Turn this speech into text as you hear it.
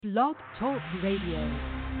Blog Talk Radio.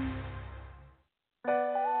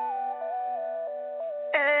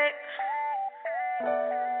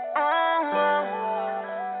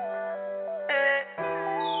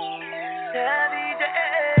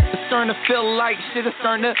 Starting to feel like shit is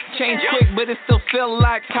starting to change quick, but it still feel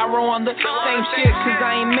like Cairo on the same shit, cause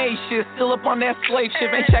I ain't made shit, still up on that slave shit,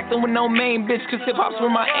 ain't checking with no main bitch, cause hip-hop's where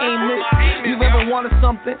my aim is. You ever wanted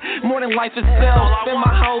something more than life itself? Spend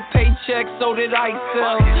my whole paycheck, so did I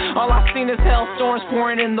sell. All I seen is hell, storms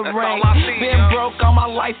pouring in the rain. Been broke all my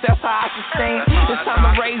life, that's how I sustain. It's time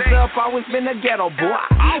to raise up, always been a ghetto boy.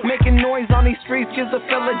 Making noise on these streets gives a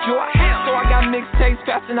fella joy, so I got mixtapes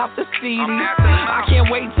passing out the CD. I can't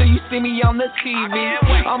wait till you see me on the TV.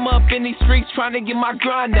 I'm up in these streets trying to get my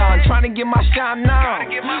grind on, trying to get my shine on,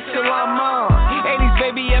 till I'm on. 80s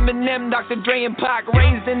baby Eminem, Dr. Dre and Pac,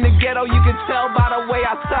 raised in the ghetto, you can tell by the way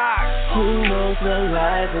I talk. Who knows the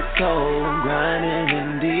life of cold, grinding in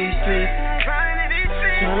these streets, trying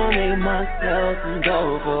to make myself some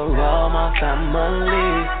dough for all my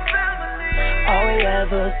family. All we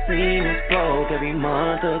ever seen is broke, every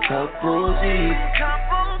month a couple G's.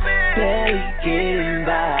 Barely getting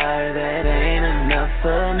by, that ain't enough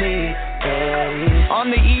for me. Hey.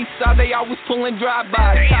 On the east side, they always pulling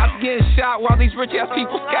drive-bys. Cops getting shot while these rich-ass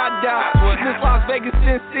people skydive. This Las Vegas,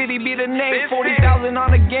 Sin City be the name. 40,000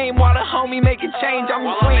 on the game while the homie making change. I'm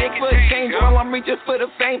just waiting for a change while I'm reaching for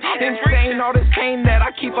the fame. Insane, all this pain that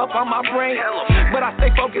I keep up on my brain. But I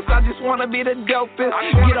stay focused, I just wanna be the dopest.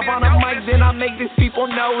 Get up on the mic, then I make these people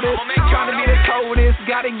notice. Trying to be the coldest,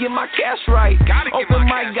 gotta get my cash right. Open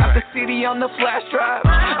mic, got the CD on the flash drive.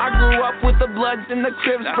 I grew up with the Bloods and the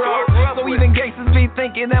Crips, bro. So even gangsters be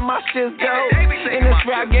thinking that my shit's dope. In this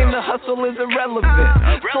rap game, the hustle is irrelevant.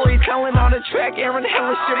 Storytelling on the track, Aaron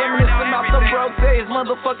Hella shit reminiscing about the broke days.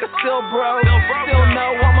 Motherfucker still broke. Still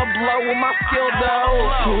know I'ma blow with my skill though.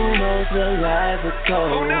 Who knows the life of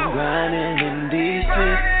cold, grinding in these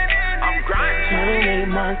streets. I'm grinding, trying to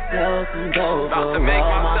make myself some dough for all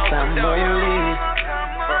my family.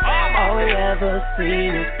 All we ever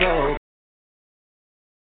seen is broke.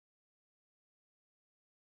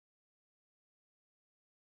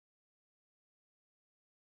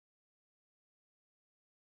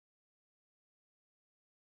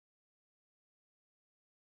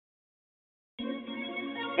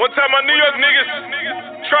 One time my New York niggas,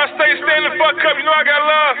 Tri-State stand the fuck up, you know I got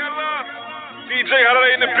love. DJ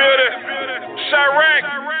Holiday in the building, Chirac,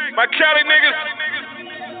 my Cali niggas.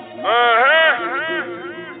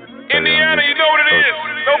 Indiana, you know what it is.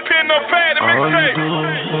 No pen, no pad, the mixtape.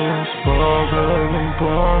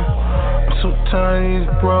 I'm so tired of these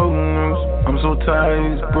broke niggas. I'm so tired of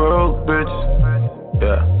these broke bitches.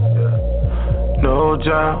 Yeah. No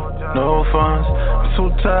job, no funds. I'm so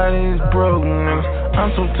tired of these broke niggas.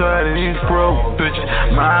 I'm so tired of these broke bitches.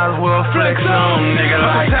 Might as well flex on nigga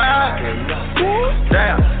like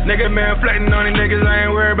damn, nigga man flexing on these niggas. I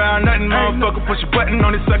ain't worried about nothing. Motherfucker push a button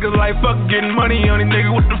on these suckers like fuck getting money on these niggas.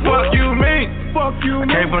 What the fuck you mean? Fuck you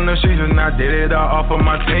mean? I came from the streets and I did it all off of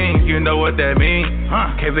my team. You know what that mean?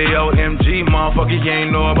 KVO MG, motherfucker, you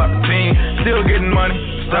ain't know about the team. Still getting money,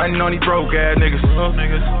 starting on these broke ass niggas.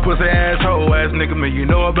 Pussy ass, hoe ass nigga, man. You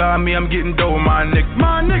know about me, I'm getting dough with my nigga.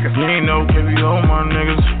 My nigga, you ain't no KVO, my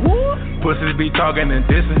niggas. Pussies be talking and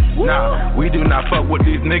dissing. Nah, we do not fuck with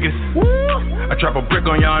these niggas. I drop a brick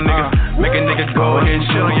on y'all niggas, make a nigga go ahead and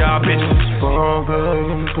shit on y'all bitches.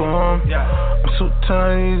 I'm so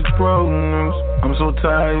tired of these broke niggas. I'm so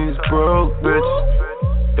tired of these broke bitches.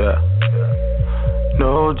 Yeah.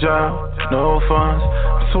 No job, no funds.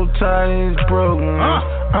 I'm so tired of these broke niggas.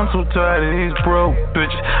 I'm so tired of these broke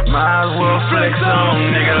bitches. Might as well flex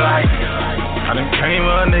on nigga like I done came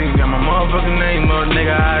up, nigga, got my motherfucking name up,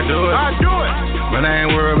 nigga, I do it. But I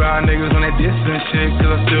ain't worried about niggas when they diss and shit, cause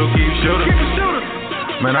I still keep shooting.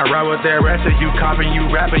 Man, I ride with that ratchet, you copping, you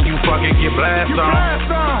rapping, you fucking get blast on.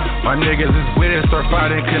 My niggas is with it, start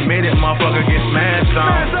fighting, committed, motherfucker get smashed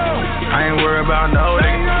on. I ain't worried about no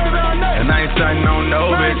nigga, and I ain't starting on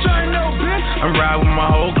no bitch. I'm riding with my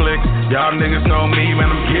whole clique, y'all niggas know me, man,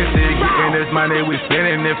 I'm gifted. Getting this money, we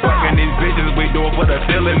spending it, fucking these bitches, we do it for the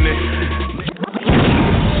feeling it.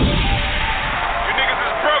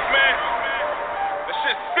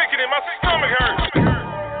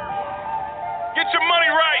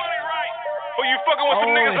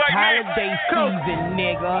 Holiday season,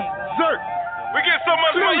 nigga. Zert, we get so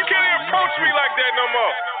much money, you can't even approach me like that no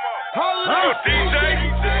more. No DJ,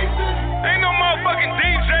 ain't no motherfucking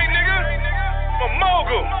DJ, nigga. I'm a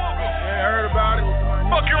mogul. Ain't heard about it.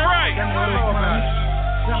 Fucking right.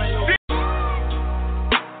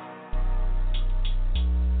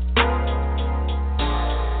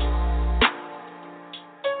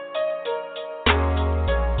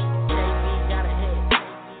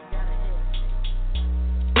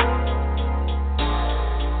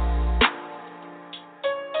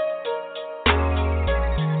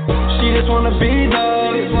 wanna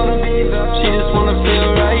be loved. She just wanna feel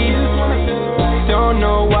right. Don't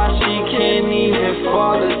know why she can't even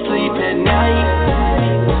fall asleep at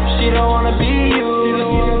night. She don't wanna be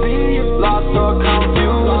you, lost or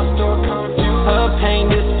confused. Her pain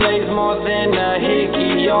displays more than a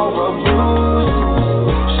hickey or a bruise.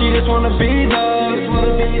 She just wanna be loved.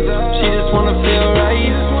 She just wanna feel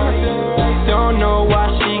right. Don't know why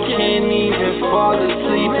she can't even fall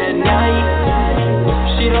asleep at night.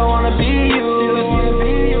 She don't wanna be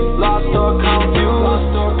you, lost or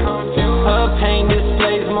confused. Her pain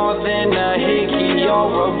displays more than a hickey or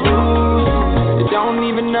a bruise. You don't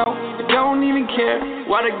even know, you don't even care.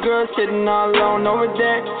 Why the girl sitting all alone over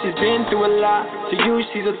there? She's been through a lot, to you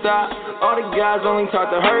she's a thought. All the guys only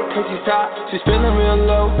talk to her cause she's hot. She's feeling real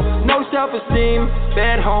low, no self-esteem.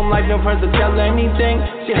 Bad home life, no friends to tell her anything.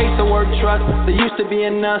 She hates the word trust, there used to be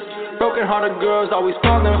in us. Broken hearted girls always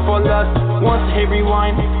falling for lust. Wants to hit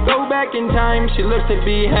rewind, go back in time. She looks to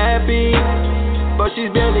be happy, but she's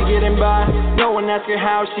barely getting by. No one asks her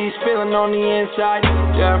how she's feeling on the inside.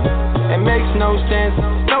 Yeah, it makes no sense,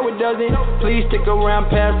 no it doesn't. Please stick around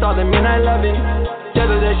past all the men I loving. Tell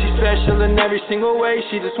her that she's special in every single way.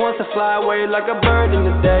 She just wants to fly away like a bird in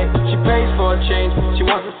the day. She prays for a change, she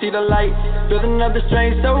wants to see the light. Building up the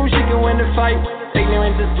strength so she can win the fight.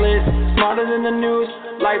 Ignorance is bliss, smarter than the news.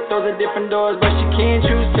 Life throws her different doors, but she can't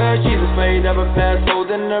choose cause she's afraid of her past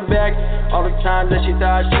holding her back. All the times that she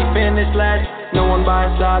thought she finished last. No one by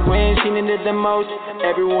her side when she needed the most.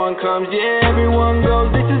 Everyone comes, yeah, everyone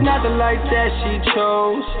goes. This is not the life that she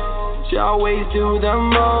chose. She always do the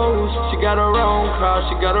most. She got her own car,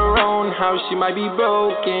 she got her own house. She might be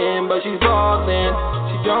broken, but she's ballin'.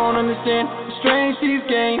 She don't understand the strength she's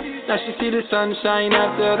gained. Now she see the sunshine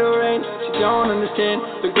after the rain. She don't understand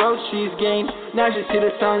the growth she's gained. Now she see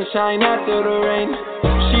the sunshine after the rain.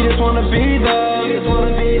 She just wanna be loved.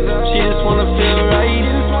 She just wanna feel right.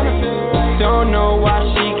 Don't know why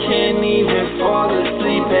she can't even fall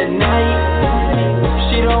asleep at night.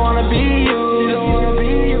 She don't wanna be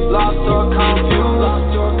you, lost or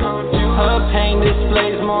confused. Her pain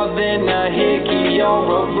displays more than a hickey or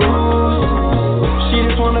a bruise. She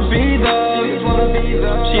just wanna be loved.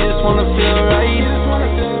 She just wanna feel right.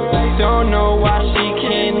 Don't know why she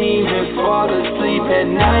can't even fall asleep at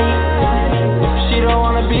night. She don't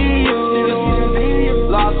wanna be you,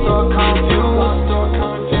 lost or confused.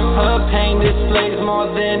 Her pain displays more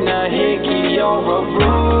than a hickey or a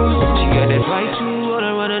bruise. She got that white too,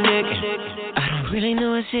 water on her neck. I don't really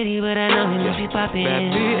know her city, but I know you must be poppin'.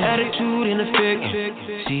 That big attitude in effect.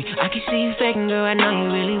 See, I can see you faking, girl. I know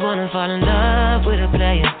you really wanna fall in love with a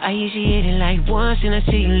player. I usually hit it like once and I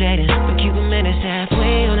see you later. But Cuban minutes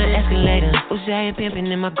halfway on the escalator. Uzziah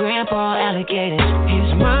pimpin' and my grandpa alligators.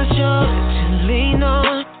 Here's my shoulder to lean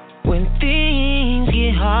on when things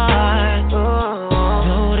get hard.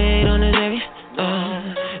 No, they don't deserve you.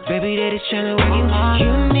 Baby, they just tryna work you hard.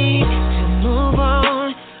 You need to move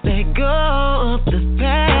on, let go of the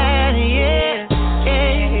past, yeah.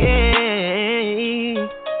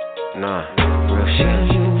 Nah, real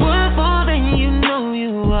shit. You want more than you know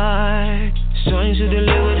you are. Signs are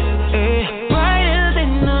delivered, brighter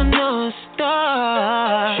than the North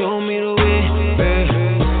Star. Show me the way,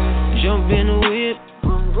 jump in the whip,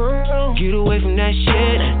 get away from that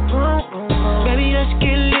shit. Baby, let's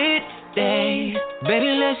get lit, hey.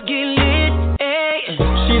 Baby, let's get lit, hey.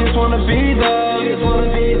 She just wanna be loved.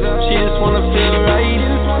 She just wanna feel right.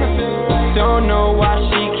 Don't know why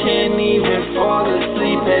she can't even fall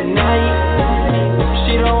asleep at night.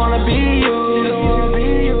 She don't wanna be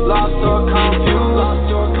you, lost or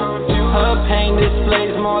confused. Her pain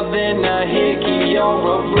displays more than a hickey or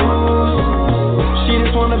a bruise. She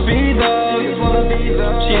just wanna be loved.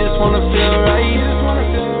 She just wanna feel right.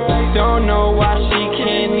 Don't know why she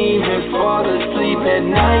can't even fall asleep at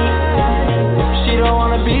night. She don't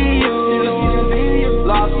wanna be you,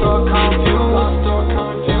 lost or confused.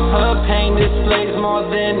 Her pain displays more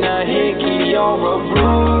than a hickey or a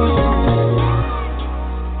bruise.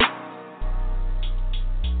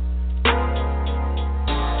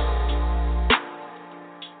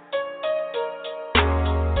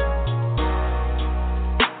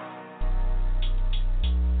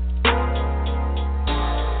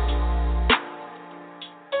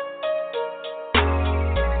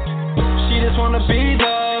 Wanna be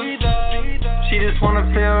loved. She just wanna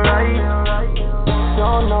feel right.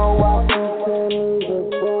 Don't know why she can't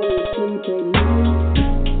even fall asleep at night.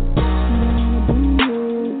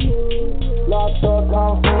 Lost or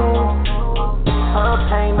confused. Her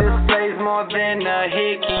pain displays more than a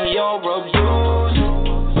hickey or a bruise.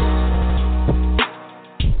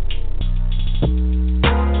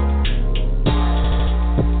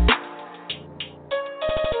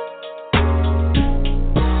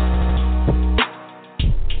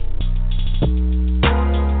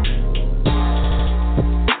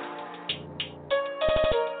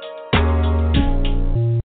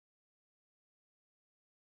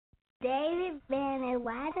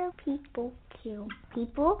 Why do people kill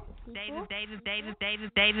people? David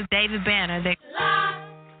Banner. They...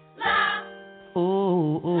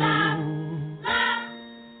 Ooh, ooh.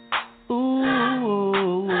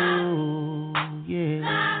 Ooh,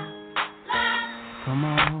 yeah. Come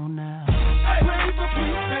on now. It's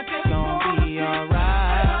gonna be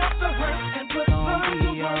alright. It's gonna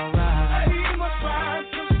be alright.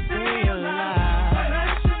 Stay alive.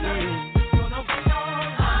 It's gonna be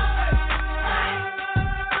alright.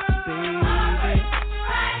 Baby.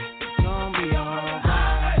 It's gonna be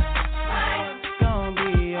alright. It's gonna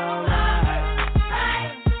be alright.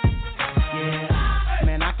 Yeah.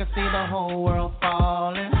 Man, I can see the whole world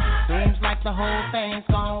falling. Seems like the whole thing's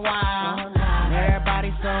gone wild.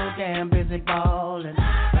 Everybody's so damn busy ballin',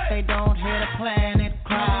 but they don't hear the planet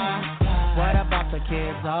cry. What about the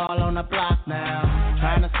kids all on the block now,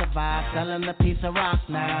 trying to survive, selling a piece of rock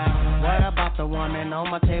now? What about the woman on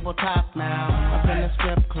my tabletop now, up in the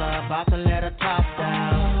strip club, about to let her top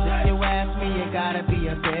down? If you ask me, you gotta be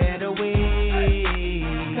a better way.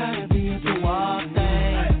 Do all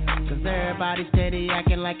things, 'cause everybody steady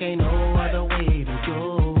acting like ain't no other way to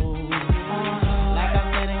go. Like I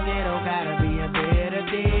said in ghetto, gotta be a better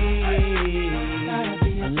day.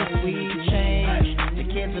 Unless we change, the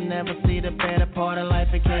kids will never see the better part of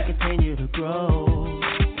life and can't continue to grow.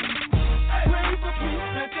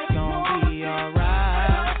 It's gonna be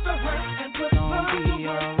alright. It's gonna be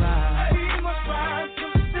alright.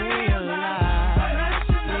 Stay alive.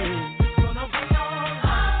 It's gonna be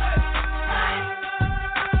alright.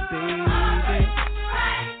 Baby,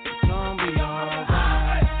 it's gonna be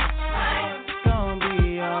alright. It's gonna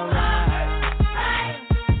be alright.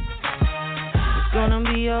 It's gonna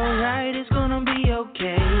be alright, it's gonna be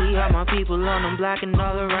okay. All my people on them block and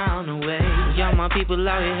all around the way. All my people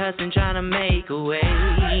out here hustling, trying to make a way.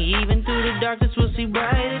 Even through the darkness, we'll see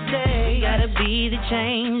brighter day. Gotta be the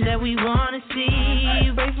change that we wanna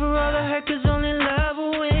see. Pray for all the hurt, 'cause only love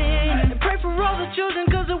will win. And pray for all the children,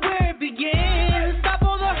 'cause of where it begins. Stop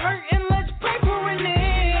all the hurt and let's pray for an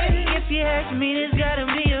end. If you ask me, there's gotta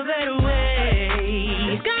be a better way.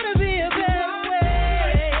 There's gotta be a better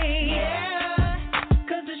way. Yeah,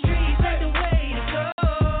 'cause the streets ain't the way to go.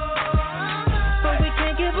 But we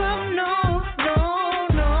can't give up, no, no,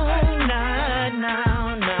 no, not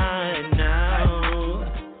now, not now.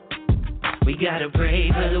 We gotta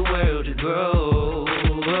pray for the world to grow. It's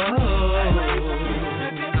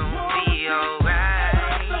gonna be alright.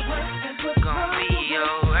 It's gonna be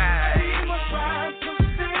alright.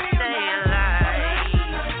 Stay alive.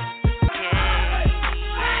 Yeah.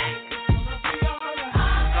 It's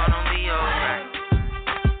gonna be alright.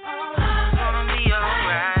 It's gonna be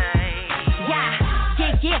alright.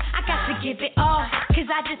 Yeah, I got to give it all. 'Cause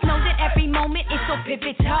I just know that every moment is so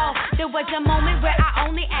pivotal. There was a moment where I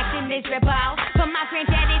only acted miserable, but my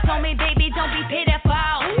granddaddy told me, baby, don't be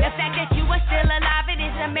pitiful. The fact that you are still alive, it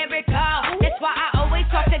is a miracle. That's why I always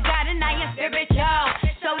talk to God and I am spiritual.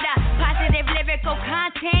 So the positive lyrical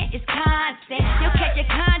content is constant. You'll catch your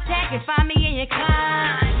contact and find me in your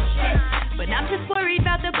conscience. But I'm just worried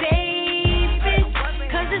about the babies,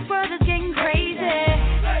 'cause this world is getting crazy.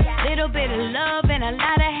 Little bit of love and a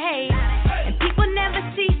lot of hate, and people never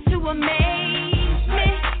cease to amaze me.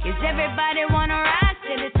 'Cause everybody wanna rise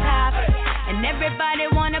to the top, and everybody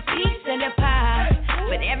want a piece of the pie.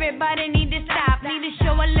 But everybody need to stop, need to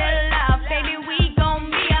show a little love. Baby, we gon'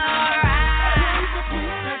 be alright.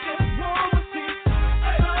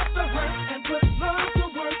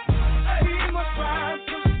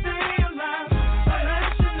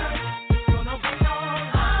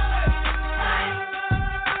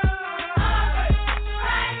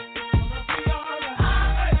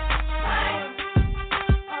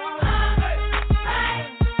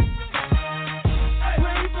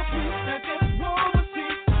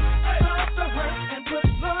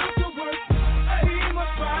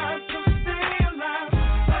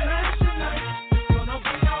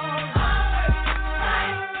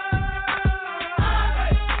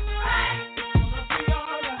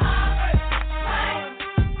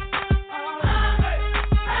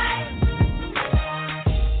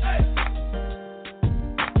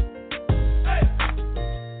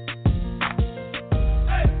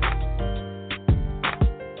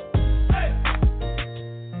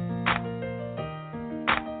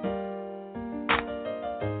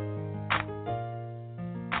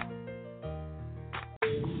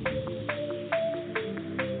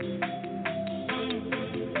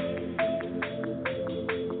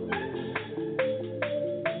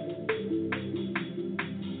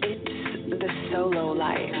 solo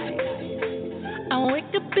life. I wake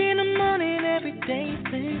up in the morning, every day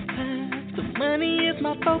same time. So money is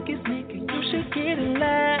my focus, nigga, you should get get it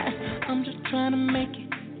live. I'm just trying to make it.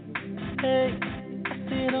 Hey, I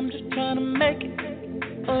said I'm just trying to make it.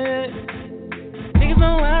 Oh yeah. Niggas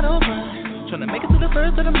know I don't run. Trying to make it to the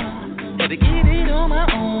first of the month. Had to get it on my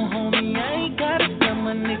own, homie. I ain't got it done,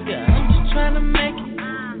 my nigga. I'm just trying to make it.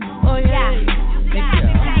 Oh yeah.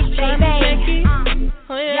 Nigga, I'm just trying to make it.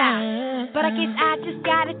 Oh yeah. But I guess I just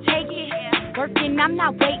gotta take it. Working, I'm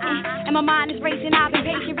not waiting. And my mind is racing. I've been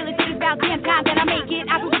patient, really thinking about damn time that I make it.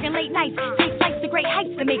 I've been working late nights, take flights to great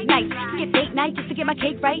heights to make nights. To get date night just to get my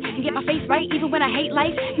cake right and get my face right. Even when I hate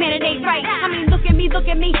life, man, it ain't right. I mean, look at me,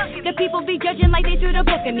 look at me. The people be judging like they threw the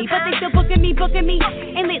book at me, but they still booking me.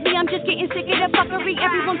 And lately I'm just getting sick of the fuckery.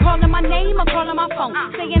 Everyone calling my name, I'm calling my phone,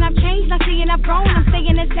 saying I've changed, not saying I've grown. I'm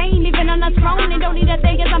staying the same, even on the throne. And don't need a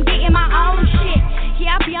thing, cause I'm getting my own shit.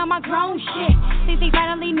 Yeah, I be on my grown shit. They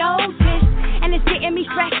finally noticed. And it's getting me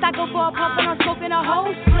stressed. I go for a puff and I'm smoking a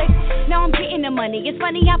whole split. Now I'm getting the money. It's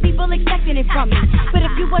funny how people expecting it from me. But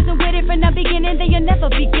if you wasn't with it from the beginning, then you'll never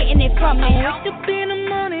be getting it from me. I wake up in the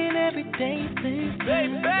morning every day, baby.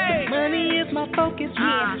 Money is my focus.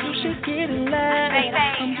 Yeah, you should get it live.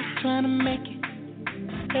 I'm just trying to make it.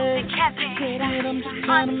 Hey, I'm just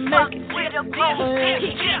trying to make it.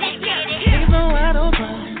 Niggas know I don't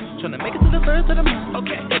run. Tryna make it to the first of the month.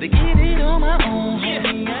 Okay. Gotta get it on my own.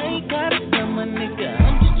 Homie, I ain't got it done, my nigga.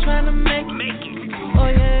 I'm just tryna make it. Oh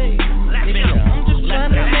yeah. Nigga, I'm just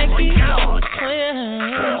tryna make it. Oh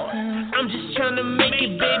yeah. I'm just tryna make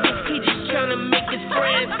it, baby. He just tryna make his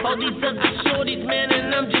friends. All these other shorties, man,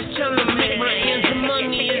 and I'm just tryna make my ends. The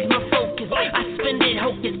money is my focus. I spend it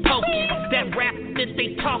hocus pocus. That rap that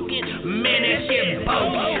they talking, man, that shit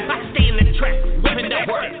bogus. I stay in the track, whipping that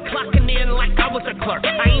work, clocking in like I was a clerk.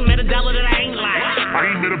 I ain't met a dollar that I ain't like. I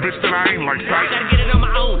ain't met a bitch that I ain't like. I gotta get it on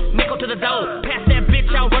my own, nickel to the dough. Pass that bitch,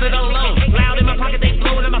 I'll run it alone. Loud in my pocket, they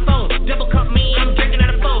blowing on my phone. Double cup me, I'm drinking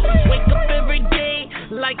out of phone. Wake up every day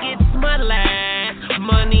like it's my last.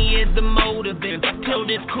 Money is the motive until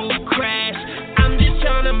this cool crash. I'm just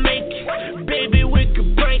trying to make it. Baby, we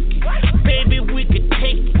could break it. Baby, we could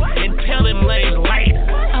take it and tell him later.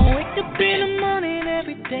 I wake up in the morning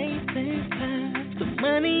every day, same time. The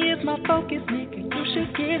money is my focus, nigga. You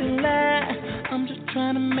should get it live. I'm just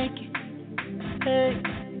trying to make it. Hey, I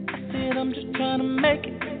said I'm just trying to make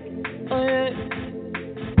it. Oh yeah.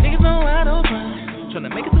 Niggas know I don't run. Trying to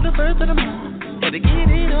make it to the first of the month. Gotta get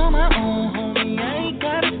it on my own, homie. I ain't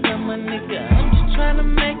got it done, my nigga. I'm just trying to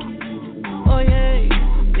make it. Oh yeah.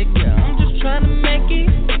 Nigga, I'm just trying to make it.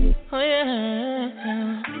 Oh yeah.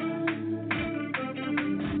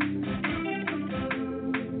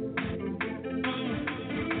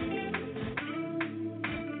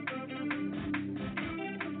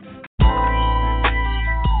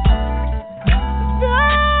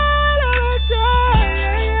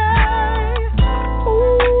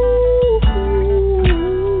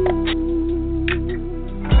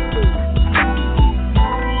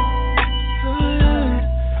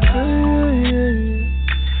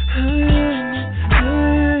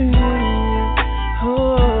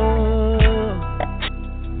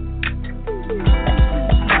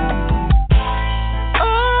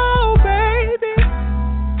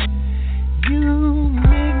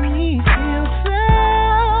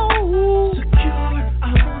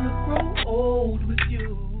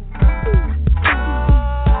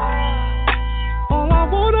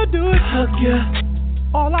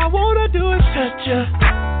 All I wanna do is touch ya.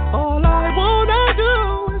 All I wanna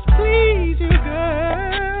do is please you,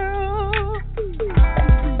 girl.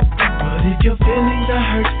 But if your feelings are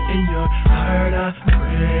hurt and your heart are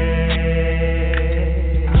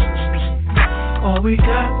break, all we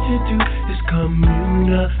got to do is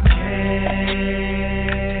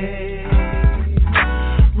communicate.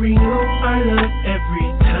 Renew our love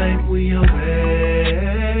every time we away.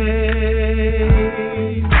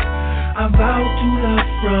 I vow to love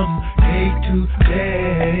from day to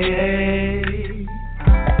day.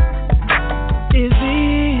 Is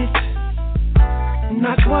it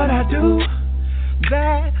not what I do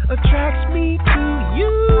that attracts me to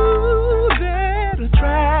you, that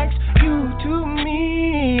attracts you to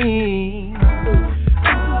me?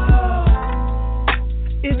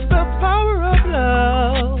 It's the power of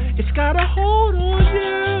love. It's got a hold on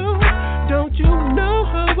you. Don't you know,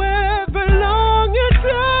 however long it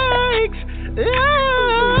takes? But if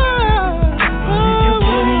your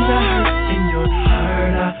feelings are hurt and your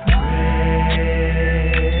heart are break,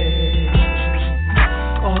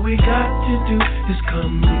 all we got to do is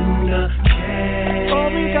communicate. All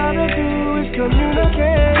we gotta do is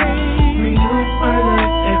communicate. Renew our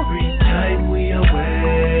love every time we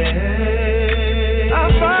away. I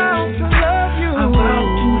vow to love you. I vow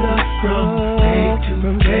to love from day to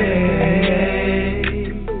day.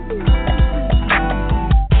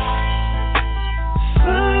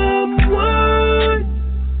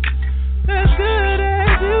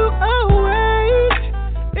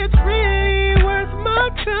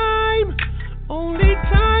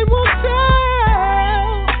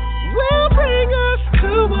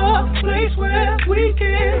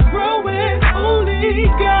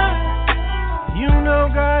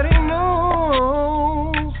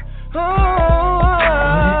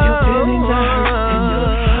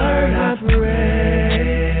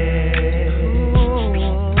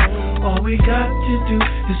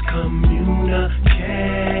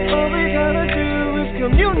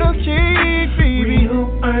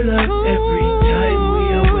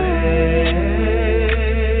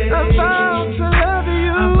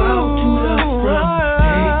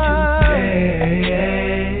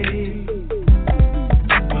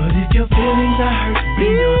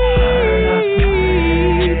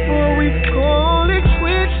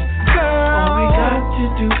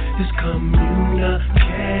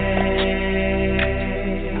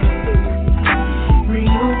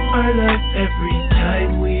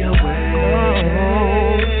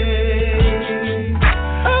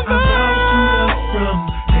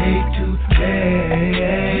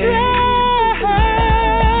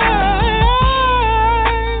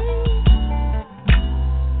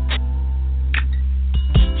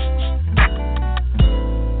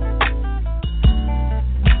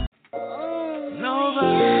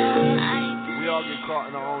 all get caught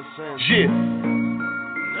in our own sins. Yeah.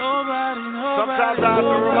 Nobody. Sometimes I have to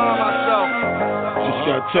remind myself. Just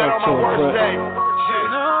gotta talk on my worst day.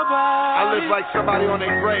 Nobody. I live like somebody on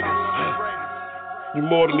their greatest. You're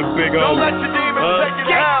more than a big Don't homie. let your demons take you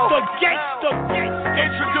down. Gangsta.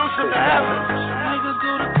 Introduce them to heaven. Niggas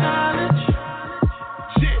go to college.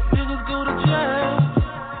 Niggas go to jail.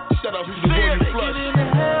 Shout out to the William Flush. Make it into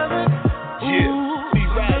heaven. Yeah.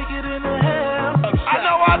 Make it into hell. I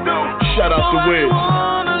know I do. Shout out to Wiz.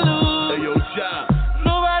 Wanna lose. Hey, yo, John.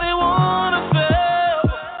 Nobody wanna fail.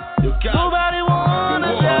 Yo, God. Nobody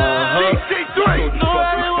wanna die. DC3.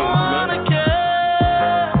 Nobody wanna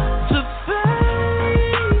care. To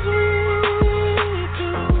things we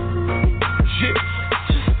do. Shit.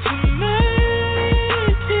 Just to make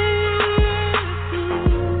it through.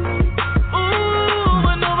 Ooh,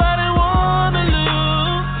 but nobody wanna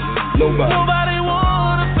lose. Nobody. Nobody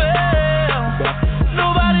wanna fail.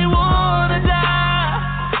 Nobody wanna die.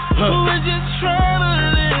 We're just trying to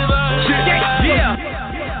live our life.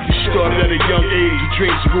 You started at a young age, your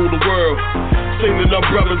dreams to rule the world. Saving our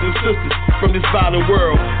brothers and sisters from this violent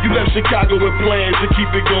world. You left Chicago with plans to keep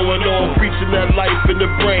it going on, preaching that life in the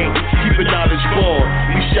brain, keeping knowledge born.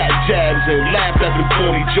 We shot jabs and laughed at the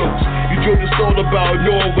corny jokes. You drove us all about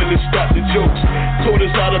knowing when to stop the jokes. Taught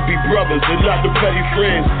us how to be brothers and not the petty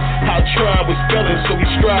friends. How trying was spelling, so we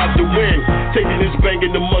strive to win. Taking this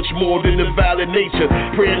banging to much more than the violent nature.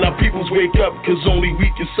 Praying our peoples wake up, cause only we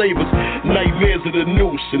can save us. Nightmares of the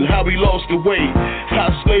noose and how we lost the way. How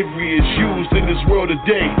slavery is used in this world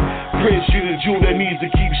today. Prince, you the jewel that needs to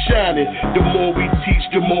keep shining. The more we teach,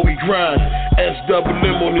 the more we grind.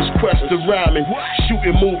 SWM on this quest to rhyming.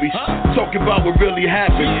 Shooting movies, talking about what really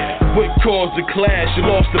happened. What caused the clash and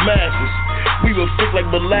lost the masses. We were thick like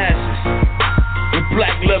molasses. With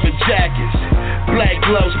black leather jackets, black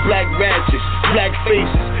gloves, black ratchets, black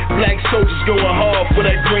faces, black soldiers going hard for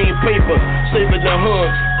that green paper, saving the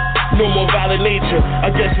hood. No more violent nature,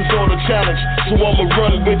 I guess it's all a challenge, so I'ma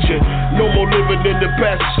run with you. No more living in the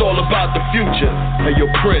past, it's all about the future. Hey, yo,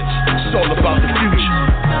 Prince, it's all about the future.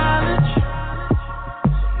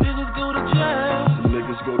 Niggas go to jail.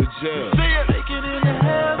 Niggas go to jail. Make it into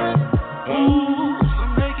heaven. Ooh,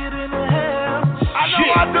 make it into hell. I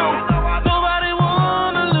know I do. Nobody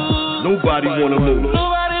wanna lose. Nobody wanna lose.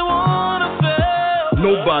 Nobody wanna fail.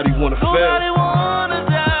 Nobody wanna fail. Nobody wanna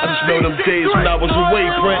die. I just know them days when I was away,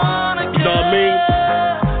 Prince. You know what I mean?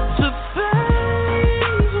 To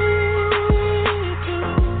things we do.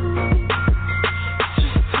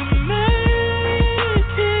 Just to make it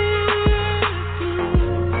through.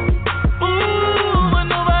 Ooh, but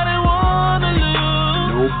nobody wanna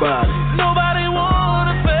lose. Nobody. Nobody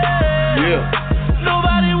wanna fail. Yeah.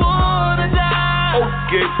 Nobody wanna die.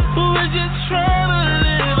 Okay. We're just trying to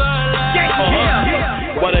live our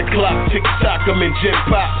life. While that clock tick-tock, I'm in gym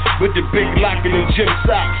pop with the big locker and gym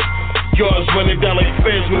socks. Yards running down like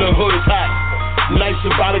feds when the hood is hot. Nice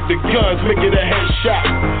symbolic, the guns make it a headshot.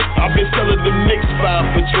 I've been selling them Knicks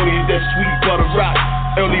 5 for 20, that sweet butter rock.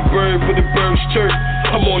 Early bird for the birds chirp.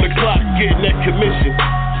 I'm on the clock getting that commission.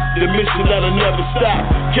 The mission that'll never stop.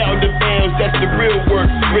 Count the M's, that's the real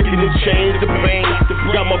work. Breaking the chains, the pain.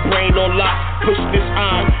 Got my brain on lock. Push this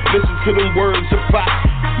on. Listen to them words of pop.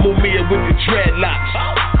 Mumia with the dreadlocks.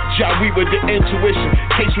 Jah Weaver the intuition.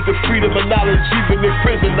 Case with the freedom of knowledge, even in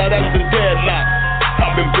prison. Now that's the deadlock.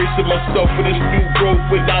 I'm embracing myself for this new growth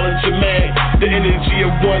with knowledge of man. The energy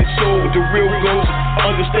of one soul, the real ghost.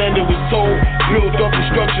 Understanding was told. Build up the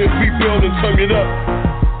structure, rebuild and turn it up.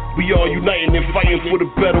 We all uniting and fighting for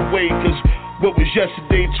the better way. Cause what was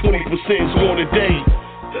yesterday, 20% is more today.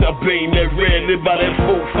 I bang that red, live by that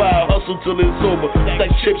 4-5. Hustle till it's over,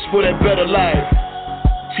 like chips for that better life.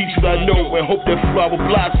 Teach what I know and hope that flower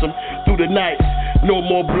blossom through the night. No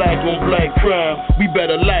more black on black crime, we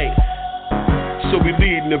better light. So we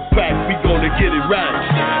leading the pack, we gonna get it right.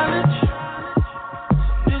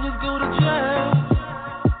 Niggas go to jail.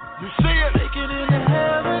 You see it? Make it into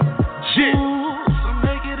heaven. Shit.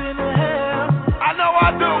 Make it into hell. I know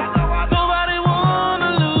I do. Nobody wanna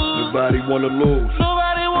lose. Nobody wanna lose.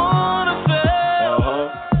 Nobody wanna fail.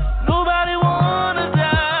 Nobody wanna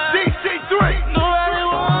die. DC3. Nobody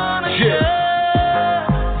wanna care.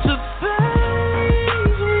 To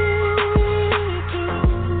things we do.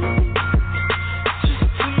 Just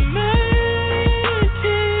to make it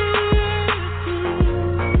through.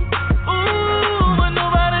 Ooh, but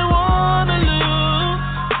nobody wanna lose.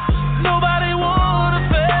 Nobody wanna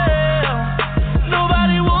fail.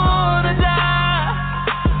 Nobody wanna die.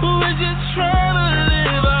 We're just trying to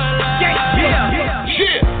live our life.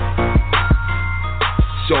 Yeah.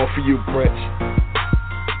 It's all for you, Prince.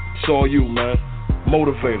 It's all you, man.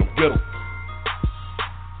 Motivate them, get them.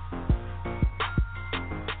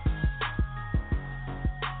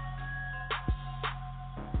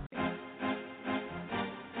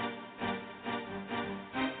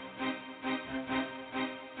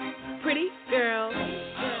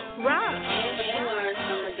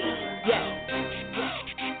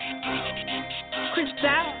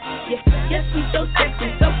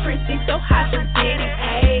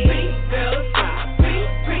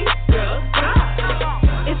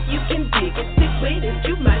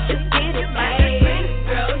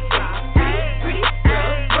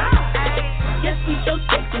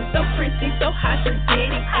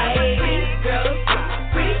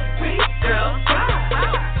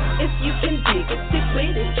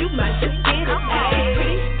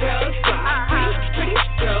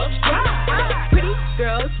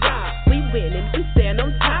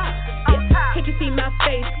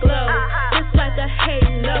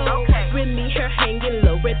 hair hanging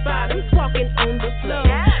low, red bottoms walking on the floor.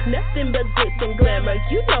 Nothing but glitz and glamour,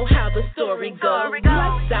 you know how the story goes.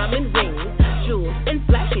 Like diamond rings, jewels, and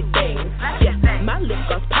flashy things. Yeah, my lip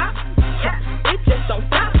gloss pop, it just don't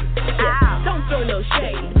stop. Yeah, don't throw no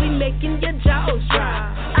shade, we making your jaws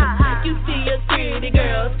drop. You see us pretty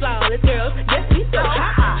girls, flawless girls, yes we so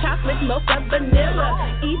hot. Chocolate, mocha,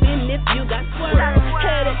 vanilla, even if you got swirl.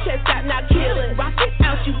 Head and chest out, now kill it, rock it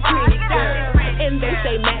out, you pretty girl. And they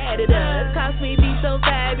stay mad at us, cause we be so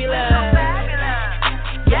fabulous.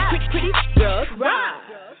 Yeah, pretty girls rock.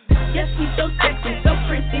 Yes, we so sexy, so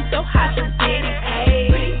pretty, so hot, so ditty. Ayy,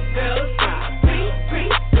 pretty girls rock, pretty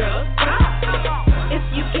girls rock. If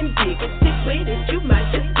you can dig it, stick with it, you might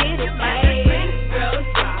just get it. Ayy, pretty girls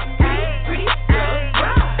rock, pretty girls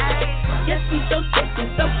rock. Yes, we so sexy,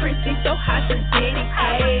 so pretty, so hot, so ditty.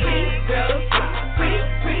 Ayy, pretty girls rock,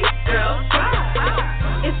 pretty girls rock.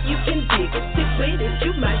 If you can dig it, stick with it,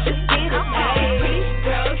 you might just get it. Ayy, pretty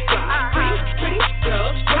girls rock, pretty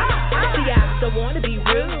girls rock. See, I don't wanna be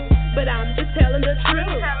rude, but I'm just telling the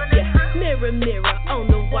truth. Yeah, mirror, mirror on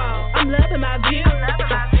the wall, I'm loving my view.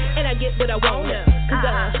 And I get what I wanna,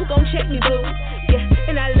 cause who gon' check me, boo? Yeah,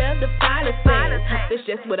 and I love the finest things, it's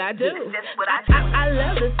just what I do. I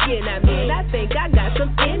love the skin I'm in, I think I got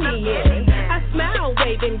some in the end. I smile,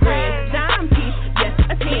 waving grand, dime piece, yes,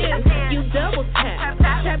 a 10. You double tap,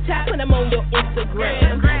 tap when I'm on your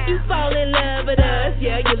Instagram. You fall in love with us,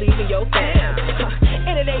 yeah, you're leaving your fam.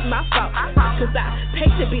 And it ain't my fault, cause I pay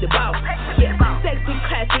to be the boss. Yeah, sexy,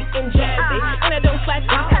 classy, and jazzy, and I don't slack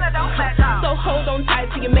off. So hold on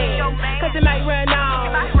tight to your man, cause it might run off.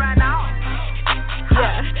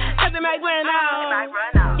 Yeah, cause it might run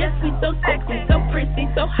off. Yes, we so sexy, so pretty,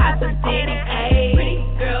 so hot, so ditty. Ayy, pretty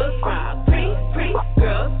girls rock, pretty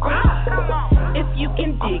girls rock. If you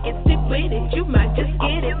can dig it, stick with it, you might just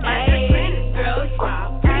get it. Ayy, pretty girls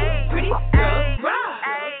rock, pretty girls rock.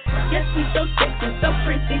 Yes, we so sexy, so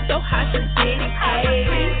pretty, so hot, so ditty. Ayy,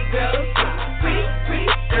 pretty girls rock, pretty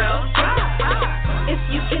girls rock. If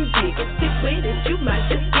you can dig it, stick with it, you might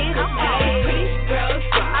just get it. Ayy, pretty girls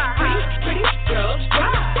rock, pretty girls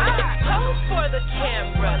rock. Pose for the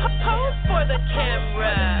camera, pose for the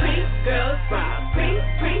camera. Pretty girls rock, pretty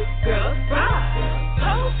girls rock.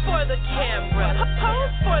 Pose for the camera,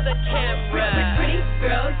 pose for the camera. Pretty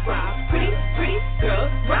girls rock, pretty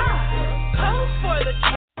girls rock. Pose for the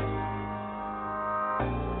camera.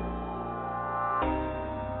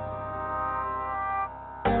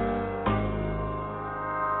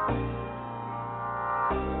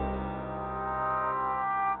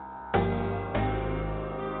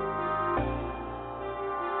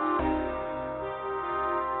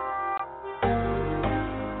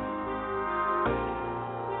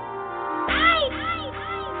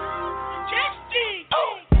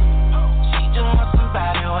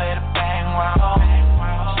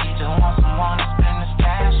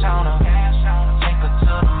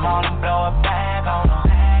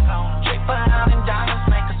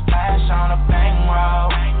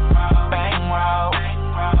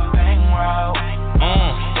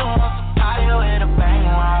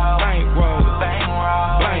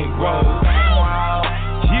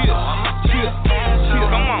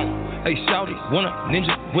 Want a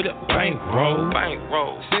ninja with a bankroll.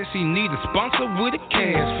 Says she need a sponsor with a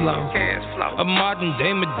cash flow. A modern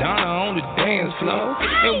day Madonna on the dance floor.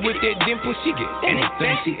 And with that dimple, she get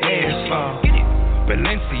anything she asks for.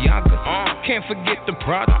 Balenciaga, can't forget the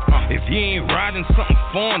product. If you ain't riding something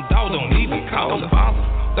foreign, dog, don't even call her.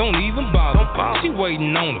 Don't even bother. She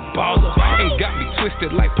waiting on the baller. Ain't got me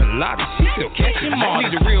twisted like Pilates. She still catching more. I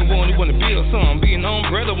need a real one who wanna build something. Be an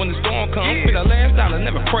umbrella when the storm comes. With her last dollar,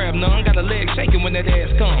 never crab none. Got her legs shaking when that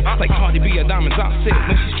ass comes. Like Cardi B, her diamonds offset.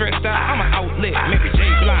 When she stressed out, I'm an outlet. Maybe J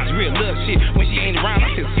Bline's real love shit. When she ain't around,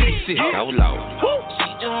 I feel sick. Oh Lord.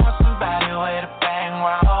 She just want somebody with a bang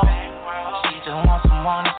roll. She just want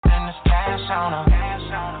someone to spend this cash on her.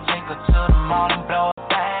 Take her to the mall and blow a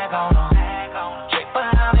bag on her.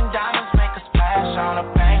 On a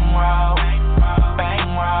bang roll,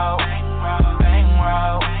 bang roll, bang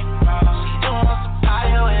roll. She just wants to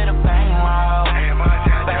party with a bang roll,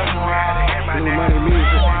 bang roll. New money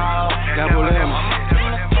music, double M.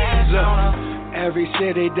 Look, every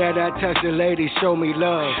city that I touch, the ladies show me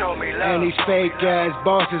love. And these fake ass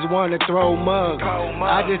bosses wanna throw mugs.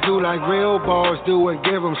 I just do like real balls do and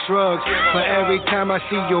give them shrugs. But every time I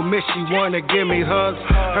see your miss, she wanna give me hugs.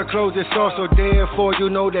 Her clothes is also there for you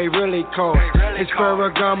know they really cost. It's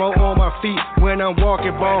Ferragamo on my feet when I'm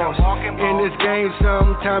walking balls. In this game,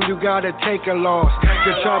 sometimes you gotta take a loss.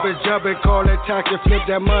 The trumpet jumping, call it tax and flip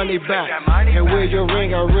that money back. And with your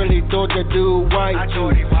ring, I really thought the dude white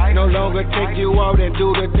you. No longer take you out and do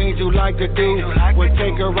the things you like to do. We'll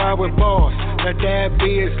take a ride with boss, let that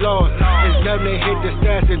be his loss. It's nothing to hit the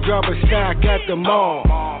stats and drop a stack at the mall.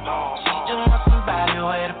 She just wants somebody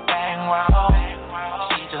with a bang roll.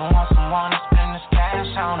 She just wants someone to spend this cash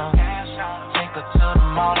on her. Take her to the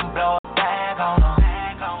mall and blow a bag on her.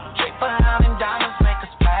 Drip her out in diamonds, make a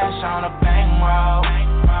splash on her. Bang roll,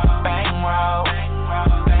 bang roll,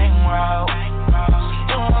 bang roll. She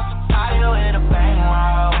just wants somebody with a bang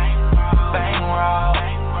roll, bang roll,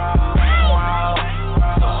 bang roll.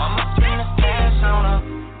 So I'ma spend this cash on her.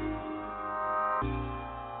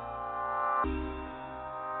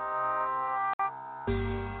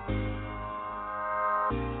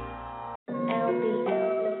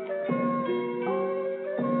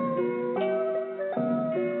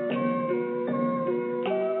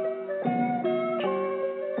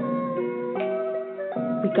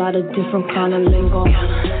 Got a different kind of lingo.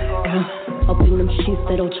 Up in them sheets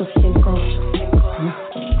that ocho cinco.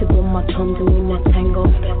 Tip on my tongue doing that tango.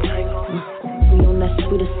 We on that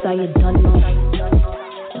sweetest side, you done know.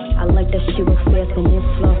 I like that shit real fast and real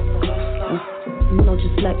slow. You know,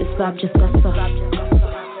 just like this vibe, just got so.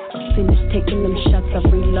 Finish taking them shots, I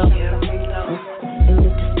reload. And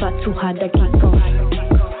if the spot too hot, I keep going.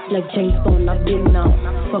 Like James Bond, I've been out.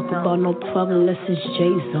 Fuck about no problem, unless it's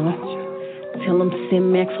Jay-Z. Tell him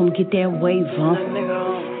send Max home, get that wave on.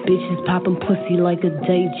 Bitches poppin' pussy like a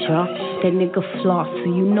day job. That nigga floss, so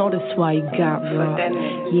you know that's why he got robbed.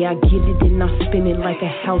 Yeah, I get it and I spin it like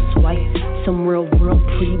a housewife. Some real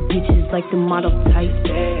pretty bitches like the model type.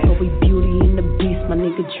 But we beauty and the beast, my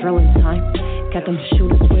nigga drilling time. Got them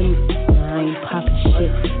shooters with me, nah, I ain't poppin'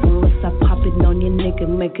 shit. Unless I pop it on your nigga,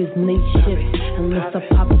 make his knee shit. Unless I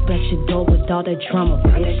pop it back your door with all that drama,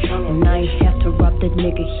 bitch. And I ain't have to rob that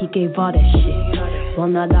nigga, he gave all that shit. Well,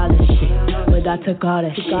 not all that shit, but I took all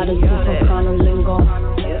that shit. Got a different kind of lingo.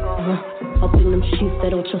 Up in them sheets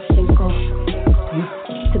that ocho cinco.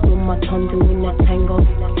 Tip on my tongue doing that tango.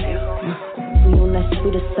 We on that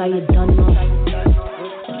sweetest side, you done know.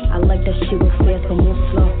 I like that shit real fast and real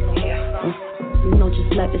slow. You know,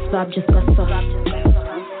 just like this vibe, just got so.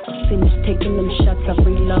 Finish taking them shots, I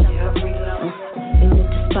reload. And if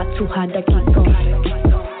the spot too hot, I keep going.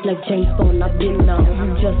 Like James Bond, I've been out.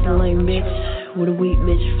 You just a lame bitch with a weak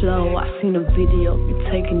bitch flow. I seen a video, you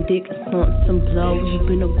taking dick and snorting some blow. You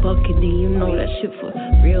been a bucket and you know that shit for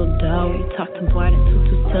real dog. You talk to boy, that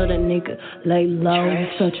tutu, tell that nigga lay low. You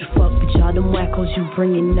such a fuck, bitch, all them wackos you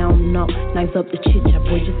bringing now, no. Nice up the chit chat,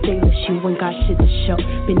 boy, just say that you ain't got shit to show.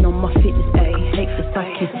 Been on my fitness, but I hate this,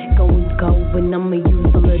 I can go and go. When I'ma use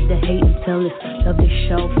all of the hate until it's love this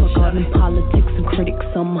show. Fuck all them politics and critics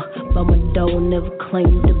on my dough. Never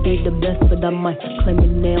claimed to be the best, but I might claim it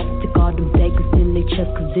now. Stick all them daggers in their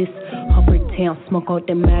chest, cause this Hubbard town. Smoke out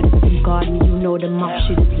that Madison Garden, you know that my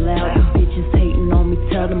shit is loud. The bitches hating on me,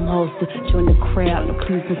 tell them hoes to join the crowd. No,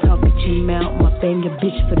 please don't talk at your mouth. My bang your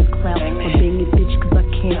bitch for the clout. My bang your bitch cause I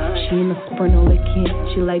can't. She in a sprint, no, they can't.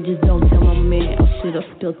 She like, just don't tell my man. Oh shit, I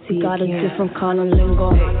spill tea. Got a different kind of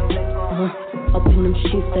lingo. Up in them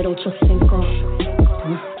sheets that ocho cinco.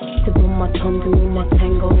 Tip on my tongue doing that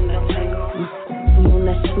tango. We on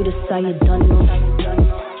that sweetest side, you done know.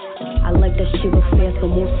 I like that shit real fast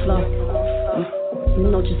and real slow. You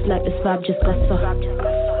know, just like this vibe, just got so.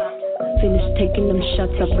 Finish taking them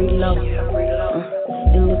shots, I reload.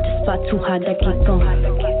 And if the spot too hot, I keep going.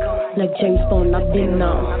 Like James Bond, I've been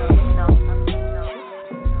on.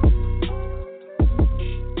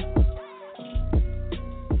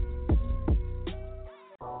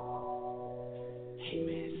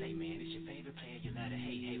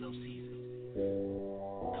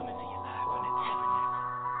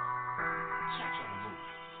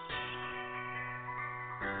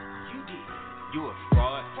 You a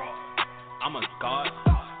fraud, I'm a god.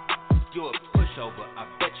 You a pushover, I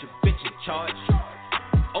bet you bitch in charge.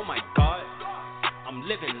 Oh my god, I'm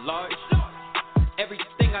living large.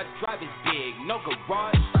 Everything I drive is big, no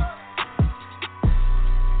garage.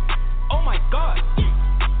 Oh my god.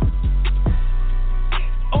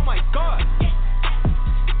 Oh my god.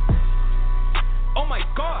 Oh my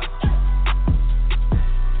god.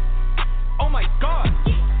 Oh my god.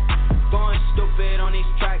 Going stupid on these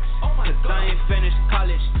tracks, cause I ain't finished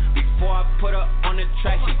college. Before I put her on the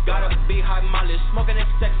track, she gotta be high mileage. Smoking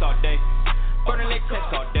that sex all day, burning latex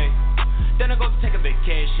all day. Then I go take a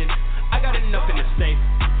vacation, I got enough in the safe.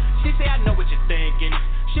 She say I know what you're thinking,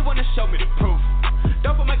 she wanna show me the proof.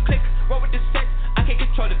 Don't put my click, roll with the sex, I can't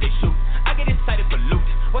control if they shoot. I get excited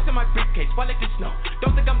fall like the snow.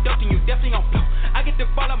 Don't think I'm joking, you definitely on blow. I get the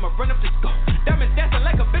ball, I'ma run up the score. Diamonds dancing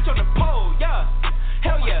like a bitch on the pole, yeah.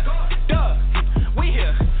 Hell yeah, duh, we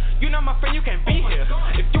here. You not my friend, you can't be here.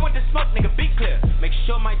 If you want the smoke, nigga, be clear. Make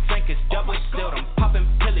sure my drink is double sealed. I'm popping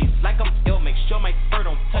pillies like I'm ill. Make sure my fur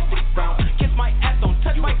don't touch the ground. Kiss my ass, don't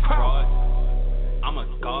touch my crown. I'm a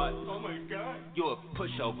god. Oh my god. You a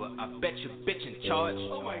pushover. I bet you bitch in charge.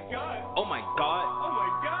 Oh my god. Oh my god. Oh my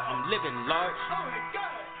god. I'm living large. Oh my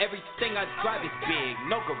god. Everything I drive is big.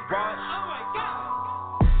 No garage. Oh my god.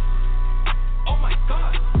 Oh my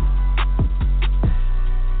god.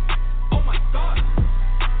 Oh my god.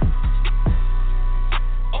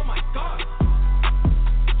 Oh my god.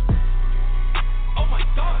 Oh my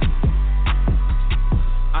god.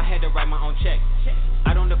 I had to write my own check.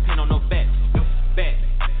 I don't depend on no bet.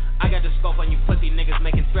 I got the scope on you pussy niggas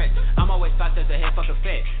making threats. I'm always thought as a head fucker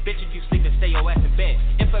fed. Bitch, if you sleep, then stay your ass in bed.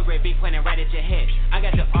 Infrared be pointing right at your head. I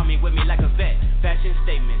got the army with me like a vet. Fashion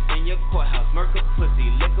statements in your courthouse. Murder pussy,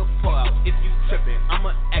 liquor pour out. If you trippin',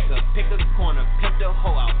 I'ma act up. Pick a corner, pimp the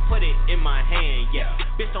hoe out. Put it in my hand, yeah.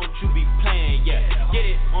 Bitch, don't you be playing, yeah. Get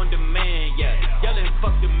it on demand, yeah. Yellin'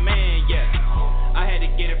 fuck the man, yeah. I had to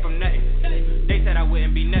get it from nothing. They said I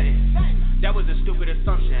wouldn't be nothing. That was a stupid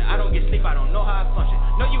assumption. I don't get sleep, I don't know how I function.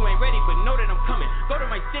 No, you ain't ready, but know that I'm coming. Go to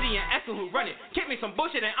my city and ask who run it. Kick me some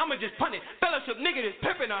bullshit and I'ma just punt it. Fellowship nigga that's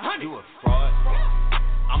pimpin' 100. You a fraud.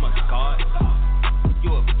 I'm a god.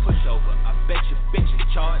 You a pushover. I bet you bitch in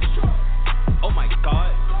charge. Oh my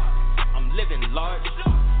god. I'm living large.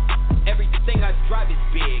 Everything I drive is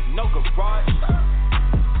big. No garage.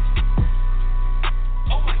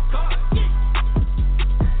 Oh my god.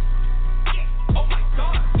 Oh my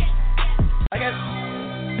god. I guess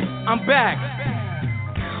I'm back.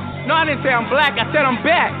 No, I didn't say I'm black. I said I'm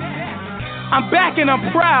back. I'm back and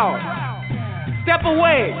I'm proud. Step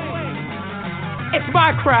away. It's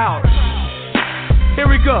my crowd. Here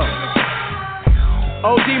we go.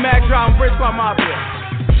 OG Mac Drum, Bridgeport Mafia.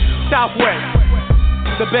 Southwest.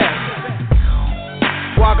 The best.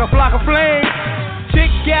 Waka Flocka Flame.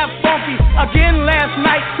 Chick Gap Funky again last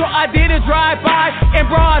night, so I did a drive-by in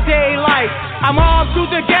broad daylight. I'm all two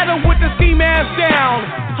together with the ski mask down.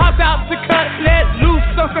 Hopped out to cut, let loose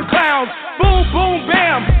on some clowns. Boom, boom,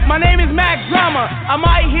 bam. My name is Mac Drama. I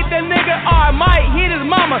might hit the nigga or I might hit his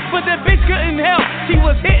mama, but the bitch couldn't help. She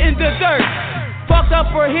was hitting the dirt. Fucked up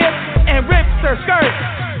her hip and ripped her skirt.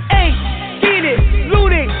 Ain't seen it,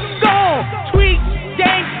 looted, gone, tweet,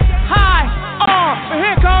 dank, high.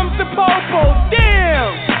 Here comes the popo,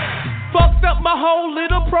 damn! Fucked up my whole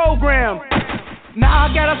little program. Now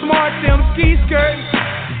I got a smart sim ski skirt.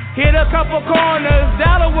 Hit a couple corners,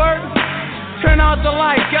 that'll work. Turn out the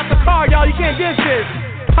lights, got the car, y'all, you can't diss this.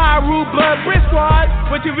 Pyru Blood Brick Squad,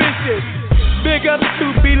 what you wish this? Big ups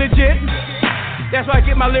to Be Legit. That's where I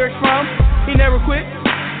get my lyrics from. He never quit.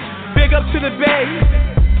 Big up to the Bay.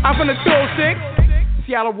 I'm from the 206.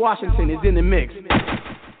 Seattle, Washington is in the mix.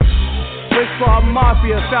 Bridgeport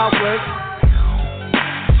Mafia, Southwest.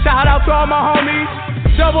 Shout out to all my homies.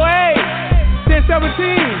 Double A,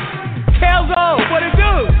 1017. Kelzo, what it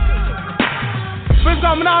do?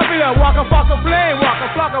 Bridgeport Mafia, Waka Flocka Flame, Waka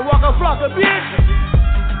Flocka, bitch.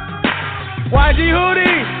 YG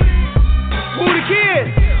Hoodie, Woody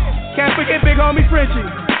Kid. Can't forget big homie Frenchie.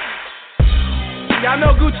 Y'all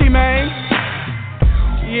know Gucci, man.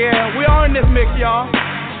 Yeah, we all in this mix, y'all.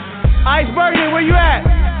 Ice Burger, where you at?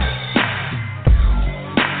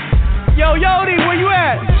 Yo, Yodi, where you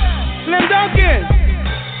at? Slim Duncan,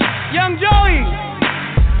 Young Joey,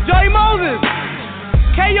 Joey Moses,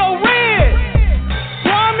 K.O. Red,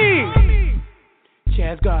 Kwame,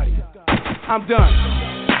 Chaz Gotti. I'm done.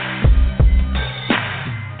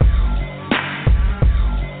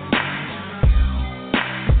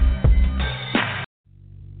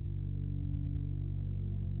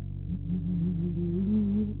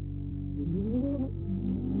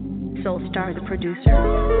 Soulstar, the producer.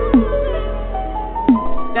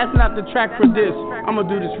 That's not the track for this. I'm gonna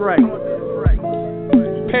do this right.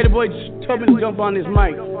 Pay the boy told me to jump on this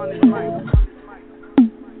mic.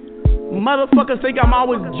 Motherfuckers think I'm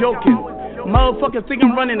always joking. Motherfuckers think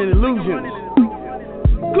I'm running an illusion.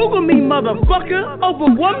 Google me, motherfucker.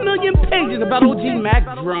 Over 1 million pages about OG Mac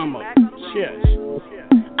drama. Shit.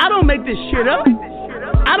 I don't make this shit up.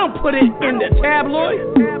 I don't put it in the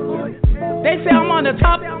tabloid. They say I'm on the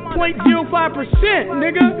top 0.05%,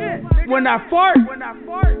 nigga. When I fart,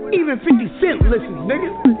 even 50 Cent listens, nigga.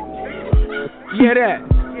 Yeah, that.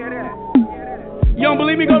 You don't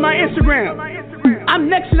believe me? Go to my Instagram. I'm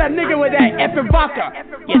next to that nigga with that effing vodka.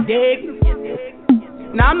 You dig?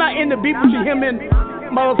 Now, I'm not in the beef between him and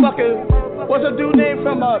motherfucker. What's a dude name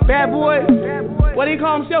from Bad Boy? What do you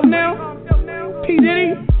call himself now? P.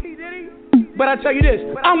 Diddy. But I tell you this,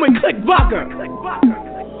 I'm with Click Vodka.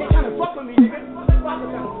 They trying to fuck with me, nigga.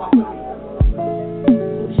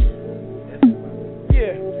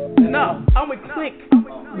 Yeah, no, I'm with Click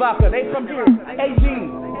Vodka. They from here, AG.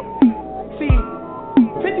 See,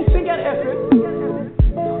 50 Cent got effort.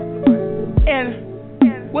 And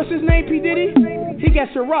what's his name, P. Diddy? He got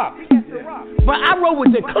Ciroc. But I roll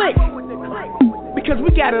with the Click because we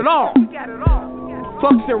got it all.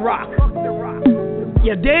 Fuck Ciroc.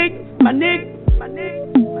 You dig? My nigga.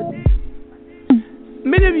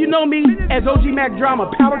 Many of you know me as OG Mac Drama,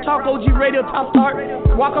 Power Talk, OG Radio, Top Start,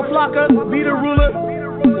 Waka Flocka, Be the Ruler.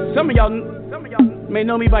 Some of y'all may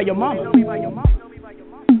know me by your mama.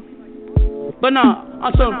 But nah,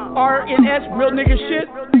 on some RNS, real nigga shit,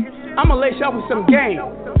 I'ma lace y'all with some game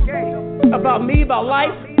about me, about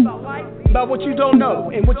life, about what you don't know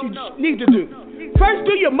and what you need to do. First,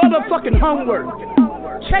 do your motherfucking homework.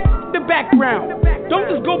 Check the background. Don't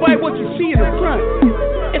just go by what you see in the front.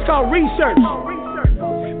 It's called research.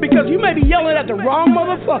 Because you may be yelling at the wrong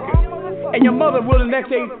motherfucker, and your mother will the next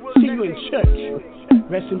day see you in church.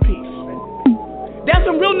 Rest in peace. That's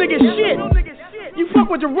some real nigga shit. You fuck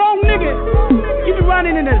with the wrong nigga, you be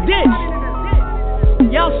running in a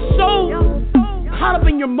ditch. Y'all so caught up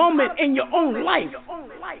in your moment in your own life,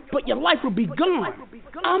 but your life will be gone.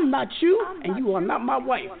 I'm not you, and you are not my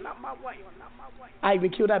wife. I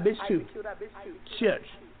even killed that bitch too. Church.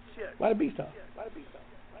 Why the beast off?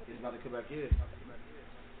 He's about to come back here.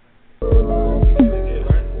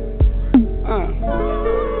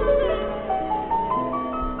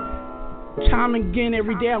 Time again,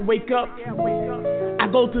 every day I wake up, I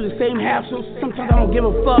go through the same hassles. Sometimes I don't give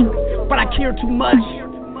a fuck, but I care too much.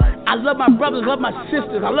 I love my brothers, love my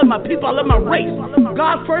sisters, I love my people, I love my race.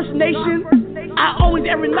 God First Nation, I always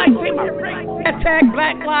every night say my race. Hashtag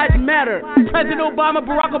Black Lives Matter. President Obama,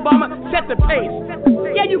 Barack Obama set the pace.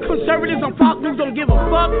 Yeah, you conservatives on Fox News don't give a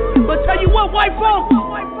fuck, but tell you what, white folks,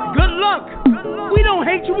 good luck. We don't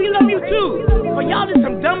hate you, we love you too. But y'all just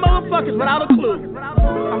some dumb motherfuckers without a clue.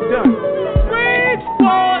 I'm done. Free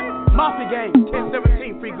Squad, Mafia Gang,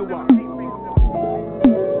 1017, Free Good Walk.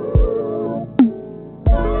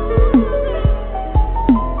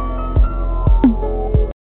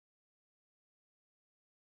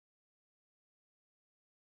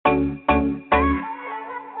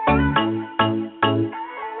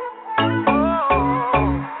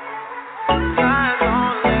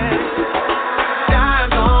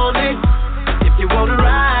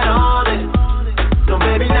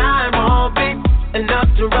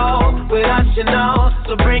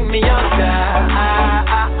 So bring me your time,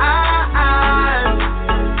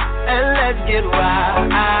 and let's get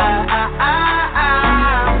wild,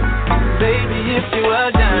 baby, if you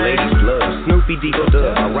are down. Ladies love Snoopy Deagle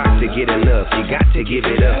Dub. I rock to get enough, you got to give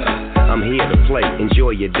it up. I'm here to play,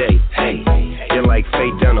 enjoy your day. Hey, you're like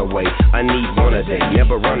Faye Dunaway, I need one a day,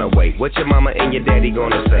 never run away. What your mama and your daddy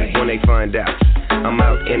gonna say when they find out I'm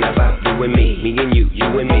out and about, you and me and you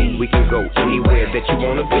and me. We can go anywhere that you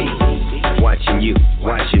wanna be. Watching you,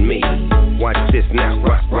 watching me. Watch this now,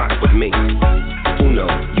 rock with me. Uno,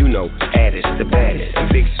 you know, Addis, the baddest. And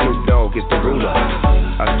Big Snoop Dogg is the ruler.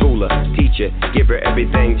 A schooler, teacher, give her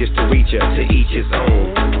everything just to reach her. To each his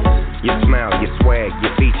own. Your smile, your swag,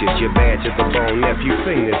 your features, your badge of the bone. Nephew,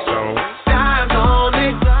 sing this song. Time's on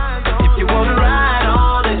it, if you wanna ride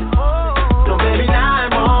on it. So baby, 9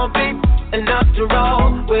 more beats, enough to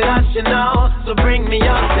roll with us, you know. So bring me your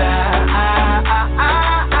time,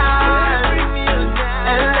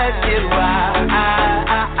 and let's get wild,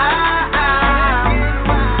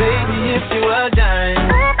 baby, if you are dying.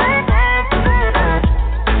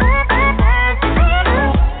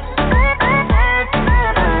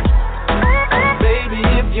 Baby,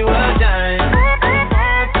 if you are dying.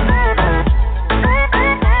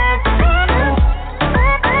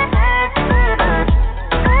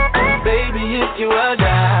 Baby, if you are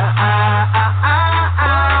dying.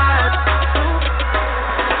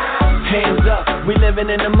 Hands up, we living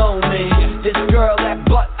in the moment. This girl, that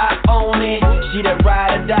butt, I own it. She that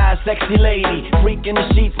ride or die, sexy lady. Freaking the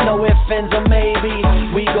sheets, no ifs, ands, or maybe.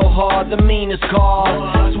 We go hard, the meanest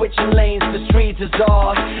cars. Switching lanes, the streets is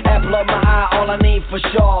ours. Apple of my eye, all I need for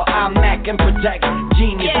sure. I'm Mac and protect,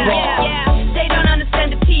 genius ball. They don't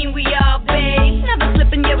understand the team we are, babe. Never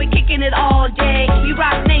slipping, yeah, we kicking it all day. We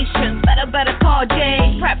rock nations, better call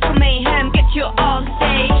Jay. Prep for mayhem, get you all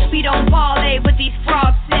stage. We don't parlay with these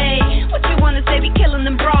frauds, say. What you wanna say, we killing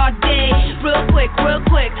them broad day. Real quick,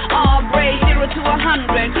 all brave. 0 to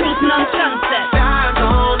 100, cruising on sunset. Time's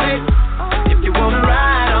on it, if you wanna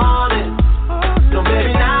ride on it. So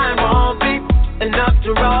baby, 9 more beats, enough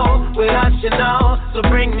to roll with us, you know. So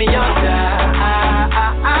bring me your time.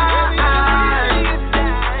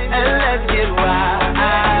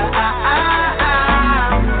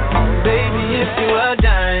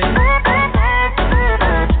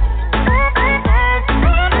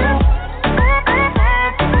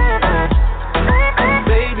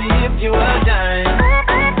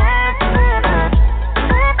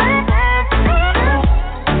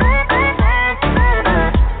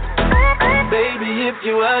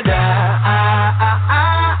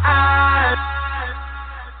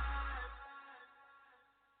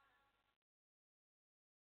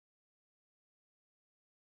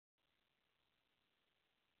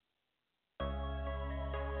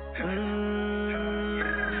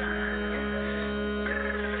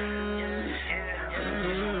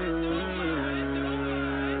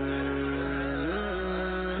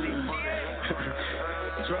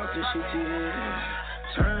 Drop this shit to you.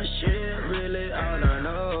 Turn shit really all I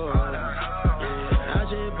know. Yeah, I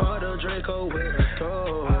just bought a Draco with a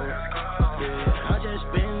score. Yeah, I just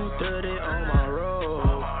spent 30 on my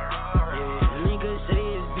road. Yeah, niggas say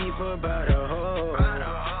it's beef about a hoe.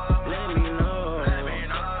 Let me know.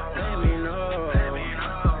 Let me know.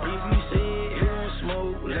 If you say you don't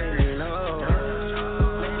smoke, let me know.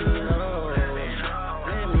 Let me know.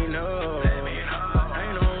 Let me know.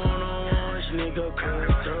 Ain't no one-on-one, nigga, cut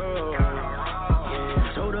through.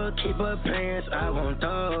 Yeah, told her keep her pants, I won't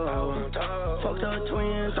throw. Fucked her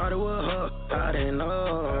twins, thought it was her, I didn't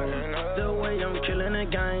know. The way I'm killing the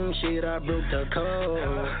gang, shit, I broke the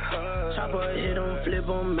code. Chopper hit him, flip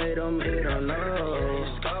him, made him hit her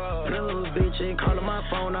nose. Little bitch ain't calling my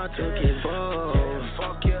phone, I took his balls.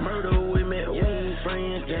 Murder with me, we ain't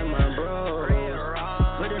friends, then my bro.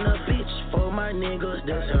 Putting a bitch for my niggas,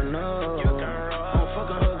 that's a no. I'm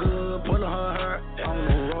fucking her good, pulling her hair on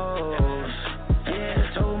the road.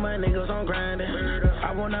 Yeah, told my niggas I'm grinding.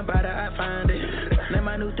 I wanna buy that, I find it. Name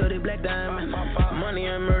my new 30 black diamond. Money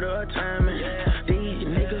and murder timing. These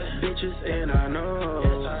niggas bitches and I know.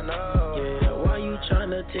 Yeah, why you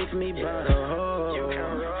tryna take me by the hoe?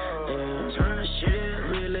 Yeah, turn shit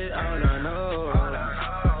really all I know.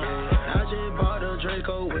 Yeah, I just bought a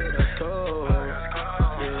Draco with a score.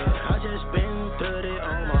 Yeah, I just spent 30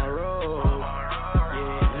 on my road.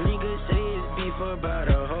 Yeah, niggas say it's beef about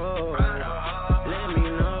a hoe. Let me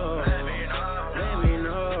know. Let me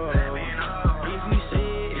know. If you say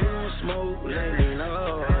you don't smoke, let me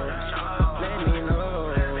know. Let me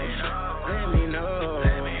know. Let me know.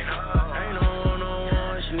 Ain't no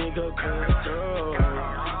one-on-one, nigga, cut through.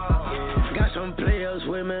 Yeah, got some players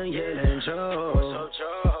with me yelling Joe.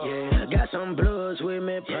 Yeah, got some bloods with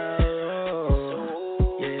me proud.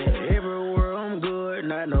 Yeah, everywhere I'm good,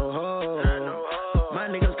 not no hoe. My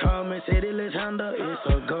niggas call me, say they let's handle, it's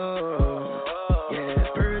a go. Yeah,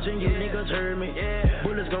 purging, you niggas heard me.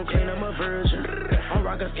 Bullets gon' clean up my virgin. I'm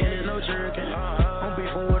rockin' skin, no jerkin'. I'm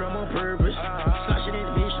beefing with them on purpose. Slashing this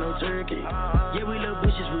bitch, no turkey. Yeah, we little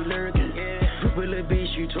bitches, we lurkin'. Group with little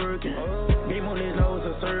bitch, you twerking. Game on his nose,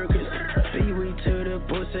 a circus. Pee-wee to the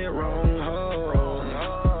pussy, wrong hoe.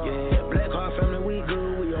 Yeah, Black Heart family, we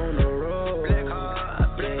good, we on the road.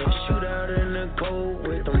 Yeah, shoot out in the cold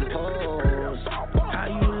with them poles. How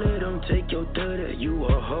you let them take your 30, you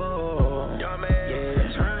a hoe.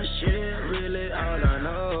 Yeah, turn shit really all I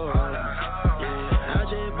know. Yeah, I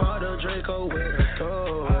just bought a Draco with a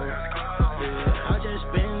score. Yeah, I just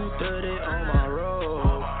spent 30 on my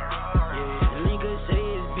road. Yeah, niggas say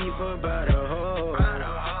it's beef about a hoe.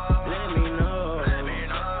 Let me know. Let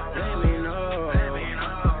me know.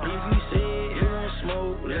 If you say you don't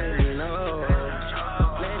smoke, let me know.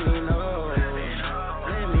 Let me know.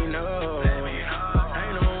 Let me know.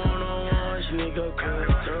 Ain't no one-on-one, nigga, cut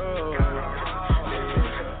through.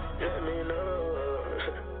 Let me know.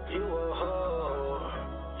 You a hoe.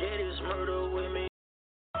 Yeah, this murder with me.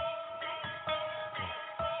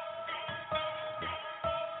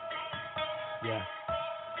 Yeah.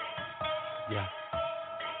 Yeah.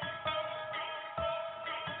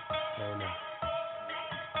 No, no.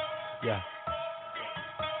 Yeah.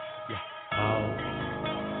 Yeah. Hoes.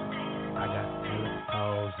 I got hella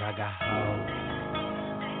hoes. I got hoes.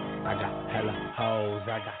 I got hella hoes. I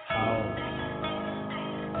got hoes.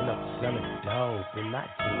 And I'm selling dope in my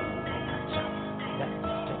jeans. I chop that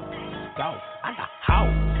shit. Go. I got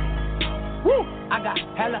hoes. Woo. I got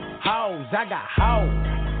hella hoes. I got hoes.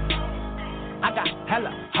 I got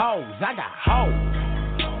hella hoes, I got hoes.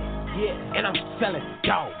 Yeah, and I'm selling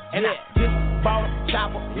dope. And I just bought a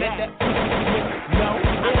chopper, let that know.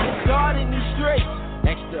 I got guard in these streets,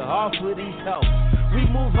 extra hard for these hoes. We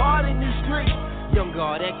move hard in these streets, young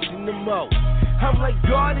guard X in the most. I'm like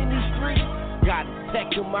guard in these streets, got a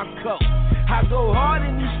tech in my coat. I go hard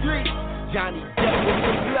in these streets, Johnny Depp with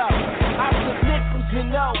the blow. I flip nickels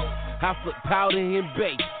and O's, I flip powder and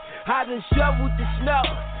base. I done shoveled the snow,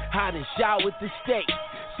 I done showered the steak.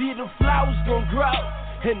 See the flowers gon' grow,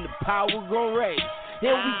 and the power gon' raise.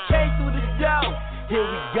 And we came through the door, here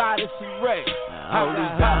we got it, it's wreck. All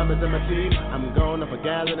these diamonds in my teeth, I'm going up a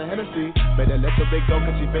gal in a Hennessy. Better let the big go,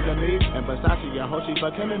 cause she feelin' me. And Versace, I hope she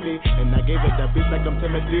fuck him and me. And I gave it that bitch like I'm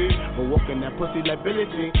Timothy. But walking that pussy like Billie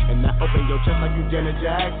Jean. And I open your chest like you Janet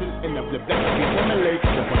Jackson. And I flip that like you Timberlake.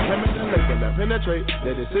 If I'm coming to lake and I penetrate,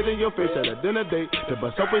 let it sit in your face at a dinner date. To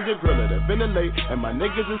bust open your grill, let it ventilate. And my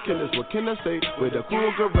niggas is killers, what can I say? With the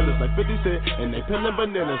cool gorillas like 50 Cent. And they peeling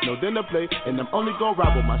bananas, no dinner plate. And I'm only gon'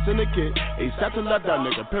 ride with my syndicate. ASAP till I die,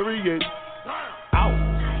 nigga, period. Out.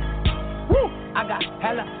 Woo! I got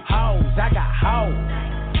hella hoes, I got hoes.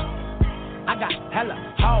 I got hella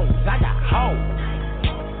hoes, I got hoes.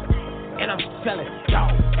 And I'm selling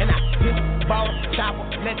dope. And I just bought a chopper,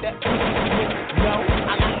 let that know.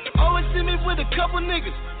 I got always see me with a couple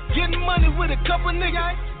niggas. Getting money with a couple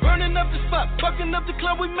niggas. Burning up the spot, fucking up the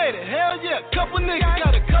club, we made it. Hell yeah, couple niggas.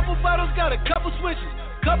 Got a couple bottles, got a couple switches.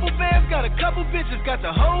 Couple bands, got a couple bitches, got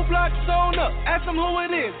the whole block sewn up. Ask them who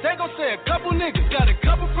it is, they gon' say a couple niggas. Got a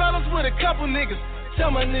couple problems with a couple niggas.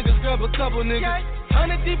 Tell my niggas grab a couple niggas.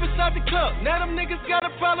 100 deep inside the club. Now them niggas got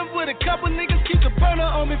a problem with a couple niggas. Keep the burner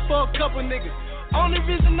on me for a couple niggas. Only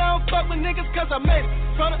reason I don't fuck with niggas cause I made it.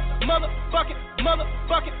 From the motherfucking,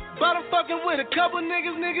 bottom fucking with a couple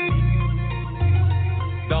niggas, nigga.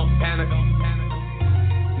 Don't panic.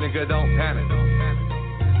 Nigga, don't panic.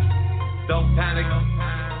 Don't panic.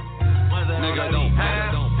 Nigga, don't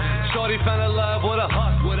panic. Shorty fell in love with a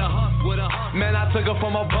hus. Man, I took her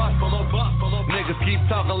from a bus. Niggas keep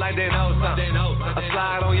talking like they know something. I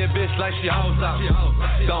slide on your bitch like she hoes up.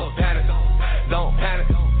 Don't panic. Don't panic.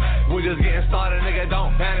 We just getting started, nigga.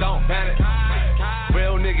 Don't panic. Don't panic.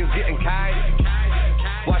 Real niggas getting kite.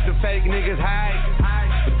 Watch the fake niggas hide.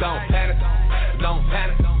 But don't panic. Don't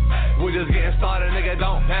panic. We just getting started, nigga.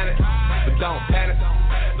 Don't panic. But don't panic.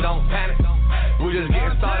 Don't panic. We just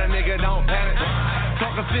getting started, nigga, don't panic.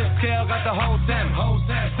 Talking fifth scale, got the whole ten.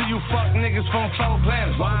 See you fuck niggas from 4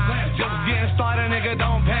 planets. Just getting started, nigga,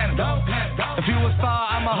 don't panic. If you a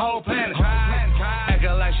star, I'm a whole planet.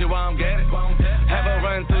 Acting like shit while I'm getting. Have her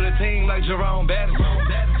run through the team like Jerome Bettis.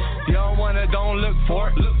 You don't wanna, don't look for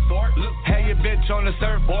it. Have your bitch on the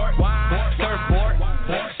surfboard. Surfboard.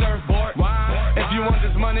 If you want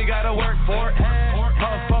this money, gotta work for it.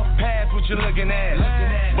 Puff, pass what you looking at.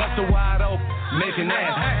 Bust the wide open, making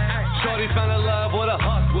ass. Shorty fell in love with a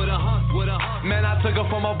hus. Man, I took her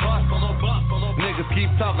from a bus. Niggas keep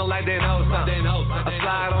talking like they know something. I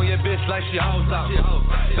slide on your bitch like she hoes up.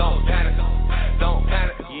 Don't panic. Don't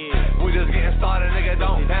panic. We just getting started, nigga,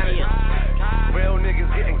 don't panic. Real niggas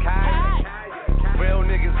getting kite. Real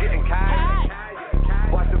niggas getting kite.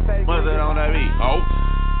 Watch the face. What's that on that beat?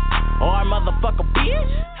 Or motherfucker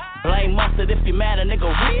bitch. Blame mustard if you mad a nigga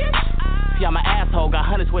rich. See, I'm an asshole, got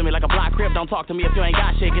hundreds with me like a block crib. Don't talk to me if you ain't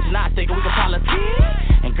got shit, get your knot stick and we can politic.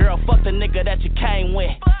 And girl, fuck the nigga that you came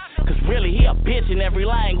with. Cause really, he a bitch in every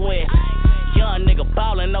language. Young nigga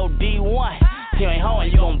ballin', no D1. If you ain't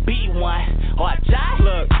hoeing, you gon' be one. Or I die.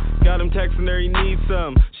 Look, got him texting her, he needs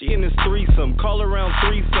some. She in his threesome, call around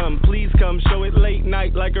threesome. Please come, show it late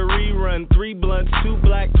night like a rerun. 3 blunts, 2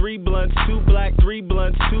 black, 3 blunts, 2 black, 3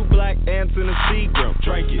 blunts, 2 black ants in a Seagram.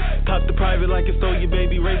 Drink it, pop the private like it's stole your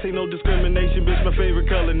baby. Race ain't no discrimination, bitch, my favorite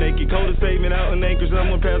color naked. Coldest statement out in Anchor,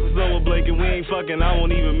 someone pass us over blanket. We ain't fucking, I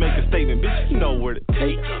won't even make a statement. Bitch, you know where to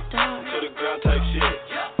take it. To the ground type shit.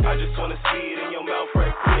 I just wanna see it in your mouth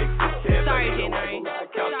right quick. Sorry, January.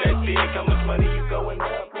 Count that dick, how much money you going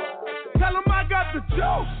up? Tell him I got the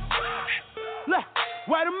juice. Look,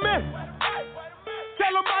 wait a minute.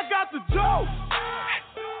 Tell him I got the juice.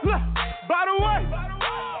 Look, by the way.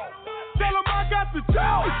 Tell him I got the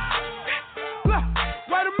juice. Look,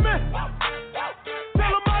 wait a minute.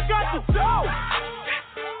 Tell him I got the juice.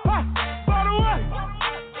 By the way.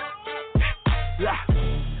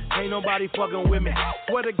 Yeah, ain't nobody fucking with me.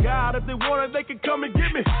 Swear to God, if they want it, they can come and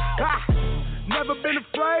get me. Never been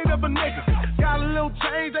afraid of a nigga. Got a little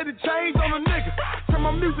change, they done change on a nigga. Turn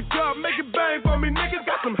my music up, make it bang for me, niggas.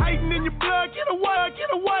 Got some hating in your blood, get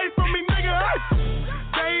away from me, nigga.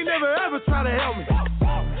 They ain't never ever try to help me.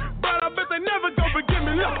 But I bet they never gon' forgive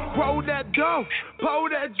me. Look, roll that dough, pull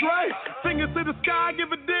that drink. Fingers to the sky,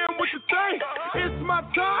 give a damn what you think. It's my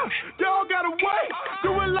time, y'all gotta wait.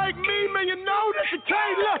 Do it like me, man, you know that you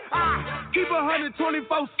can't. Look, I keep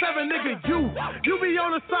 124/7, nigga. You be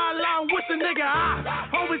on the sideline with the nigga.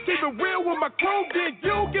 I always keep it real with my crew. Then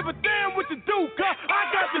you give a damn what you do, cause I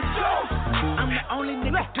got the juice. I'm the only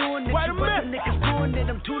nigga doing it. You other niggas doing it.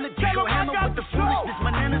 I'm too legit. Go handle with the foolishness.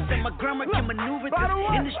 My nana said my grandma can maneuver this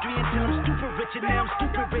industry until I'm stupid rich, and now I'm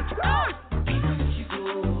stupid rich.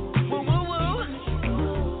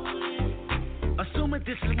 Assuming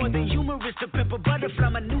this is more than humorous. The pepper butterfly,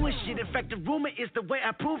 my newest doing shit. In fact, the rumor is the way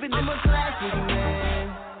I prove it. I'm a classic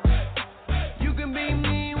man. You can be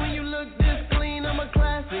mean when you look this clean. I'm a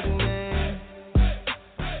classic man.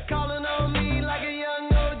 Calling on me like a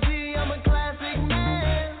young OG. I'm a classic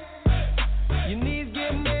man. Your knees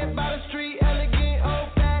get met by the street. Elegant,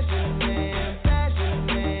 old-fashioned man. Fashion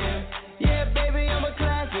man. Yeah, baby, I'm a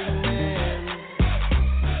classic man.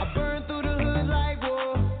 I burn through the hood like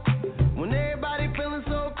war. When everybody feeling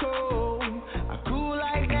so cold, I cool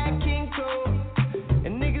like that King Cole.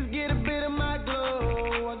 And niggas get a bit of my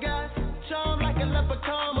glow. I got charm like a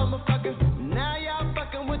leprechaun, motherfucker. Now y'all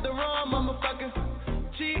fucking with the wrong motherfucker.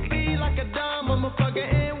 Cheap be like a dumb motherfucker.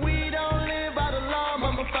 And we don't live by the law,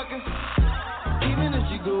 motherfucker. Even if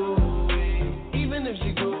she go away, even if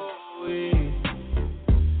she go away,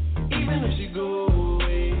 even if she go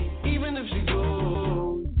away, even if she go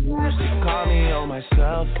away. She call me on my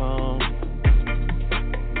cell phone.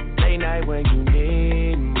 Late night when you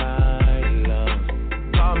need my love.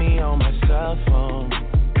 Call me on my cell phone.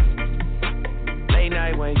 Late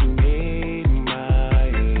night when you need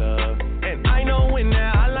my love. And I know when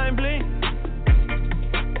that hotline blink,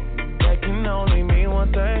 that can only mean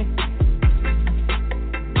one thing.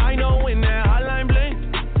 I know when that hotline blink,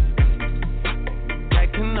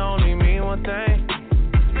 that can only mean one thing.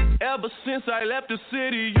 Ever since I left the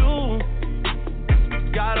city, you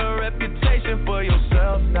got a reputation for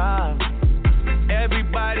yourself now.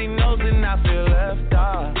 Everybody knows and I feel left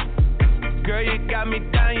out. Girl, you got me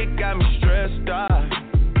down, you got me stressed out.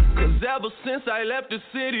 Cause ever since I left the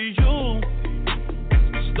city, you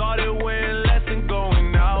started wearing less and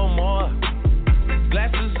going out more.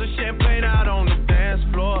 Glasses of champagne out on the dance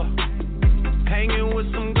floor. Hanging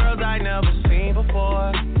with some girls I never seen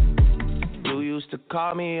before. You used to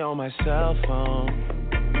call me on my cell phone.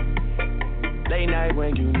 Late night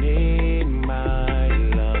when you need my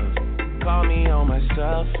love. Call me on my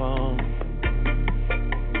cell phone.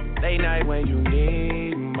 Late night when you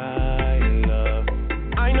need my love.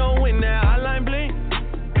 I know when that hotline blink,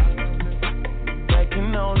 that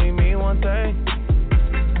can only mean one thing.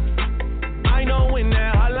 I know when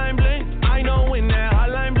that hotline blink, I know when that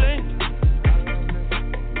hotline blink,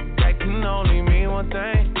 that can only mean one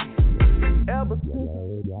thing. Ever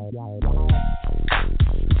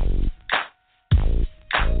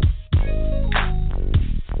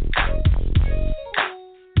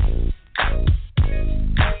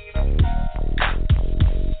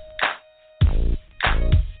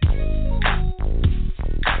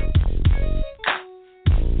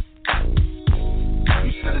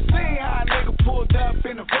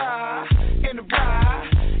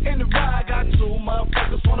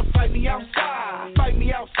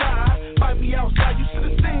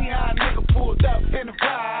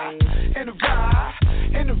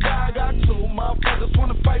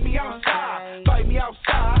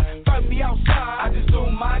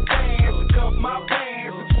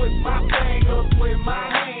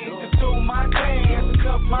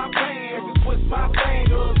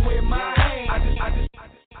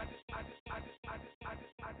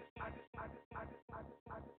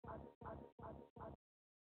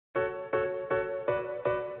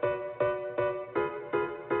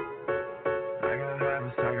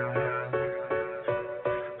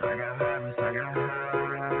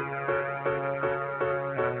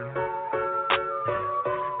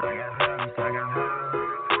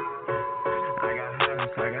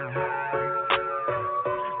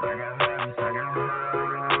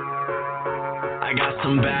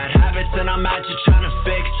some bad habits and I'm out here trying to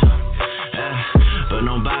fix them. But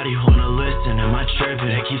nobody wanna listen. Am I tripping?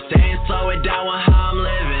 They keep saying slow it down with how I'm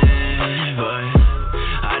living, but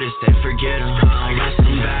I just say forget them. I got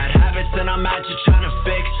some bad habits and I'm out here trying to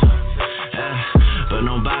fix them. But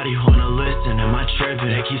nobody wanna listen. Am I tripping?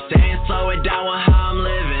 They keep saying slow it down with how I'm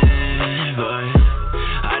living, but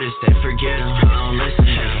I just say forget them. I don't listen.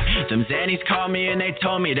 Them Zannies called me and they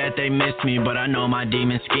told me that they miss me, but I know my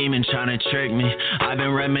demons scheming, trying to trick me. I've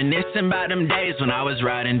been reminiscing about them days when I was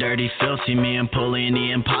riding dirty, filthy, me and Pulley in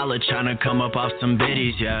the Impala, trying to come up off some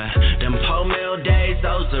biddies, yeah. Them po-mill days,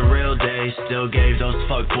 those are real days. Still gave those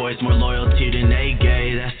fuck boys more loyalty than they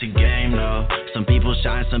gave. That's the game, though. Some people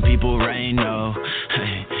shine, some people rain, though.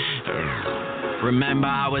 Hey. Remember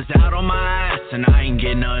I was out on my ass and I ain't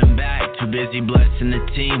getting nothing back. Too busy blessing the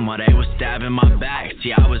team while they was stabbing my back. See,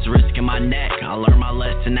 I was risking my neck, I learned my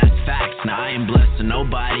lesson, that's facts. Now I ain't blessing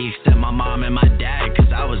nobody except my mom and my dad, cause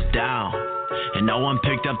I was down and no one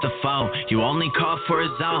picked up the phone. You only called for a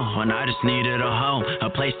zone when I just needed a home, a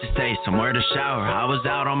place to stay, somewhere to shower. I was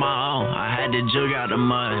out on my own, I had to jug out the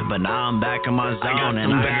mud, but now I'm back in my zone. And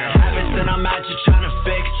I got habits and I'm out here trying to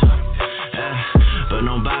fix them. But but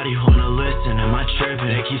nobody wanna listen. Am I tripping?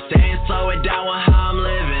 They keep saying slow it down with how I'm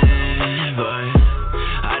living, but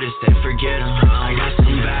I just say forget them. I got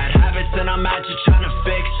some bad habits and I'm out here trying to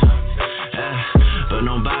fix them, but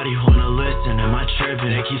nobody wanna listen. Am I tripping?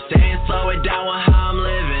 They keep saying slow it down with how I'm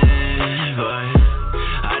living, but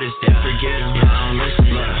I just say forget them. I don't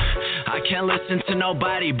listen. Look, I can't listen to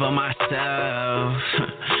nobody but myself.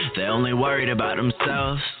 They only worried about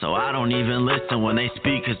themselves, so I don't even listen when they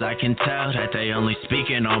speak, cause I can tell that they only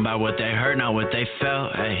speaking on about what they heard, not what they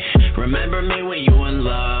felt. Hey, remember me when you in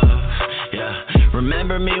love, yeah.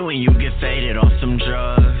 Remember me when you get faded on some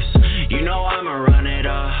drugs. You know I'ma run it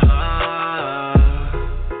up.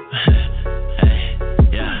 Hey,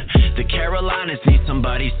 yeah. The Carolinas need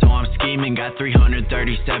somebody, so I'm scheming. Got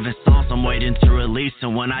 337 songs I'm waiting to release,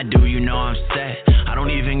 and when I do, you know I'm set. I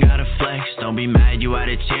don't even gotta flex. Don't be mad, you had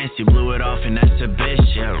a chance, you blew it off, and that's a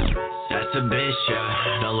bitch, yeah. That's a bitch,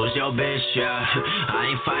 yeah. Don't lose your bitch, yeah. I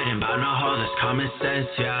ain't fighting about no hoe, that's common sense,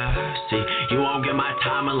 yeah. See, you won't get my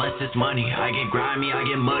time unless it's money. I get grimy, I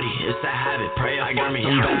get muddy. It's a habit, pray up for me.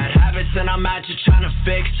 Some bad habits, and I'm out here trying to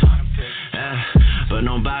fix them, yeah. But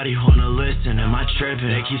nobody wanna listen. Am I tripping?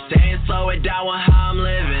 They keep saying slow it down with how I'm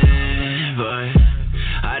living, but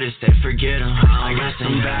I just say forget them. I got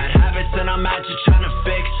some bad habits and I'm out here trying to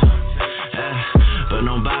fix them, but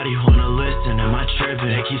nobody wanna listen. Am I tripping?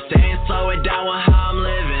 They keep saying slow it down with how I'm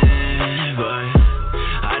living, but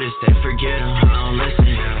I just say forget them. I don't listen.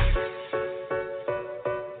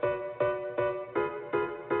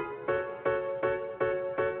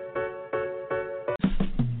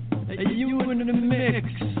 Hey, you in the mix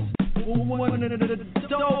with one of the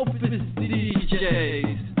dopest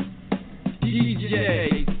DJs. DJ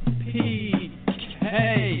PK.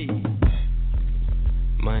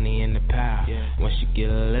 Money in the pile. Once you get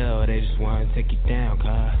a little, they just wanna take you down, cuz.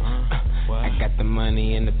 I got the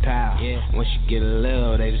money in the pile. Once you get a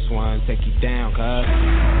little, they just wanna take you down, cuz.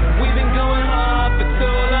 We've been going hard for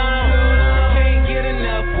too long. Can't get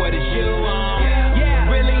enough, what is you on?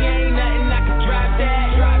 Really ain't nothing I can drop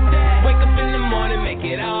that. Wake up in the morning, make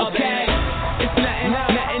it all okay. It's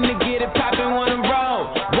nothing to get it poppin', wanna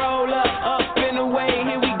roll up and away,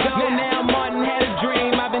 here we go. Now Martin had a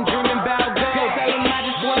dream, I've been dreaming about gold. Tell him I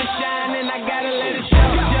just wanna shine and I gotta let it show.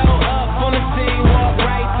 Show up on the scene, walk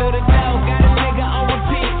right through the door. Got a nigga on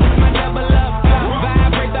repeat, my double up flow.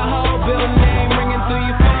 Vibrate the whole building, name ringing through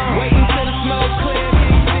your phone. Waiting till the smoke clear, can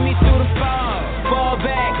you see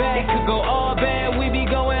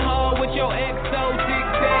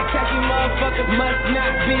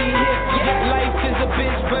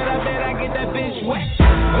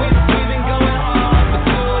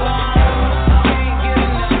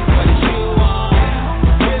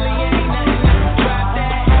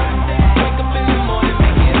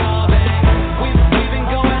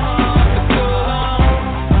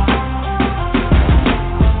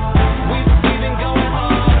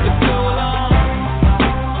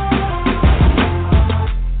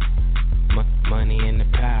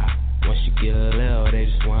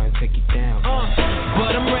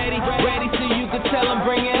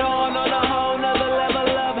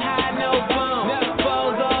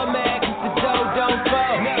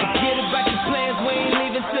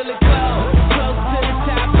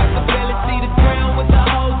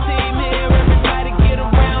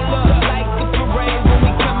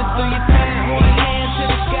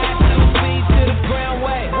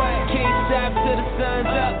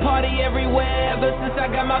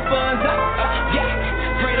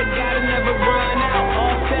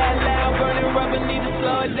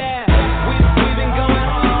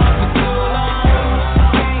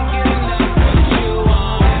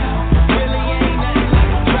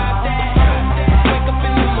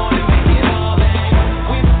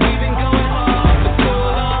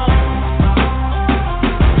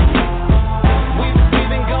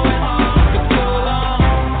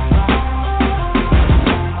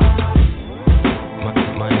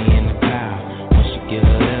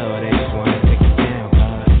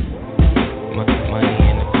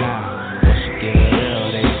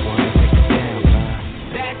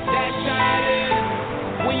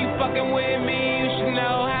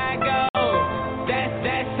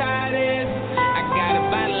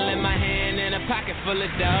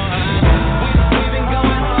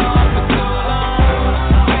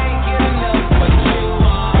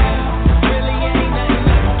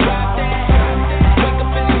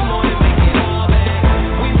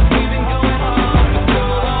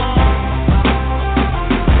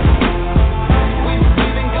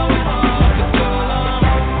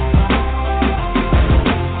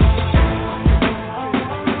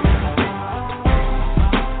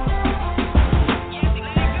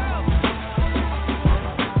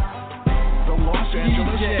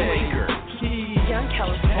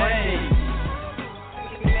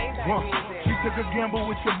She took a gamble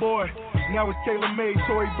with your boy. Now it's tailor-made,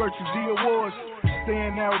 Tory Burch's the awards.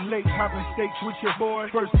 Staying out late, hopping steaks with your boy.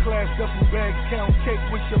 First class duffel bags, count cake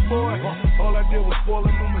with your boy. All I did was spoil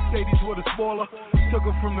a new Mercedes with a spoiler. Took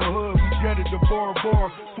her from the hood, we jetted to Bora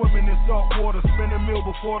Bora. Swimming in salt water, spend a meal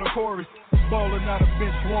before the chorus. Ballin' out a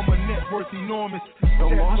bench warmer, net worth enormous.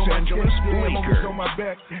 The Los Angeles Lakers. On my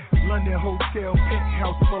back. London hotel,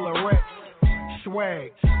 penthouse full of racks.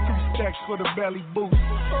 Swag, 2 stacks for the belly boost.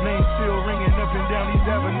 Name still ringing up and down these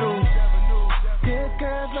avenues. Good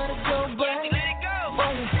girls, let it go, baby. You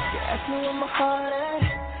ask me where my heart at.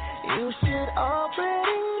 You should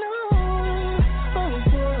already know. Oh,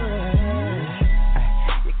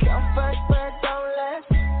 yeah. You count first, but don't last.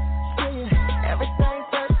 Yeah, everything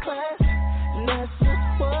first class. And that's just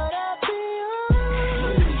what I be on.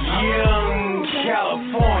 Young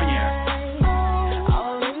California.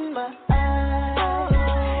 All in my eyes.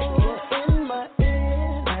 You're in my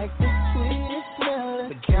ear. Like the sweetest smell.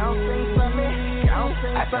 The count sing for me. Count sing for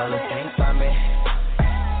me. I tell her sing for me.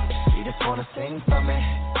 Just wanna sing for me.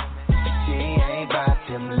 She ain't about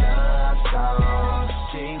them love songs.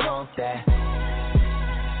 She wants that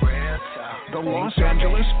real talk. The Los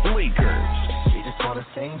Angeles Lakers. She just wanna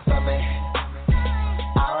sing for me.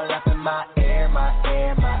 All up in my ear, my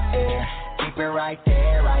ear, my ear. Keep it right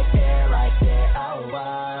there, right there, right there. Oh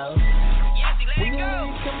wow. When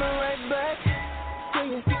you coming right back.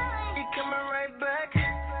 You coming right back.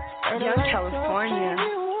 Young California.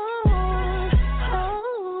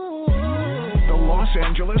 Los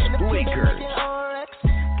Angeles Lakers.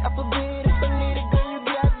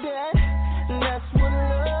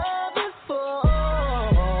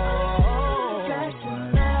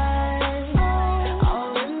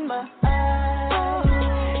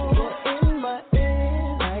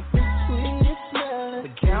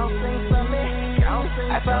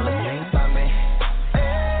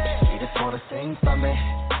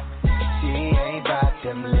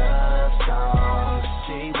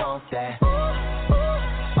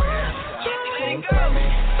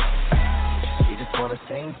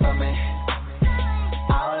 Sing for me.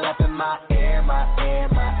 All up in my ear, my ear,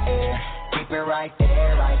 my ear. Keep it right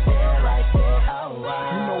there, right there, right there. Oh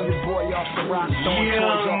wow. You know your boy off the rock, throwing toys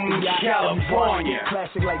off the yacht. California.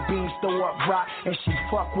 Classic like beans, throw up rock, and she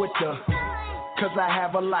fuck with the. Cause I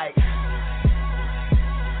have a like.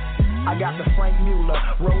 I got the Frank Mueller,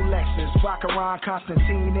 Rolexes, Baccarat,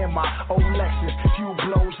 Constantine in my old Lexus. Few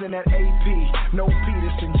blows in that AP, no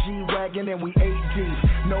Peterson, G-Wagon, and we 8 deep.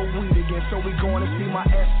 No weed again, so we going to see my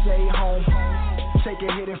essay home. Take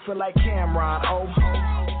a hit and feel like Cameron, oh.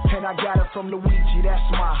 And I got it from Luigi,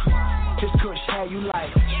 that's my. His kush, how you like?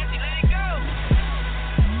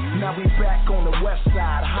 Now we back on the west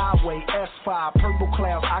side, highway S5, purple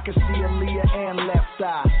clouds, I can see Aaliyah and left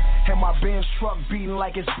eye. And my Benz truck beating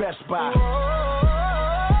like it's Best Buy. I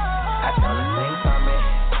tell her sing for me.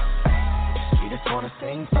 She just wanna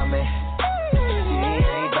sing for me. She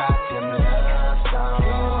ain't about them love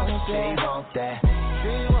songs. She want that.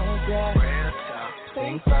 She want that. Real talk.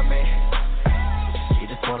 Sing for me. She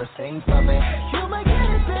just wanna sing for me. You make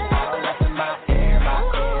it big. All up in my ear, my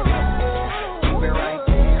ear, my ear. Keep it right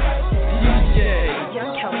there, right there. DJ.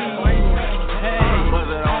 Young California. Hey.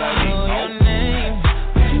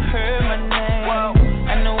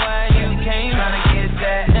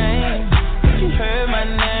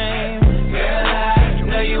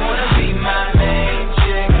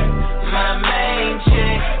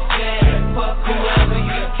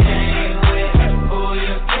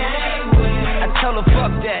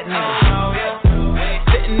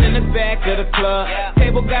 Back of the club,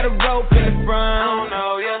 table got a rope in the front.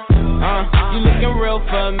 You looking real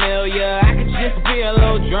familiar. I could just be a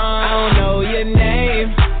little drunk. I don't know your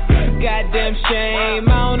name. It's a goddamn shame. I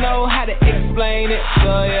don't know how to explain it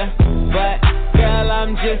for you, but girl,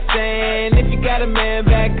 I'm just saying, if you got a man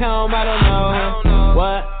back home, I don't know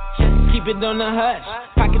what. Just keep it on the hush.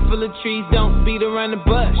 Pocket full of trees, don't speed around the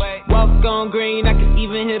bush. Walk on green, I can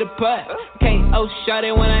even hit a putt. K.O. shot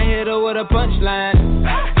it when I hit her with a punchline.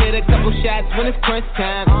 Hit a couple shots when it's crunch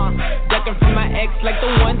time. Ducking from my ex like the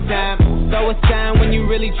one time. Throw a sign when you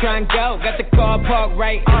really try and go. Got the car parked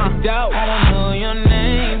right in the door. I don't know your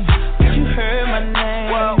name, but you heard my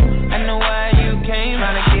name. Whoa. I know why you came,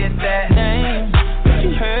 trying to get that name. But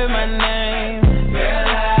you heard my name. Girl,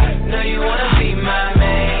 I know you wanna be my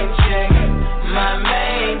main chick. My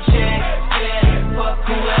main chick. Yeah, fuck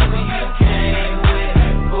whoever you came with.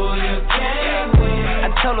 Who you came with. I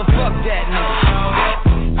told her fuck that nigga.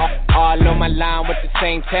 All on my line around with the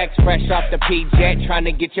same text, fresh off the P-Jet, trying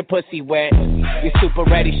to get your pussy wet. You super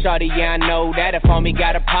ready, shorty, yeah, I know that. If homie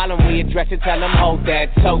got a problem, we address it, tell him hold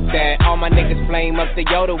that, tote that. All my niggas flame up the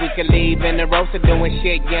Yoda, we can leave in the roaster doing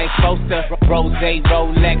shit you ain't supposed to. Rose,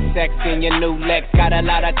 Rolex, sex in your new Lex. Got a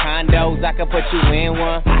lot of condos, I can put you in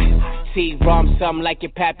one. T-Rom, something like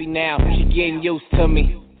your pappy now. She getting used to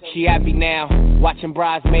me. She happy now, watching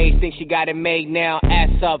bridesmaids, think she got it made now. Ass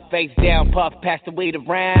up, face down, puff, pass the weed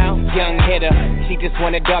around. Young hitter, she just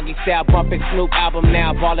want a doggy style, bumping Snoop album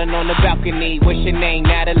now. Ballin' on the balcony, what's your name,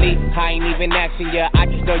 Natalie? I ain't even asking ya, I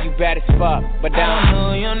just know you bad as fuck. But I don't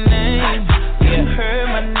know your name, you heard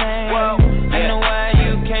my name. Whoa, yeah. I know why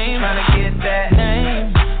you came, tryna get that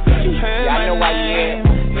name. But you heard my name. I know why you here.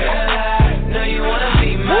 Girl, I know you wanna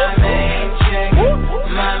be my main chick,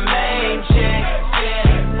 my main chick.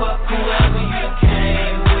 Whoever you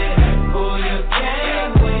came with, who you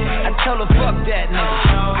came with. I told her fuck that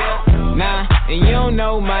nigga. Nah, and you don't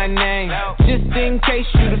know my name, just in case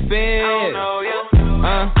you the fed.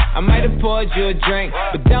 I might have poured you a drink,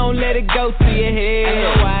 but don't let it go to your head. I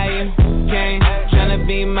know why you came, tryna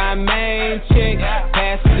be my main chick.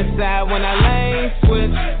 Pass to the side when I lane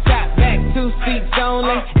switch. Top back, 2 seats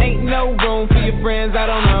only. Ain't no room for your friends, I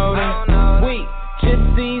don't know them. Weak.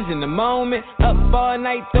 Just seize in the moment, up all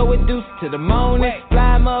night, throw a deuce to the morning.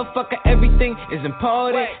 Fly motherfucker, everything is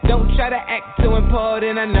important. Don't try to act too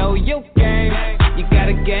important, I know you game. You got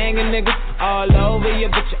a gang of niggas all over you,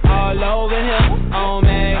 but you're all over here. Oh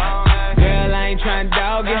man, girl, I ain't trying to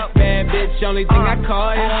dog it. Bad bitch, only thing I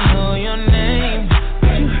call you. I don't know your name,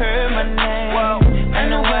 but you heard my name. Whoa. I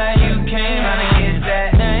know why you came, trying to get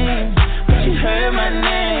that name. But you heard my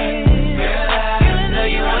name. Girl, I know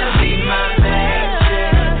you wanna be my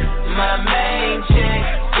my main chick,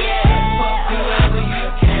 yeah. Fuck whoever you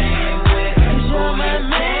came with, 'cause you're my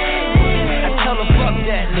main. I told her fuck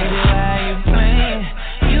that nigga, why you playing?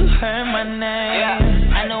 You heard my name,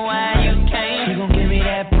 yeah. I know why you came. You gon' give me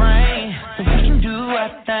that brain, so we can do our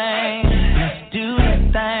thing. Let's do that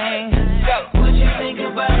thing. What you think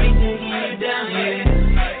about me taking you down here?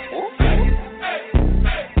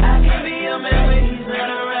 I can be your man when he's not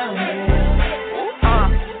around here.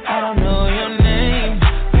 I don't know your name,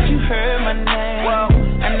 heard my name. Whoa.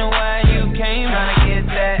 I know why you came, tryna get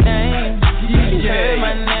that name. You heard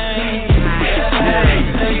my name.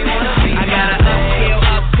 I got a upscale,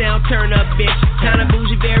 uptown, turn up bitch. Kinda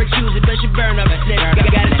bougie, very choosy, but she burn up slip.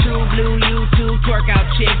 Got a true blue YouTube twerk out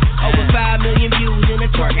chick. Over 5 million views in a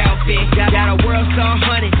twerk outfit. Got a world star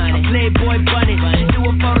honey, a playboy bunny. She do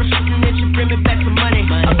a photo shoot and then she bring me back some money.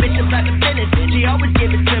 A bitch about the business, she always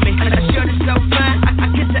give it to me. I sure it's so fine, I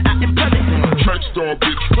kiss her out in public. Track star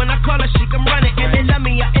bitch. When I call her, she come running, and they love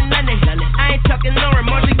me out in London. I ain't talking Lauren,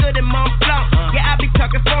 more she good in Mont Blanc. Yeah, I be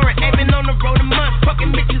talking foreign, ain't been on the road a month,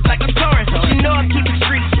 fucking bitches like I'm touring. She know I keep it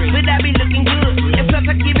street, but I be looking good. And plus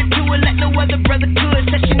I give it to her like no other brother could.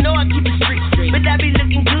 Said she know I keep it street, but I be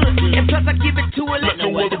looking good. And plus I give it to her like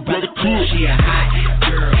no other brother could. She a hot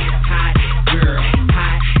girl, hot girl,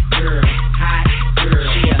 hot girl, hot girl.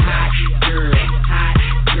 She a hot girl, hot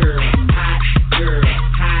girl, hot girl,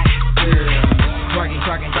 hot girl.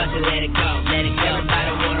 Twerking, bust it, let it go, let it go.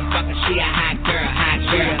 Everybody wanna fuck her, she a hot girl, hot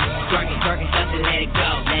girl. Twerking, bust it, let it go,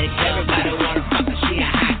 let it go. Everybody wanna fuck her, she a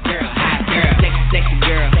hot girl, hot girl. Sexy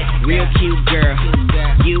girl, real cute girl.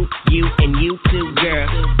 You and you too, girl.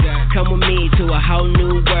 Come with me to a whole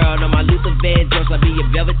new world. On my Luther Vandross, I'll be your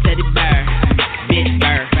velvet teddy bear. Bitch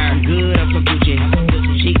bear, I'm good, I'm so Gucci.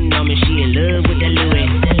 Cheating on me, she in love with that Louis.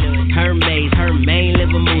 Her maze, her main live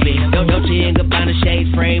a movie. Don't you ain't about a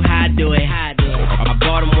shade frame, how I do it. I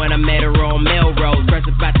bought them when I met her on Melrose. First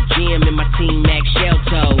about the gym in my Team Max shell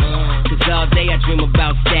toes. 'Cause all day I dream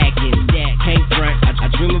about stacking. Can't front, I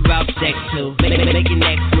dream about sex too. Make your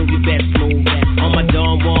next move, your best move. On my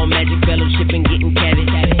dorm wall, magic fellowship and getting catty.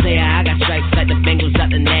 Say I got stripes like the Bengals out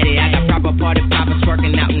the natty. I got proper party poppers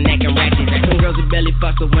working out and acting ratchet. Some girls are belly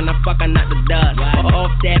fuckers when I fuck, I knock the dust.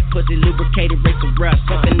 Off that pussy, lubricated, race the rust.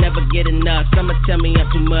 Something never get enough. Some tell me I'm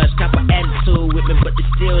too much. Cop an attitude with me, but they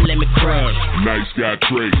still let me crush. Nice guy,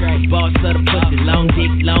 Trey. Boss of the pussy, long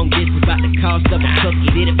dick, long distance, about the cost of a cookie.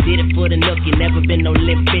 Did it for the nookie, never been no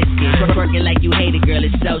lip biscuit. Working like you hate it, girl,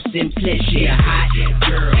 it's so simplistic. She a hot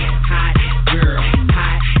girl, hot girl,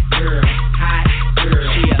 hot girl, hot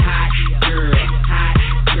girl. She a hot girl, hot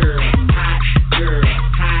girl, hot girl,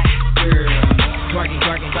 hot girl.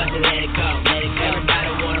 Twerking, bust it, let it go, let it go. Everybody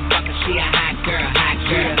wanna fuck her, she a hot girl, hot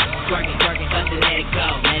girl. Twerking, bust it, let it go,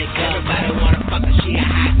 let it go. Everybody wanna fuck her, she a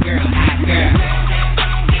hot girl, hot girl.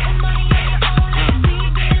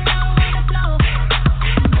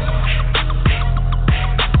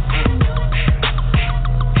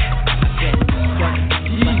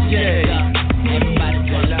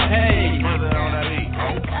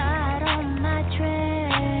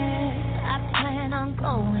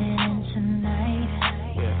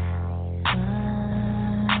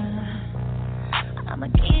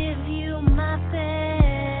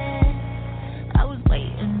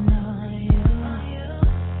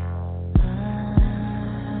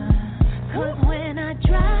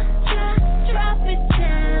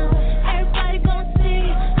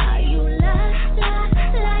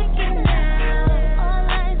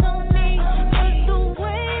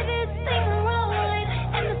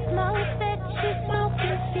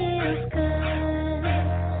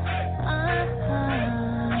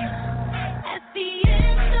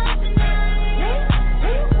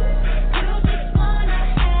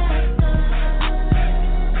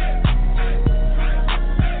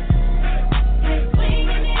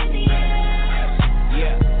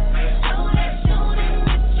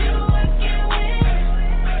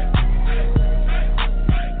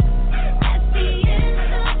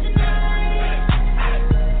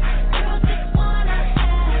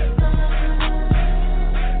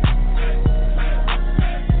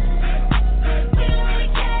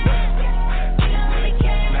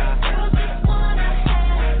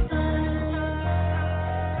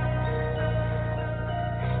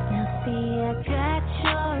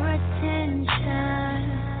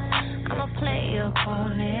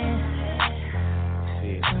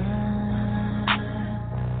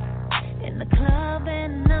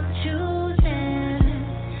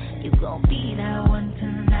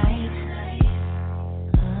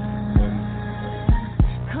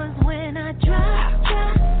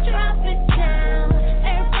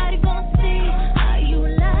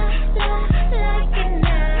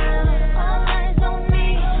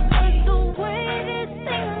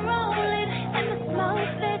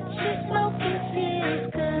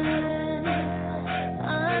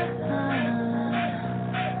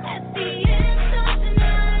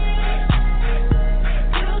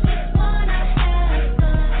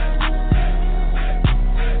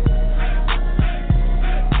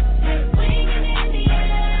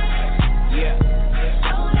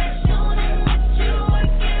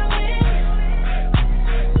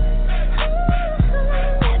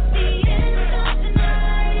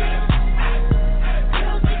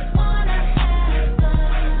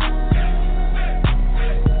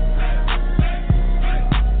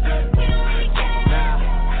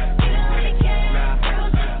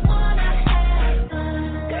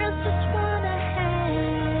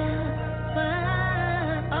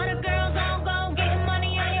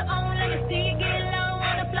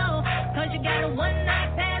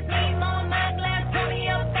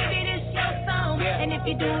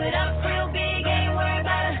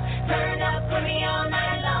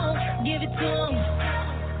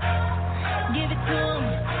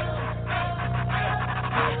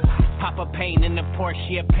 Pain in the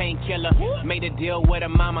Porsche, a painkiller. Made a deal with her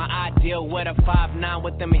mama, I deal with her. 5'9"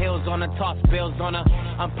 with them heels on her, toss bills on her.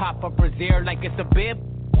 I'm pop up brazier like it's a bib.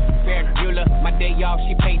 Fair Bueller, my day off,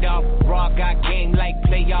 she paid off. Raw got game like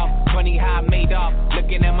playoff. Funny how I made off.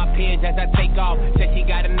 Looking at my peers as I take off. Said she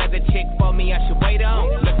got another chick for me, I should wait on.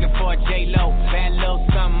 Looking for a J-Lo, bad little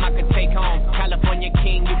something I could take home. California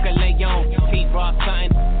king, you can lay on. T-Raw,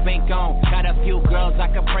 something, bank on. Got a few girls I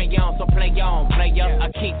can pray on, so play on. Play up,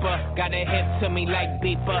 a keeper. Got a hip to me like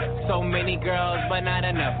beeper. So many girls, but not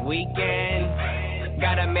enough weekend.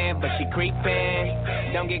 Got a man, but she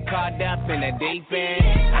creepin'. Don't get caught up in the deep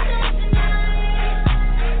end.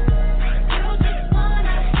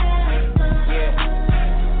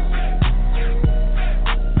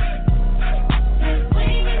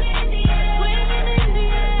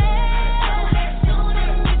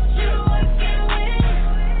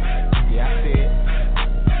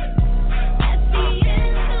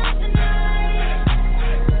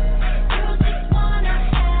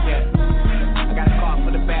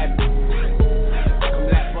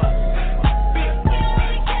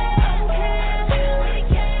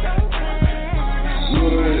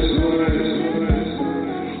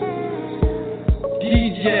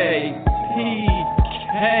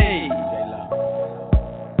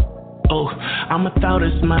 I'ma throw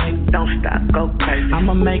this money, don't stop, go crazy.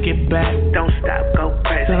 I'ma make it back, don't stop, go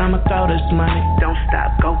crazy. Said I'ma throw this money, don't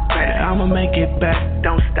stop, go crazy. I'ma make it back,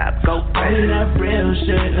 don't stop, go crazy. Only that real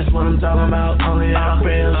shit, that's what I'm talking about. Only that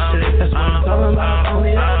real shit, that's what I'm talking about.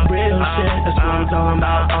 Only that real shit, that's what I'm talking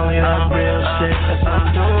about. Only that real shit, that's what I'm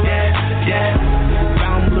talking about. Yeah,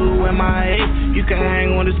 Found blue in my A. You can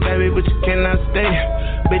hang with us, baby, but you cannot stay.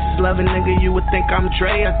 Bitches love a nigga, you would think I'm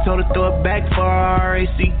Dre. I told her throw it back for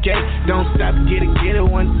R-A-C-K. Don't stop, get it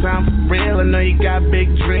one time for real. I know you got big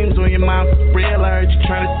dreams on your mind for real. I heard you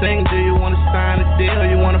trying to sing, do you wanna sign a deal?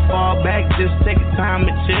 You wanna fall back, just take your time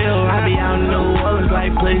and chill. I be out in New Orleans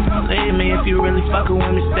like, please leave me. If you really fucking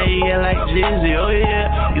with me, stay here like Jeezy. Oh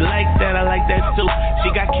yeah, you like that, I like that too.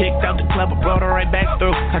 She got kicked out the club, I brought her right back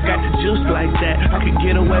through. I got the juice like that, I could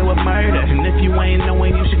get away with murder. And if you ain't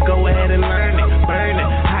knowing, you should go ahead and learn it, burn it.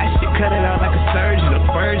 Hot shit cut it out like a surgeon, a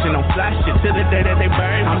virgin. Don't fly shit till the day that they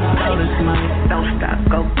burn. I'ma throw this money, don't stop,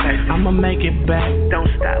 go crazy. I'ma make it back, don't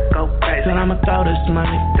stop, go crazy. Then I'ma throw this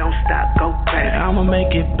money, don't stop, go crazy. I'ma make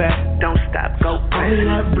it back, don't stop, go crazy. Only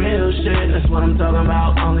that real shit, that's what I'm talking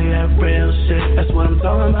about. Only that real shit, that's what I'm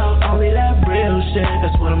talking about. Only that real shit,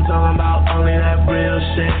 that's what I'm talking about. Only that real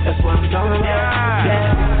shit, that's what I'm talking about.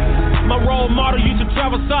 Yeah. My role model used to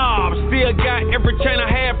travel sob. Still got every chain I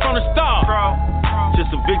had from the start.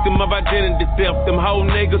 Just a victim of identity theft. Them whole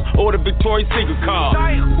niggas or the Victoria's Secret car.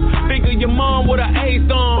 Figure your mom with an A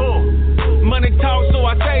song. Money talk, so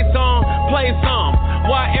I say some, play some.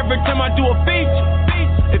 Why every time I do a feature,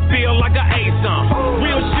 it feel like an A song.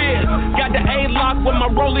 Real shit. Got the A-lock with my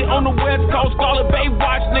rollie on the West Coast. Call it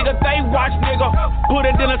Baywatch, nigga. They watch, nigga. Put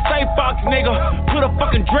it in a safe box, nigga. Put a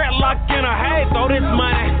fucking dreadlock in her head. Throw this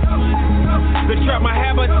money. To trap my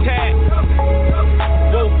habitat.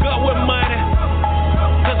 Woke up with money.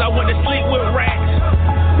 Cause I went to sleep with rats.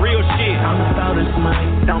 Real shit. I'ma throw this money,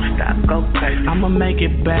 don't stop, go crazy. I'ma make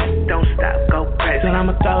it back, don't stop, go crazy. Then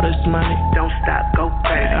I'ma throw this money, don't stop, go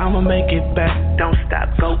crazy. I'ma make it back, don't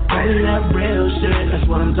stop, go crazy. Only that real shit, that's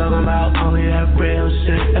what I'm talking about. Only that real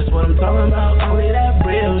shit, that's what I'm talking about. Only that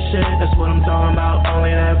real shit, that's what I'm talking about.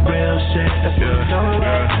 Only that real shit, that's what I'm talking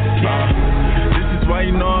about. This is why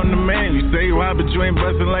you know I'm the man. You say you hot, but you ain't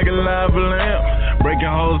bustin' like a lava lamp.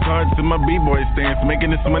 Breaking hoes hearts in my b-boy stance.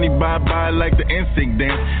 Making this money bye-bye like the NSYNC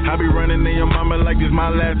dance. I be running in your mama like it's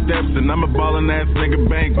my last steps. And I'm a ballin' ass nigga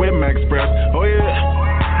bank with Max Press. Oh yeah,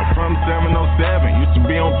 I'm from 707. Used to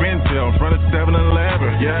be on Pentel in front of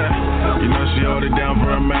 7-Eleven. Yeah, you know she hold it down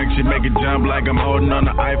for a Mac. She make it jump like I'm holding on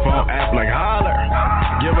the iPhone app like holler.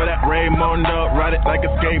 Give her that Raymondo, ride it like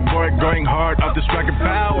a skateboard. Going hard off the striking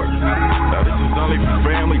power. Now this is only for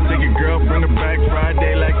family. Take your girl, bring her back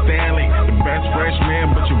Friday like Stanley. The best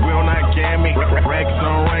freshman, but you will not can me. Racks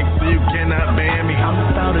on ranks, so you cannot ban me.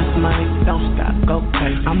 I'ma throw this money, don't stop, go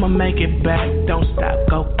crazy. I'ma make it back, don't stop,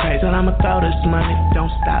 go crazy. Then I'ma throw this money,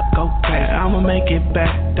 don't stop, go crazy. I'ma make it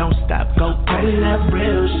back, don't stop, go crazy. Only that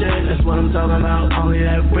real shit, that's what I'm talking about. Only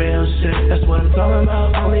that real shit, that's what I'm talking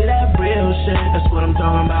about. Only that real shit, that's what I'm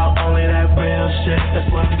talking about. Only that real shit,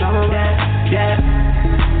 that's what I'm talking about. Yeah,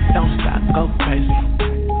 don't stop, go crazy.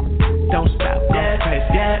 Don't stop, go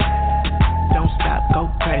crazy. Yeah, don't stop,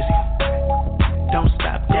 go crazy. Don't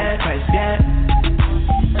stop, go crazy. Yeah.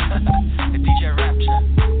 DJ Rapture.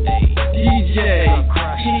 Hey. DJ.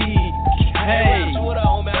 Hey. What up,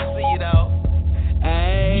 homie? I see you though.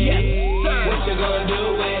 Hey. Yes, sir. What you gonna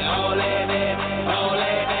do with all that? All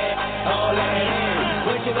that?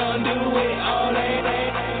 What you gonna do with all that?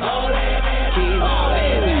 Keep all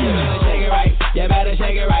that. You better shake it right. You better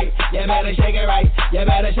shake it right. You better shake it right. You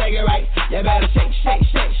better shake it right. You better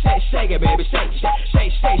shake it, baby.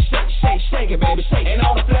 Shake it, baby. Shake. And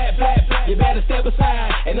all the flat, you better step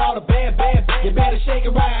aside. And all the bad, you better shake it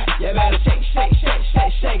right. You better shake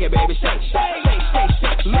it, baby. Shake.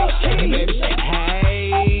 Look, shake it, baby. Shake.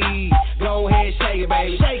 Hey, go ahead, shake it,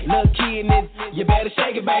 baby. Look, kid, you better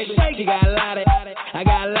shake it, baby. She got a lot of, I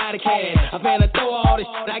got a lot of cash. I'm finna throw all this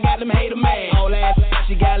shit. I got them hater mad. All that,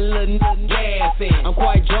 she got a little gas in. I'm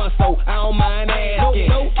quite drunk, so I don't mind asking.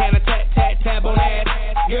 Can I tap on that?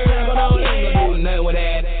 Girl, I ain't gonna do nothing with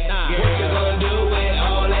that. What you gonna do with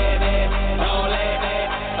all that?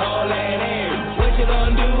 What you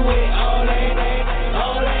gonna do with all that?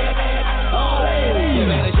 You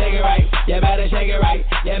better shake it right. You better shake it right.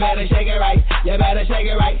 You better shake it right. You better shake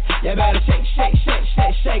it right. You better shake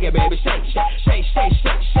it, baby.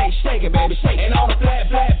 Shake it, baby. Shake. And all the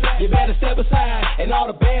flat, you better step aside. And all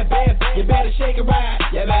the bad, you better shake it right.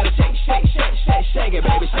 You better shake it,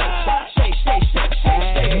 baby.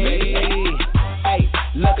 Hey,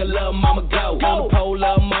 look at little mama go. On the pole,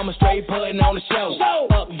 little mama straight putting on the show.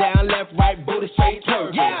 Up, down, left, right, booty straight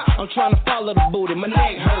turn. I'm trying to follow the booty, my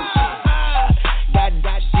neck hurts.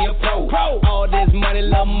 Got she a pro. All this money,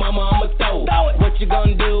 little mama, I'ma throw. What you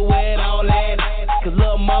gonna do with all that? Cause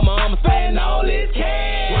little mama, I'ma spend all this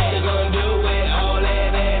cash. What you gonna do with all that?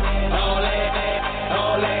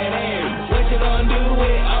 What you gonna do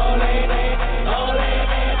with all that?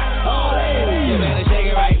 You better shake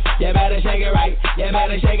it right. You better shake it right. You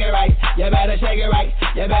better shake it right. You better shake it right.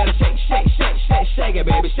 You better shake it,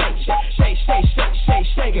 baby.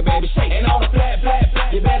 Shake it, baby. Shake. And all the flat,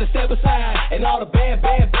 you better step aside. And all the bad,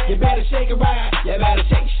 you better shake it right. You better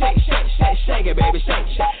shake it, baby. Shake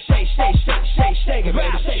it,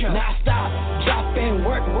 baby. Shake. Now stop, drop and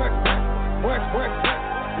work it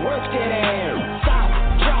out. Stop,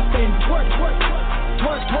 drop and twerk it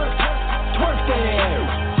out.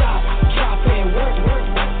 Stop, drop and work it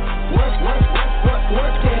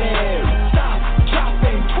out. Stop, drop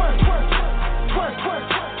and twerk.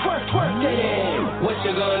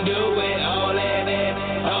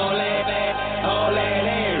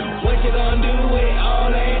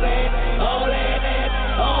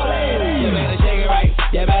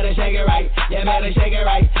 better shake it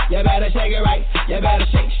right. You better shake it right. You better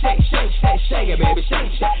shake, shake, shake, shake, shake it, baby.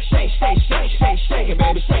 Shake, shake, shake, shake, shake, shake, shake it,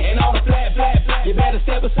 baby. Shake. And all the flat, flat, flat, you better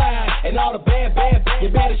step aside. And all the bad, bad, you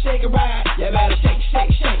better shake it right. You better shake,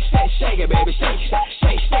 shake, shake, shake, shake it, baby. Shake, shake,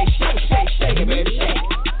 shake, shake, shake, shake, shake it, baby. Shake.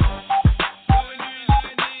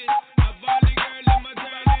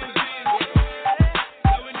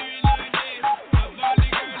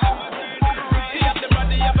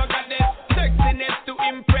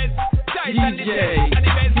 DJ,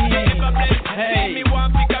 hey, me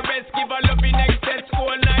want pick a rest, give her love in excess,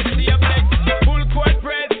 all night see a flex, full court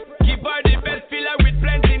press, give her the best, fill her with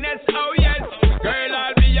plentiness, oh yes, girl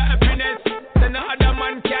I'll be your happiness, so no other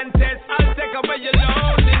man can test, I'll take away your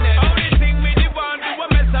loneliness, only thing me the want do a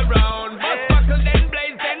mess around, bust buckle then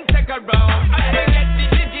blaze then take a round, I say let the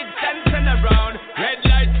digits and turn around, red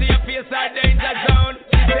light see your face a danger zone,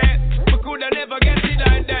 she said, we coulda never get it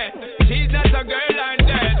like that, she's not a girl like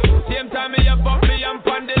that. Time me up me and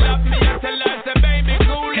pandel up me and tell her say baby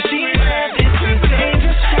cool and relax. It's a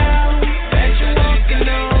dangerous crowd that you're walking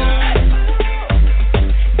on.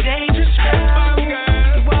 Dangerous crowd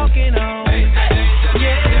you're walking on.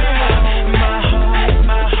 Yeah, my heart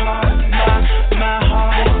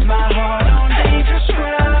on dangerous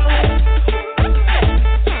crowd.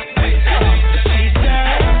 She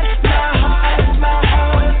said my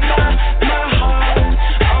heart on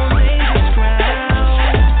dangerous crowd.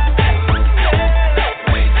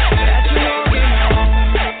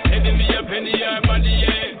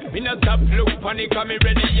 Stop look panic, I'm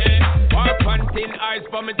ready, yeah. War panting eyes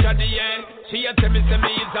for me, chatty, yeah. She a tell me, it's a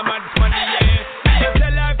mad money, yeah. I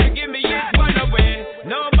tell her, forgive me, it's one away.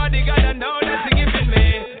 Nobody gotta know that she giving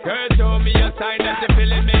me. Girl told me a sign that she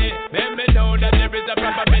feeling me. Let me know that there is a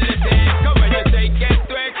probability. Come when you say get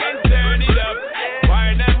twerk and turn it up.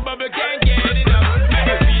 Wine and bubble can't get enough. Make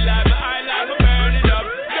me feel like my eyeliner will burn it up.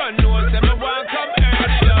 Don't know, say me want come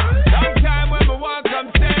earn it up. Long time when me want come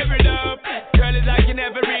stir it up. Girl, it's like you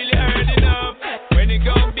never really. When it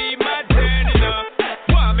gon' be my turn enough,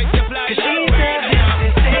 wanna make you fly. She said this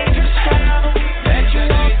is dangerous crowd that you're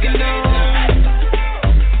walking on.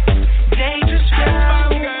 Dangerous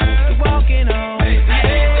crowd you're walking on.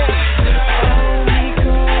 Yeah.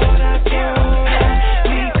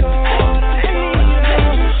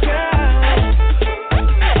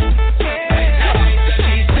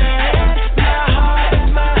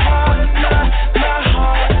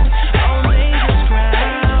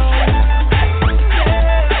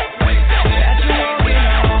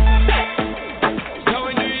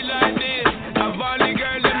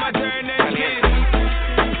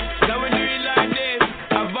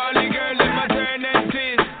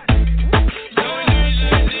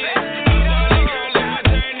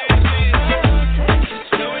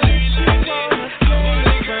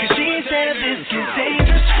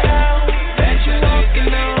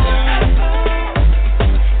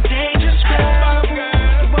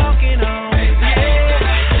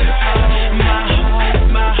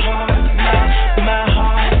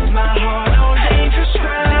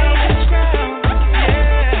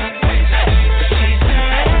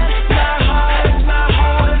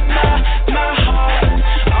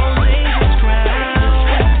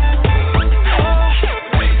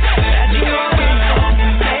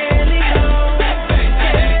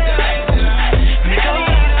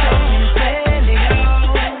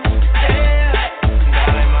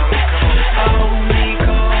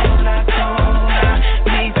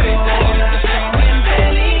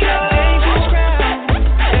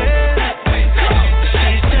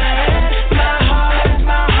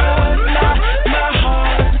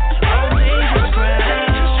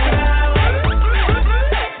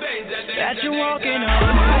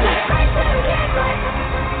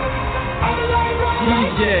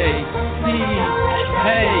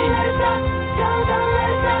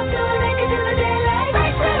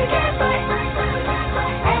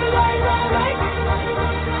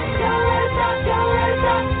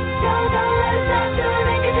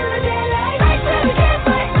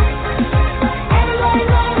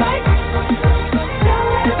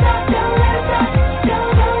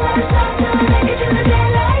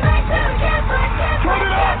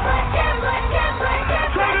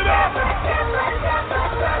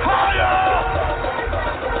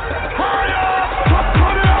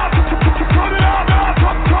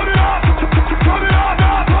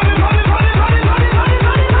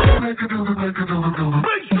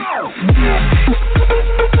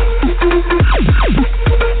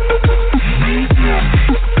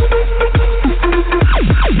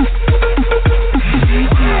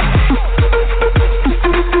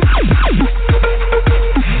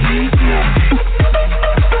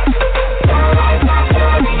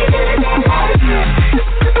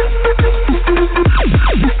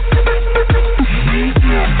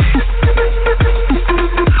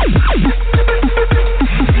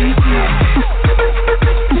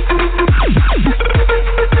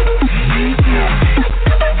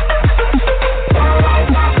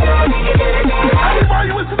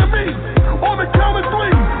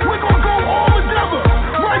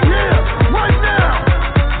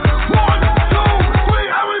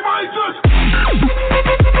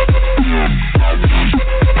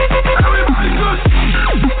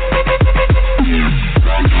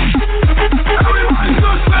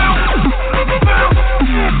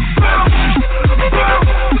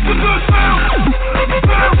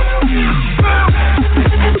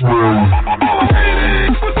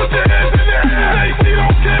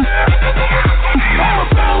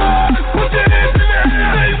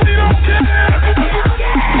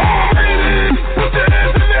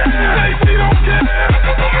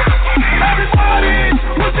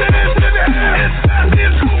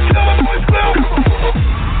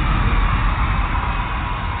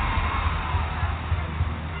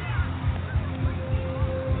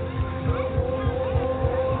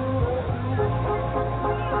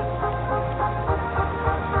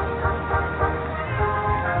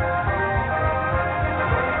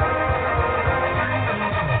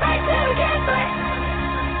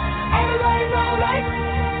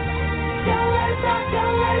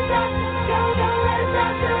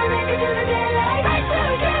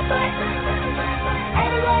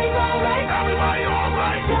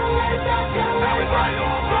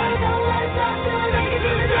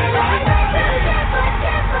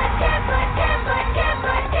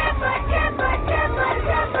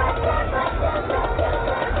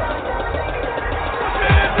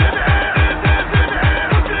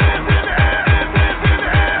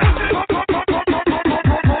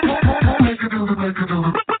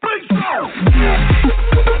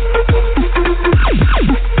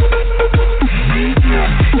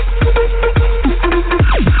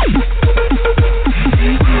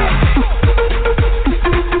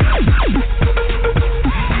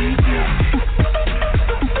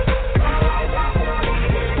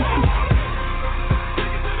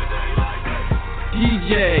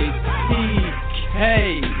 DJ PK.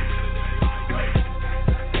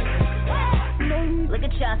 Look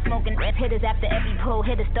at y'all smoking rap hitters after every pull.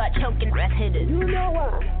 Hitters start choking rap hitters. You know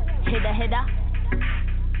what? Hitter.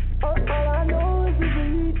 All I know is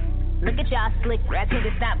look at y'all slick rap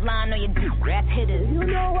hitters. Stop lying on your dude rap hitters. You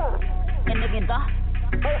know what? And look at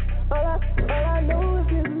all I know is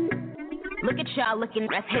look at y'all looking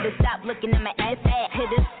rap hitters. Stop looking at my ass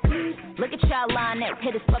hitters. Look at y'all line that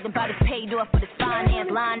hitters fucking about his paid off for this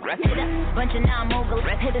finance line. Rap hitter, bunch of non-mogul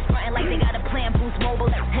rap hitters frontin' like they got a plan. Boost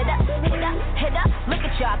mobile. Hitter. Look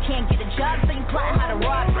at y'all can't get a job, so you plotting how to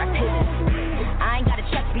rob rap hitters. I ain't got a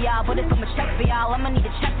check for y'all, but if I'm a check for y'all, I'ma need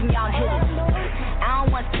a check from y'all hitters. I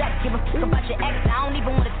don't want sex, give a fuck about your ex. I don't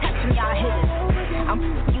even want to text from y'all hitters. I'm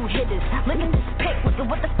you hitters. Look at this pic, look at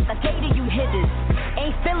what the fuck I gave to you hitters.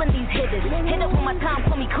 Ain't feeling these hitters. Hit up when my time,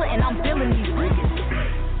 call me Clinton. I'm feeling these niggas.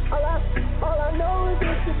 All I know is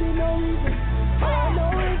there should be no reason. All I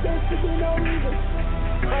know is there should be no reason.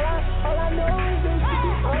 All I know is there should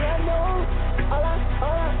be. All I know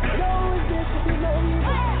is there should be no reason.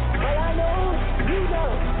 All I know, you know,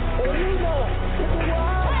 and you know, it's a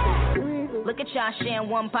wild. Look at y'all sharing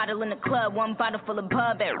one bottle in the club, one bottle full of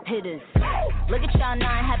bub hitters. Look at y'all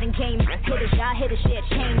not having game hitters. Y'all hitters share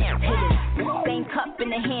chain hitters. Same cup in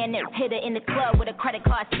the hand hitter in the club with a credit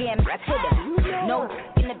card scam hitter. No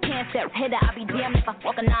in the pants hitter. I be damned if I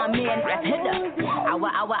fuck a 9-man hitter. I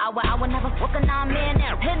would never fuck a 9-man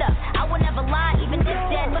hitter. I would never lie even if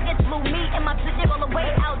that look at blue me and my bitch all the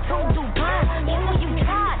way out to Dubai. Even you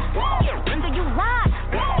tried, Ringa you lied,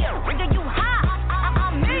 Ringa you high.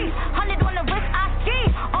 I'm me, 100 on the wrist I ski,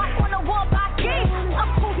 off on the wall by key.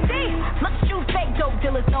 Up who see? Look you fake dope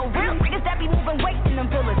dealers, no real niggas that be moving weight in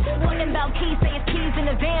them villas. Talking about keys, say it's keys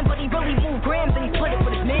in the van, but he really moved grams and he split it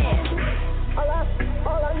with his man. All I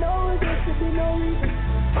know is there should be no reason.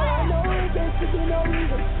 All I know is there should be no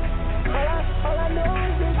reason. All I know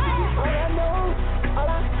is there should be. All I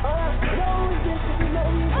know is there should be no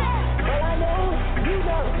reason. All I know, you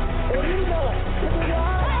know, and you know, it's a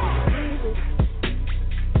wild reason.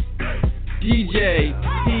 DJ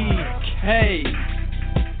PK.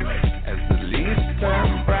 As the leaves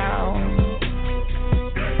turn brown,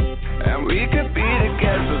 and we could be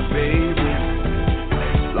together, baby,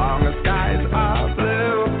 as long as skies are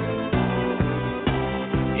blue.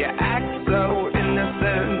 You act so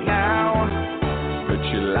innocent now, but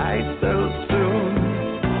you lied so soon.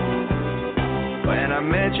 When I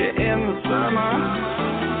met you in the summer,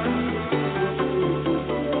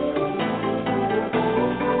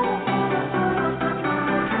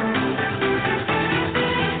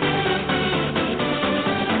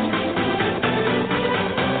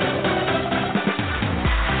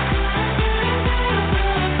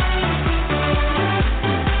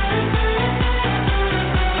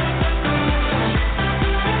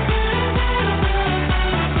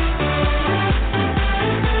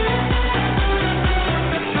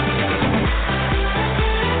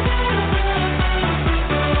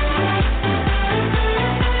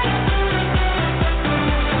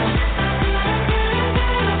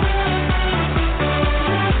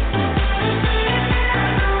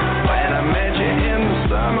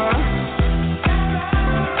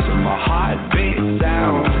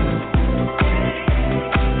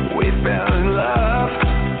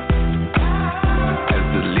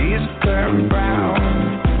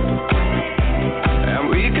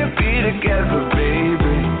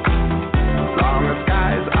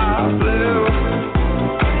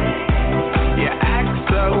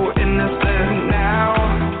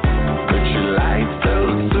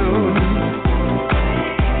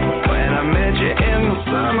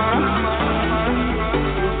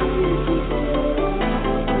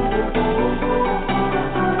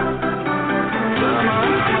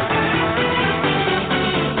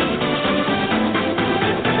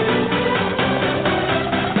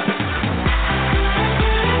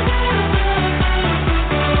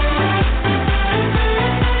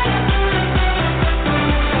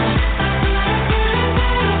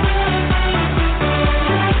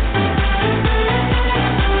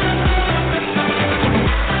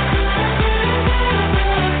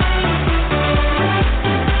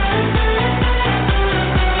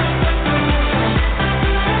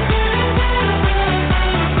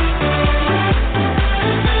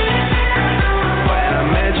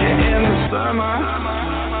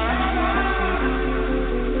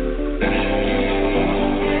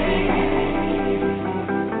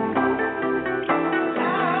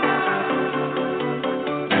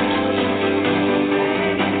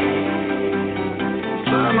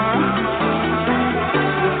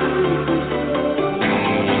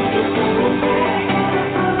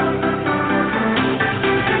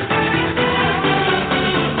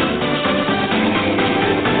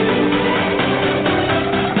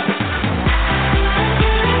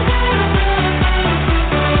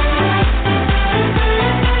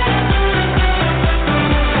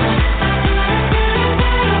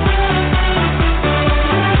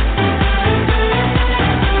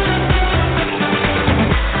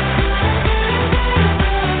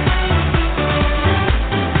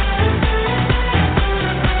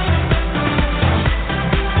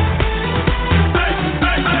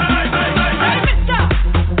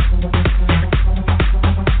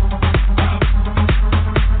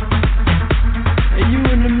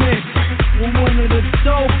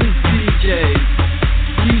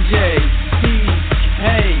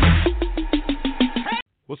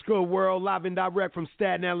 good, world? Live and direct from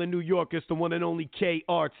Staten Island, New York. It's the one and only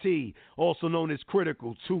KRT, also known as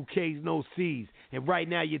Critical, 2 Ks, no Cs. And right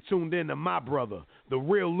now you're tuned in to my brother, the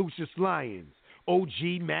real Lucious Lyons,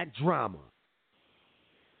 OG Mac Drama.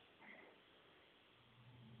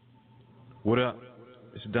 What up?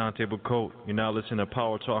 It's Dante Bacote. You're now listening to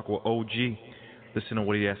Power Talk with OG. Listen to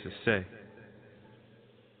what he has to say.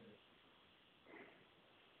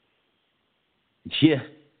 Yeah,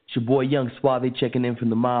 it's your boy Young Suave checking in from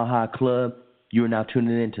the Mile High Club. You are now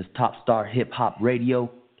tuning in to Top Star Hip Hop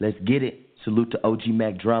Radio. Let's get it. Salute to OG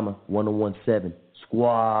Mac Drama, 1017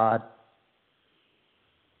 Squad.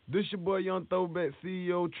 This your boy Young Throwback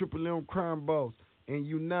CEO, Triple M Crime Boss, and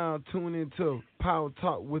you now tune into Power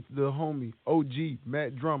Talk with the homie OG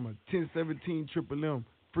Mac Drama, 1017 Triple M.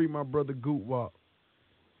 Free my brother Goot Walk.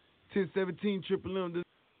 1017 Triple M.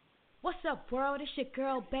 What's up, world? It's your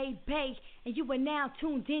girl, Bay Bay, and you are now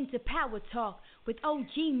tuned in to Power Talk with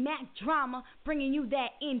OG Mac Drama, bringing you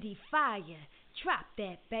that indie fire. Drop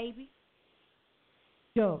that, baby.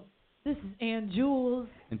 Yo, this is Ann Jules.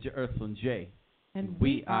 And your Earthling J. And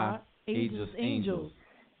we are Angels.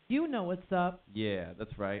 You know what's up. Yeah,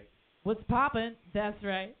 that's right. What's poppin'? That's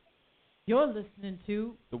right. You're listening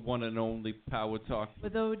to the one and only Power Talk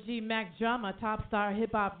with OG Mac Drama, Top Star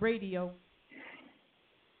Hip Hop Radio.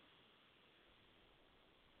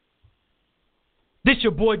 This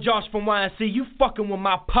your boy Josh from YNC. You fucking with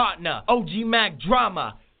my partner, OG Mac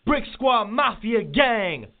Drama, Brick Squad Mafia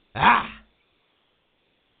Gang.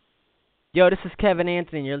 Yo, this is Kevin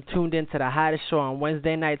Anthony. You're tuned in to the hottest show on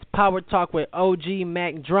Wednesday nights, Power Talk with OG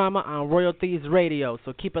Mac Drama on Royalties Radio.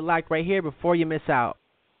 So keep it locked right here before you miss out.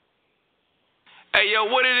 Hey, yo,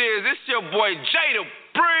 what it is? It's your boy Jada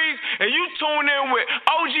Breeze, and you tune in with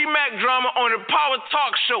OG Mac Drama on the Power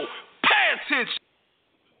Talk Show. Pay attention.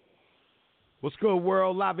 What's good,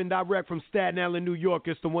 world? Live and direct from Staten Island, New York.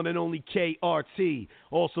 It's the one and only KRT,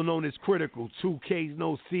 also known as Critical, 2 Ks,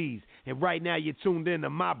 no Cs. And right now you're tuned in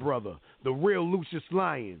to my brother, the real Lucious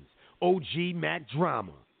Lyons, OG Mac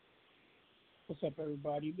Drama. What's up,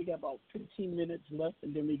 everybody? We got about 15 minutes left,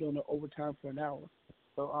 and then we're going to overtime for an hour.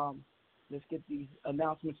 So let's get these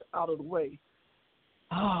announcements out of the way.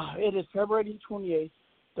 It is February 28th,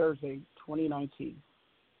 Thursday, 2019.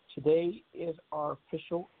 Today is our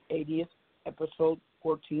official 80th episode,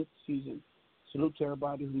 14th season. Salute to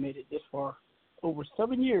everybody who made it this far. Over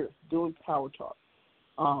 7 years doing Power Talk.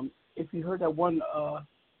 If you heard that one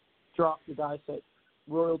drop, the guy said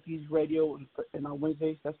Royalties Radio and on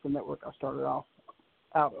Wednesdays, that's the network I started off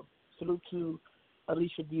out of. Salute to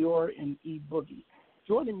Alicia Dior and E Boogie.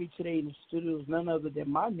 Joining me today in the studio is none other than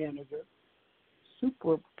my manager,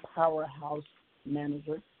 super powerhouse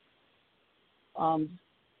manager. I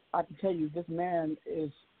can tell you this man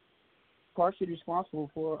is partially responsible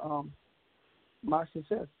for my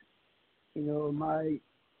success, my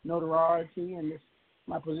notoriety and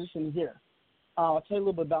my position here. I'll tell you a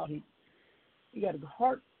little bit about him. He got a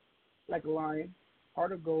heart like a lion,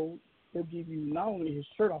 heart of gold. He'll give you not only his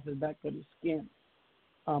shirt off his back, but his skin.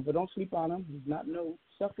 But don't sleep on him. He's not no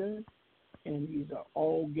sucker, and he's an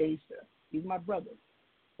all gangster. He's my brother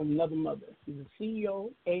from another mother. He's a CEO,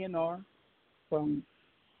 A&R, from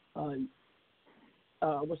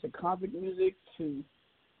convict music to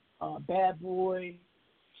Bad Boy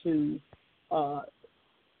to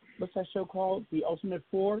what's that show called? The Ultimate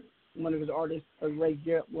Four. One of his artists, Ray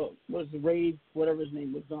Garrett, Ray, whatever his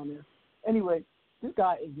name was on there. Anyway, this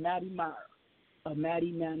guy is Matty Meyer of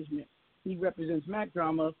Matty Management. He represents Mac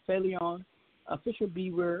Drama, Felion, Official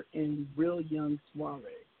Beware, and Real Young Suave.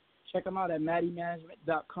 Check him out at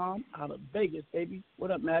MattyManagement.com out of Vegas, baby.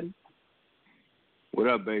 What up, Matty? What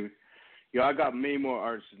up, baby? Yo, I got many more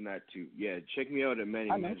artists than that, too. Yeah, check me out at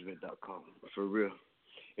MattyManagement.com, for real.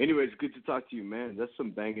 Anyways, good to talk to you, man. That's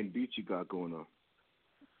some banging beats you got going on.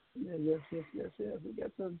 Yeah, yes. We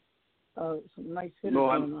got some nice hitters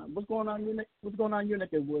going on. What's going on in your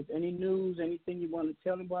neck of the woods? Any news, anything you want to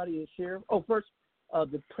tell anybody or share? Oh, first,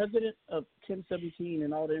 the president of 1017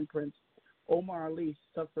 and all the imprints, Omar Ali,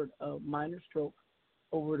 suffered a minor stroke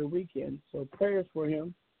over the weekend. So prayers for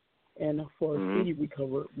him and for a speedy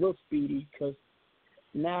recovery, real speedy, because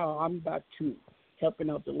now I'm back to helping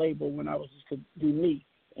out the label when I was just to do me,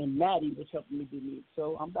 and Matty was helping me do me.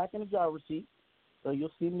 So I'm back in the driver's seat. So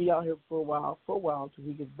you'll see me out here for a while till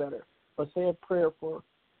he gets better. But say a prayer for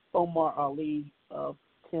Omar Ali of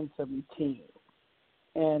 1017.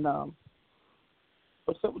 And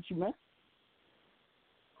what's up with you, man?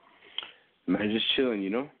 Man, just chilling,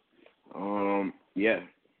 Yeah.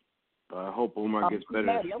 I hope Omar gets better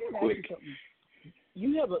Matty, quick.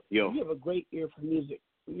 You have a great ear for music.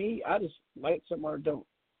 Me, I just like something or don't.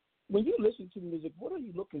 when you listen to music, what are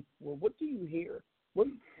you looking for? What do you hear? What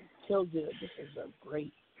tells you that this is a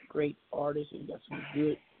great, great artist and got some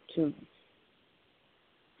good tunes?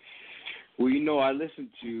 Well, I listen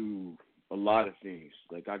to a lot of things.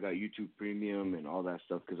 Like I got YouTube Premium and all that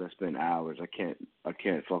stuff because I spend hours. I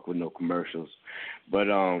can't fuck with no commercials. But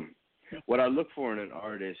what I look for in an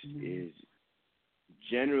artist is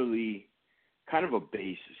generally kind of a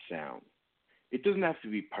bass sound. It doesn't have to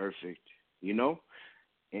be perfect,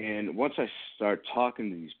 And once I start talking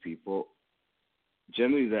to these people,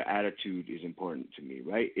 generally their attitude is important to me,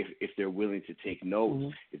 right? If they're willing to take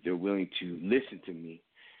notes, if they're willing to listen to me.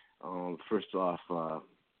 First off,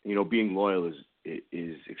 being loyal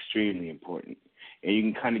is extremely important, and you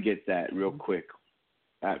can kind of get that real quick.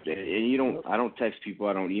 And I don't text people,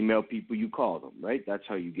 I don't email people. You call them, right? That's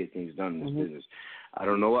how you get things done in this business. I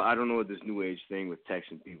don't know what this new age thing with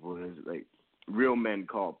texting people is. Like real men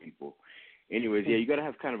call people. Anyways, yeah, you got to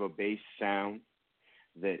have kind of a bass sound.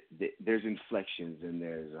 That there's inflections and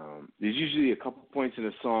there's usually a couple points in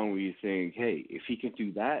a song where you think, hey, if he can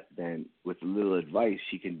do that, then with a little advice,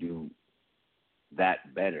 he can do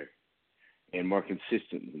that better and more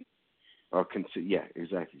consistently,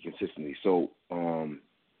 consistently. So,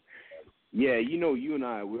 you and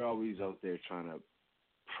I, we're always out there trying to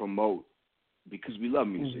promote because we love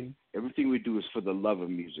music. Everything we do is for the love of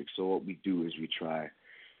music. So what we do is we try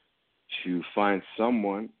to find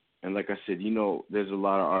someone. And like I said, there's a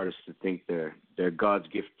lot of artists that think they're God's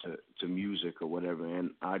gift to music or whatever,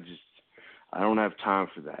 and I don't have time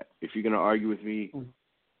for that. If you're gonna argue with me,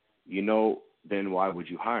 then why would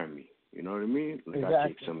you hire me? You know what I mean? Like exactly. I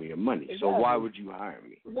take some of your money, so why would you hire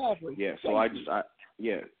me? Exactly. Yeah. So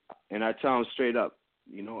and I tell them straight up.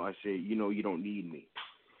 I say, you don't need me.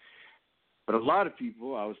 But a lot of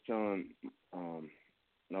people, I was telling, and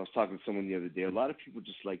I was talking to someone the other day. A lot of people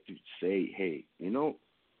just like to say, hey,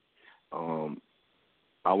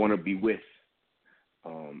 I want to be with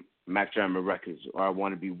Mac Drama Records, or I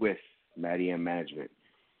want to be with Matty M Management.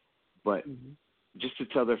 But just to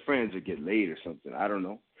tell their friends or get laid or something, I don't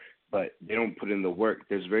know. But they don't put in the work.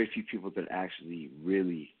 There's very few people that actually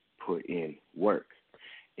really put in work.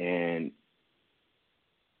 And,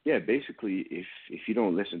 yeah, basically, if you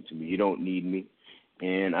don't listen to me, you don't need me.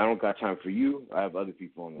 And I don't got time for you. I have other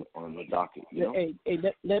people on the docket, Hey,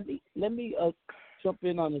 let me jump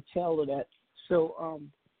in on the tail of that. So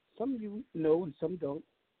some of you know and some don't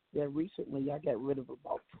that recently I got rid of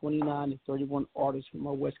about 29 to 31 artists from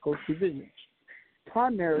our West Coast division.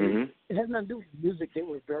 Primarily, it has nothing to do with music. They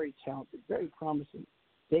were very talented, very promising.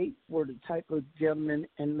 They were the type of gentlemen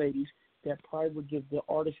and ladies that probably would give the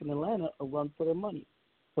artists in Atlanta a run for their money.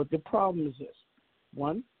 But the problem is this.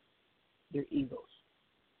 One, their egos.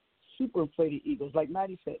 Super inflated egos. Like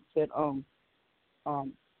Matty said, I'm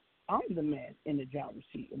the man in the job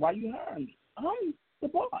seat. Why you hiring me? I'm the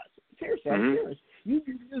boss. Seriously, I'm serious. You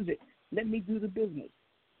do music. Let me do the business.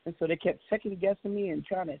 And so they kept second guessing me and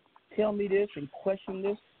trying to tell me this and question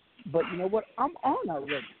this. But you know what? I'm on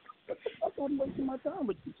already. I'm wasting my time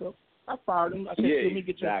with you. So I fired him. I said, let me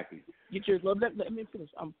get your let me finish.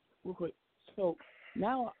 Real quick. So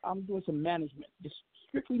now I'm doing some management, just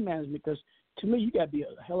strictly management, because to me you got to be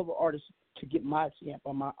a hell of an artist to get my stamp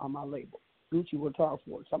on my label. Gucci will talk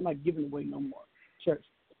for it. So I'm not giving away no more. Church.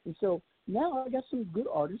 And so now I got some good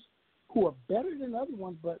artists who are better than other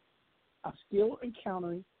ones, but I'm still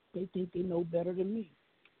encountering they think they know better than me.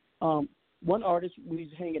 One artist, we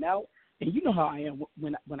was hanging out, and you know how I am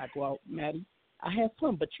when I go out, Maddie. I have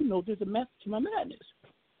fun, but there's a method to my madness.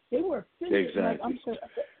 They were offended. Exactly.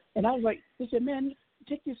 And I was like, they said, man,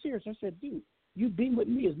 take this serious. I said, dude, you being with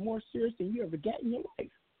me is more serious than you ever got in your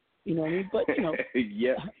life. You know what I mean? But,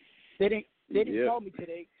 yeah. They didn't call me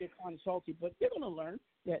today. They're kind of salty, but they're going to learn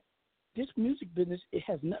that this music business, it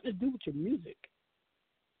has nothing to do with your music.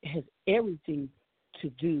 It has everything to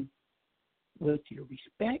do with your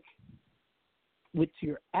respect, with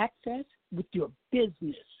your access, with your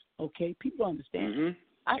business. Okay, people understand.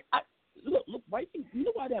 I look. Why you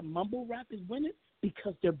know why that mumble rap is winning?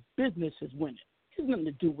 Because their business is winning. It has nothing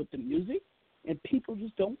to do with the music, and people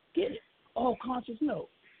just don't get it. Oh, conscious, no.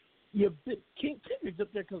 King Kendrick's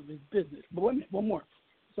up there because of his business. But wait a minute, one more.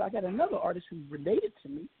 So I got another artist who's related to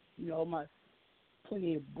me. My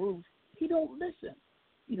Plenty of Bruce. He don't listen.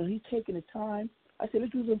 He's taking the time. I said,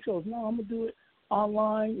 let's do some shows. No, I'm gonna do it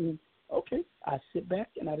online. And okay, I sit back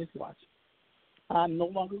and I just watch it. I'm no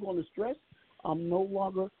longer going to stress. I'm no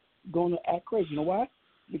longer going to act crazy. You know why?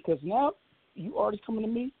 Because now you artists coming to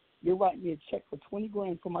me, you're writing me a check for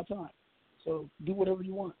 $20,000 for my time. So do whatever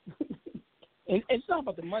you want. And it's not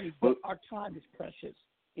about the money, but our time is precious.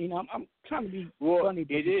 I'm trying to be funny, but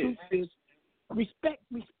the truth is, Respect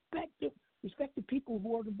the people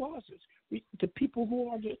who are the bosses, the people who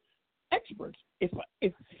are the experts.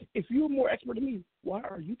 If you're more expert than me, why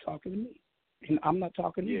are you talking to me? And I'm not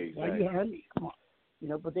talking to you. Exactly. Why you hiring me? Come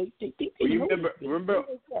on. But they you remember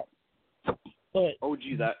But OG,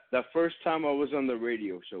 that first time I was on the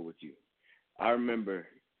radio show with you, I remember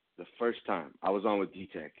the first time I was on with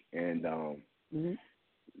D-Tech, and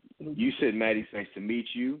you said, Maddie, it's nice to meet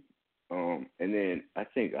you. And then I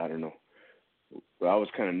don't know, I was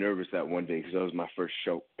kind of nervous that one day because that was my first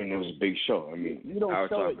show, and it was a big show. I mean, you don't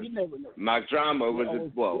show it. You never know. Mac Drama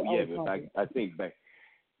I think back.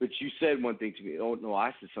 But you said one thing to me. Oh, no,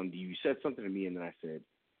 I said something to you. You said something to me, and then I said,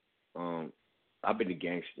 I've been a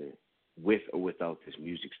gangster with or without this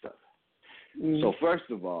music stuff. So first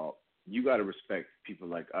of all, you got to respect people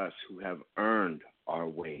like us who have earned our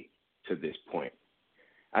way to this point.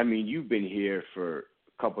 I mean, you've been here for a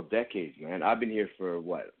couple decades, man. I've been here for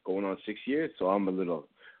going on 6 years, so I'm a little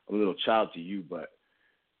child to you, but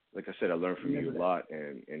like I said, I learned from you a lot,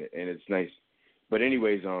 and it's nice. But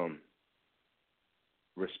anyways,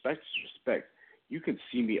 respect is respect. You can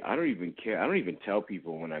see me. I don't even care. I don't even tell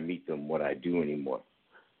people when I meet them what I do anymore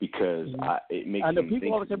because it makes them think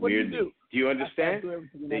weirdly. Do you understand?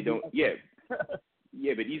 They don't. Yeah.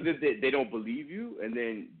 Yeah, but either they don't believe you, and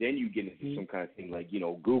then you get into some kind of thing like,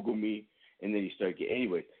 Google me, and then you start getting.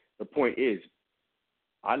 Anyway, the point is,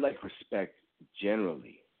 I like respect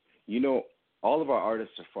generally. All of our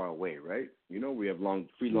artists are far away, right? We have long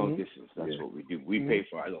distance. That's what we do. We pay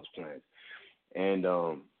for those plans. And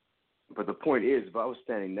but the point is, if I was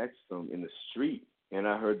standing next to them in the street and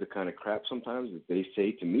I heard the kind of crap sometimes that they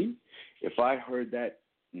say to me, if I heard that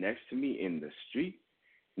next to me in the street,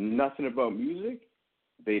 nothing about music,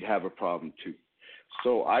 they'd have a problem too.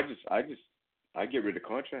 So I get rid of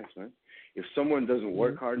contrast, man. If someone doesn't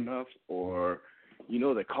work hard enough, or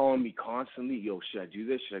they're calling me constantly, yo, should I do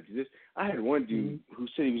this? Should I do this? I had one dude who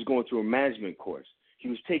said he was going through a management course. He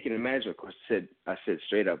was taking a management course. I said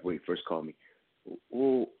straight up when he first called me,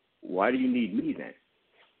 well, why do you need me then?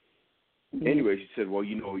 Anyways, he said, well,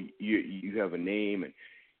 you have a name,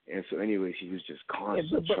 and so anyways, he was just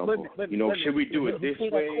constant trouble. Should we do it this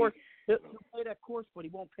way? He'll pay that course, but he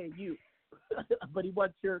won't pay you. But he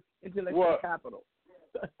wants your intellectual capital.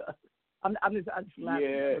 I'm just laughing.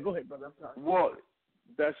 Yeah. Go ahead, brother. I'm sorry. Well,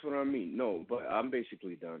 that's what I mean. No, but I'm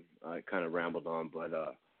basically done. I kind of rambled on, but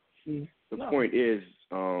the point is,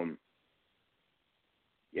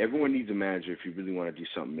 everyone needs a manager if you really want to do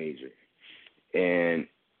something major. And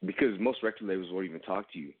because most record labels won't even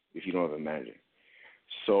talk to you if you don't have a manager.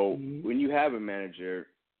 So when you have a manager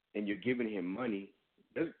and you're giving him money,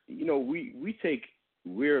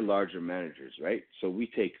 we're larger managers, right? So we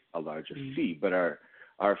take a larger fee, but our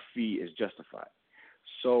fee is justified.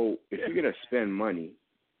 So if you're going to spend money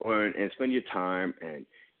and spend your time, and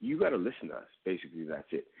you got to listen to us, basically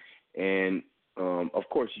that's it. And, of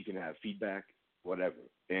course, you can have feedback, whatever,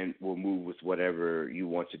 and we'll move with whatever you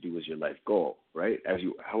want to do as your life goal, right?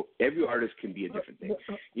 Every artist can be a different thing.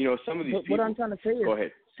 Some of these people. What I'm trying to say is, go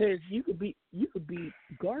ahead. Says you could be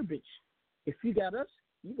garbage. If you got us,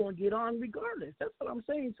 you're gonna get on regardless. That's what I'm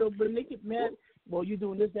saying. So, but they get mad. Well, you're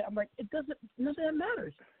doing this, that. I'm like, none of that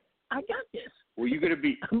matters. I got this. Well, you're gonna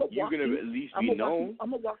at least be known.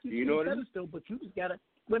 I'm gonna walk you through the pedestal, but you just gotta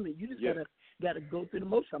women. You just gotta go through the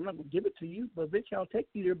motion. I'm not gonna give it to you, but eventually I'll take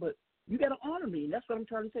you there. But you gotta honor me, and that's what I'm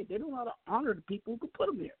trying to say. They don't know how to honor the people who can put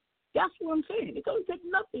them there. That's what I'm saying. It doesn't take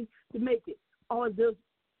nothing to make it. All it does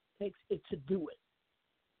takes it to do it,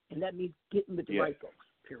 and that means getting with the right folks.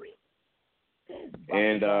 Period.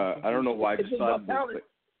 And I don't know why I just thought of this, but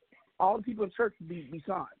all the people in church would be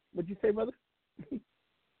signed. What'd you say, brother?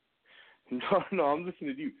 No, I'm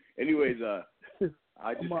listening to you. Anyways,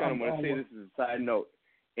 I just kind of want to say this as a side note.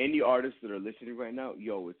 Any artists that are listening right now,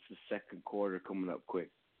 it's the second quarter coming up quick.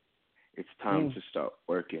 It's time to start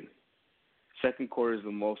working. Second quarter is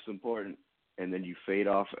the most important, and then you fade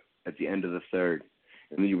off at the end of the third,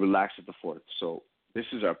 and then you relax at the fourth. So this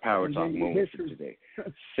is our power talk moment for today.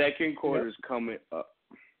 Second quarter is coming up.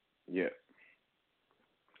 Yeah.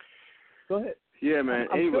 Go ahead. Yeah, man.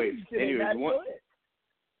 Anyways,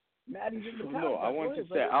 Maddie's in the power. No, I wanted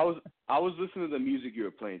to say I was listening to the music you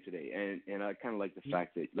were playing today, and I kind of like the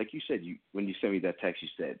fact that, like you said, when you sent me that text, you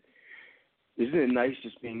said, "Isn't it nice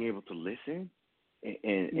just being able to listen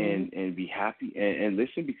and be happy and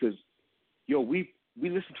listen?" Because we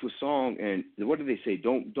listen to a song, and what do they say?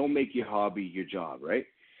 Don't make your hobby your job, right?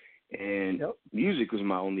 And music was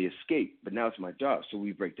my only escape, but now it's my job. So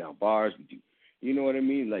we break down bars. We do, you know what I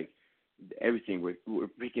mean? Like everything. We're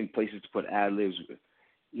picking places to put ad libs.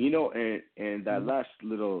 And that last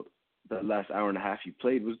little that last hour and a half you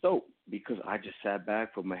played was dope because I just sat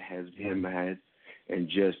back, put my hands behind my head, and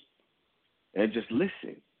just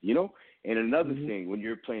listen, you know. And another thing, when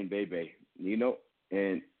you're playing Bebe, you know,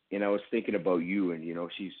 and I was thinking about you, and you know,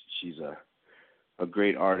 she's a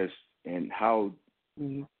great artist, and how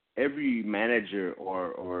every manager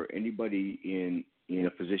or anybody in a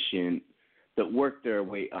position that work their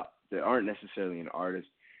way up, that aren't necessarily an artist,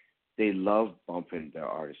 they love bumping their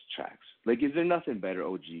artist tracks. Like, is there nothing better,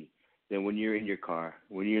 OG, than when you're in your car,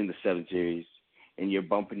 when you're in the 7 Series, and you're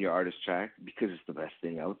bumping your artist track because it's the best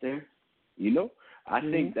thing out there? You know, I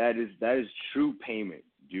think that is true payment.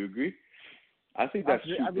 Do you agree? I think that's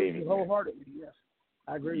true payment. I agree with you wholeheartedly. Yes,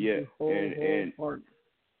 I agree with you wholeheartedly.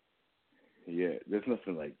 Yeah, there's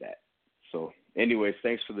nothing like that. So, anyways,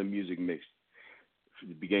 thanks for the music mix. For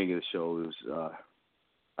the beginning of the show, it was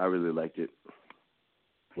I really liked it.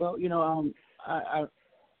 Well, you know,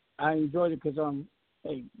 I enjoyed it because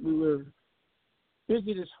hey, we were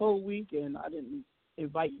busy this whole week, and I didn't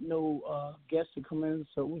invite no guests to come in.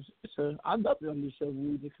 So I love it on this show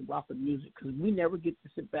when we just rock with music because we never get to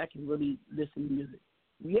sit back and really listen to music.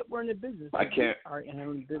 We're in the business. I can't. We are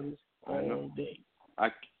in the business all day.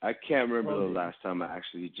 I can't remember the last time I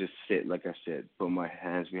actually just sit, like I said, put my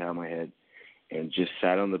hands behind my head, and just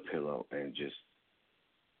sat on the pillow and just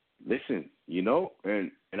listen, you know,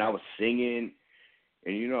 and I was singing,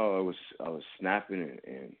 and you know, I was snapping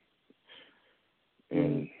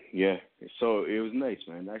and yeah, so it was nice,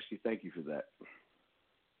 man. Actually, thank you for that.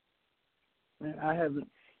 Man, I haven't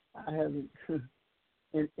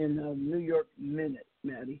in a New York minute,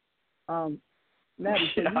 Maddie.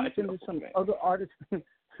 Maddie, can you send me some other artists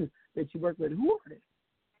that you work with? Who are they?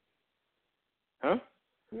 Huh?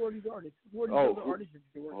 Who are these artists? Who are these other artists that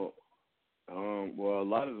you work with? Well, a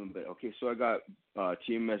lot of them. But okay, so I got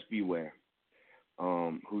TMS Beware,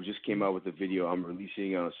 who just came out with a video. I'm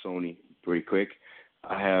releasing on Sony pretty quick.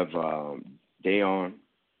 I have Dayon.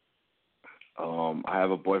 I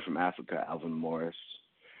have a boy from Africa, Alvin Morris.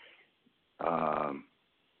 I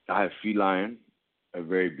have Feline, a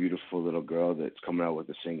very beautiful little girl that's coming out with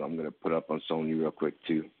a single I'm going to put up on Sony real quick,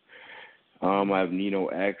 too. I have Nino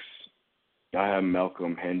X. I have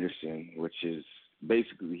Malcolm Henderson, which is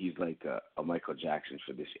basically he's like a Michael Jackson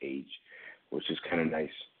for this age, which is kind of nice.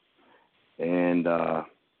 And,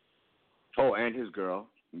 and his girl,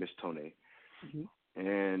 Miss Tone.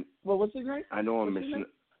 And well, what's his name? I know I'm missing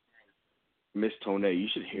Miss Tone. You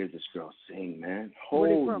should hear this girl sing, man.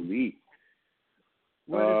 Holy.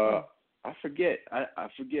 I forget. I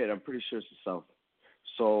forget. I'm pretty sure it's the South.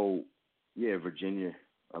 So, yeah, Virginia,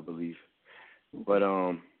 I believe. But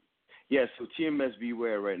yeah. So TMS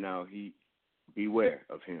Beware right now. Beware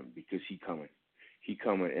of him because he coming.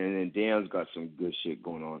 And then Dayon's got some good shit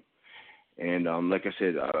going on. And like I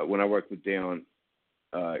said, when I worked with Dayon,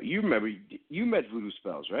 you remember you met Voodoo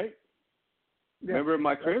Spells, right? Yeah. Remember in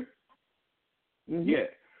my crib? Yeah.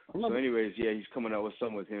 So anyways, yeah, he's coming out with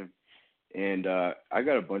something with him. And I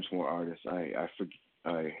got a bunch more artists.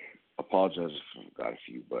 I apologize if I got a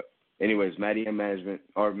few, but anyways, Maddie Management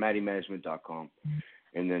or MaddieManagement.com,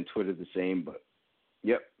 and then Twitter the same. But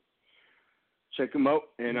yep, check them out.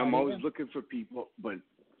 And I'm always looking for people, but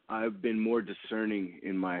I've been more discerning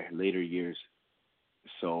in my later years.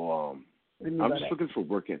 So I'm just looking for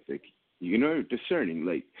work ethic. You know, discerning.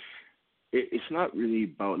 Like it's not really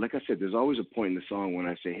about. Like I said, there's always a point in the song when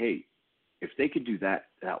I say, hey, if they could do that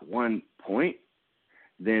one point,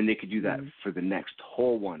 then they could do that for the next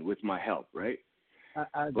whole one with my help, right?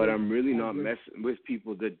 But I'm really not messing with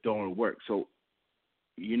people that don't work. So,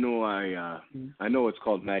 you know, I know it's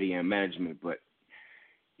called Maddie and Management, but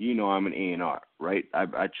you know I'm an A&R, right?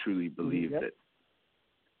 I truly believe that.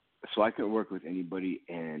 So I can work with anybody,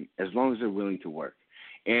 and as long as they're willing to work.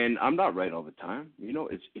 And I'm not right all the time. You know,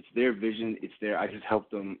 it's their vision. It's their. I just help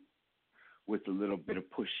them with a little bit of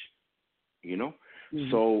push. You know,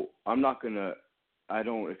 so I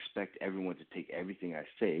don't expect everyone to take everything I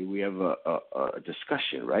say. We have a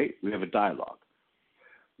discussion, right? We have a dialogue.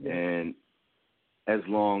 And as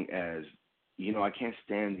long as, you know, I can't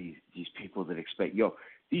stand these people that expect,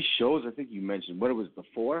 these shows, I think you mentioned, what it was, the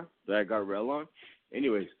 4 that I got Rel on?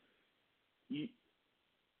 Anyways,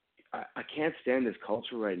 I can't stand this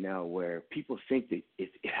culture right now where people think that it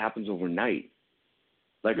happens overnight.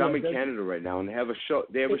 Like I'm in Canada right now, and they have a show.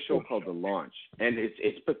 They have a show called The Launch, and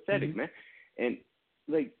it's pathetic, man. And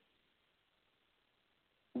like,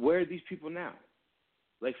 where are these people now?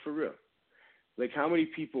 Like for real. Like how many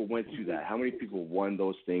people went through that? How many people won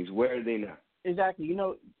those things? Where are they now? Exactly. You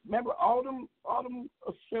know, remember all them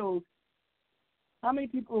shows. How many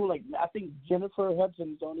people like? I think Jennifer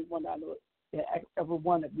Hudson is the only one I know that ever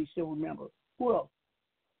won that we still remember. Who else?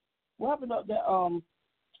 What happened to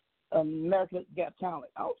that America Got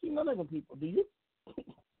Talent? I don't see none of them people. Do you?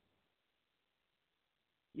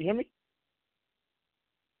 You hear me?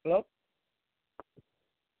 Hello?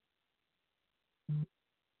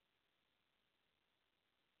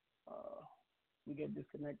 We get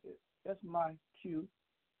disconnected. That's my cue.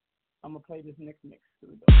 I'm going to play this next mix. Here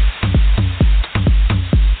we go.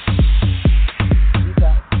 You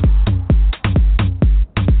got it.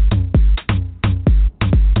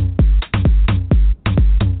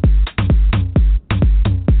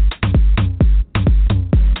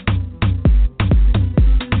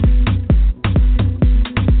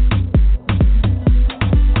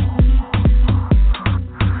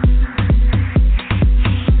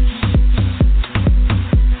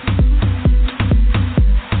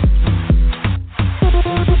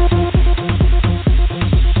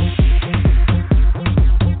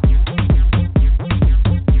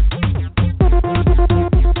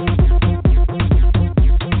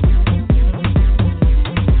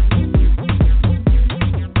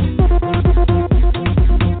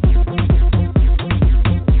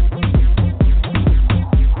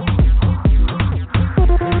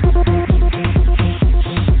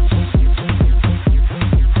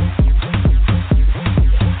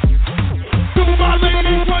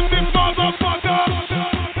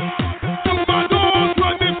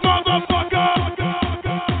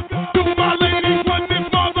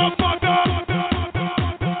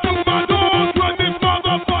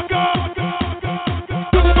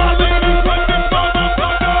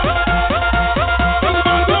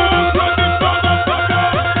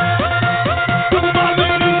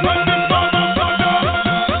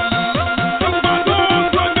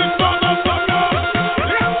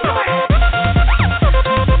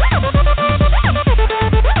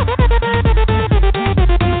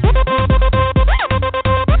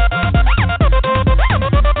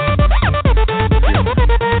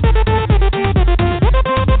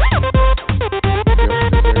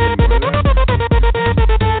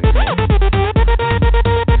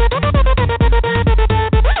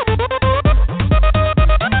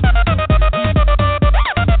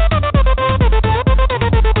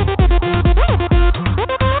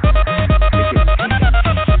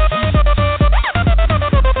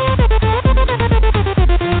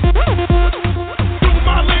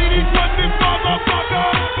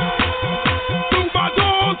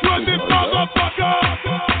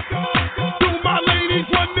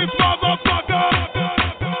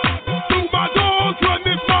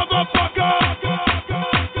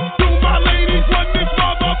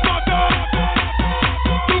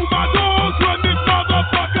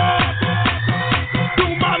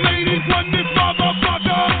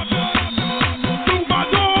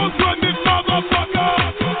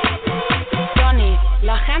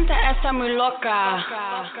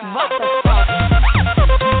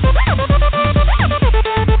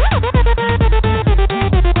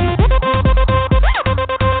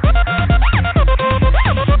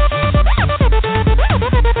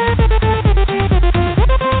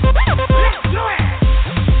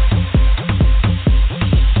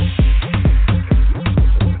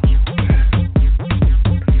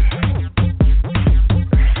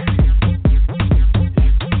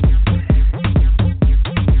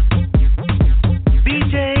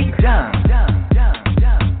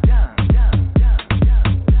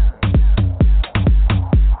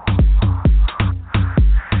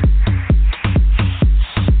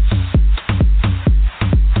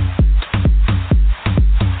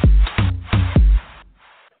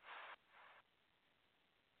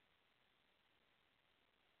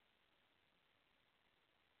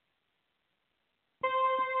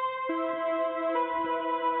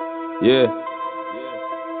 Yeah.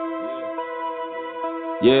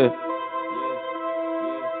 Yeah.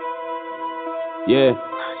 Yeah.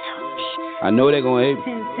 I know they gon' hate me.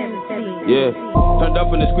 Yeah. Turned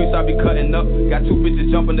up in the streets, I be cutting up. Got two bitches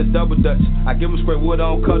jumping this double dutch. I give them straight wood, I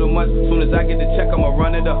don't cut them much. Soon as I get the check, I'ma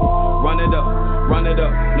run it up. Run it up. Run it up.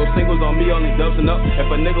 No singles on me, only dubsing up. If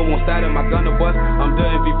a nigga won't start in my gun to bust, I'm the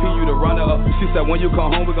MVP, you the runner up. She said when you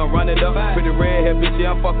come home, we gon' run it up. Pretty red hair, bitch,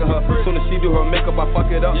 yeah, I'm fucking her. Soon as she do her makeup, I fuck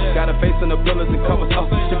it up. Got her face in the pillars and covers up.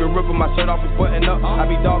 She be ripping my shirt off and button up. I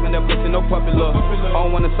be dogging that pussy, no puppy love. I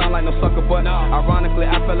don't wanna sound like no sucker, but ironically,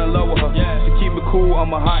 I fell in love with her. She keep me cool,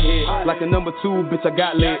 I'm a hot head. Like a number 2, bitch, I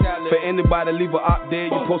got lit. For anybody, leave her up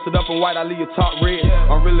dead. You posted up in white, I leave your top red.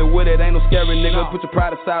 I'm really with it, ain't no scary nigga. Put your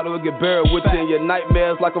pride aside or it'll get buried within your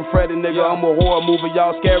nightmares like I'm Freddy, nigga. I'm a horror movie,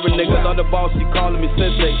 y'all scary niggas. On the boss, she calling me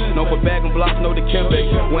sensei. No for bagging blocks, no the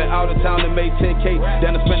Kimbe. Went out of town and made 10K.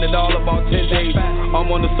 Then I spent it all about 10 days. I'm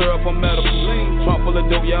on the syrup, I'm medical. Trunk full of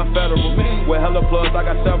dope, yeah, I'm federal. With hella plugs, I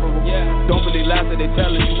got several. Don't believe lies that they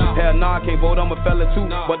telling you. Hell nah, I can't vote, I'm a fella too.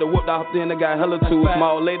 But the whoop I hopped in, I got hella too. It's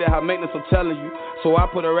my old lady, high maintenance, I'm telling you. So I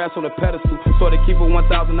put her ass on the pedestal. So they keep her 1,000,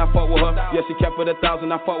 I fuck with her. Yeah, she kept it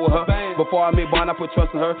 1,000, I fuck with her. Before I made bond, I put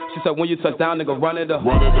trust in her. She said, when you touch down, nigga, run it up.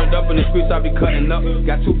 Run up in the streets, I be cutting up.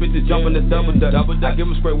 Got 2 bitches jumping the double dutch. I give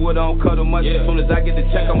them straight wood, I don't cut them much. As soon as I get the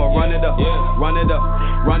check, I'ma run it up. Run it up,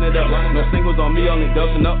 run it up. No singles on me, only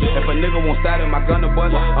doubling up. If a nigga won't start in my gun to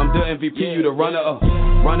bust, I'm the MVP, you the runner up.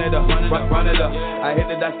 Run it up, run it up. I hit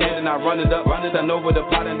the dot stand and I run it up. Send over the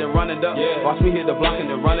pot and then run it up. Watch me hit the block and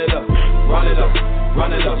then run it up. Run it up,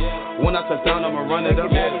 run it up. When I touch down, I'ma run it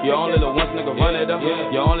up. You only little once, nigga, run it up.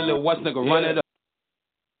 You only little once, nigga, run it up.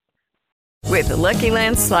 With the Lucky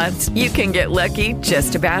Land Slots, you can get lucky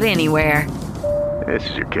just about anywhere. This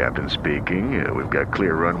is your captain speaking. We've got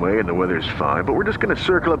clear runway and the weather's fine, but we're just going to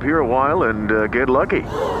circle up here a while and get lucky.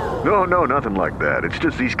 No, nothing like that. It's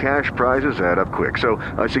just these cash prizes add up quick. So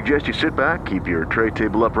I suggest you sit back, keep your tray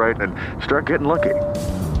table upright, and start getting lucky.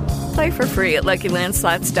 Play for free at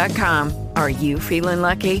LuckyLandSlots.com. Are you feeling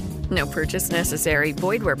lucky? No purchase necessary.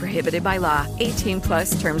 Void where prohibited by law.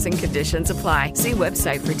 18+ terms and conditions apply. See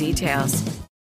website for details.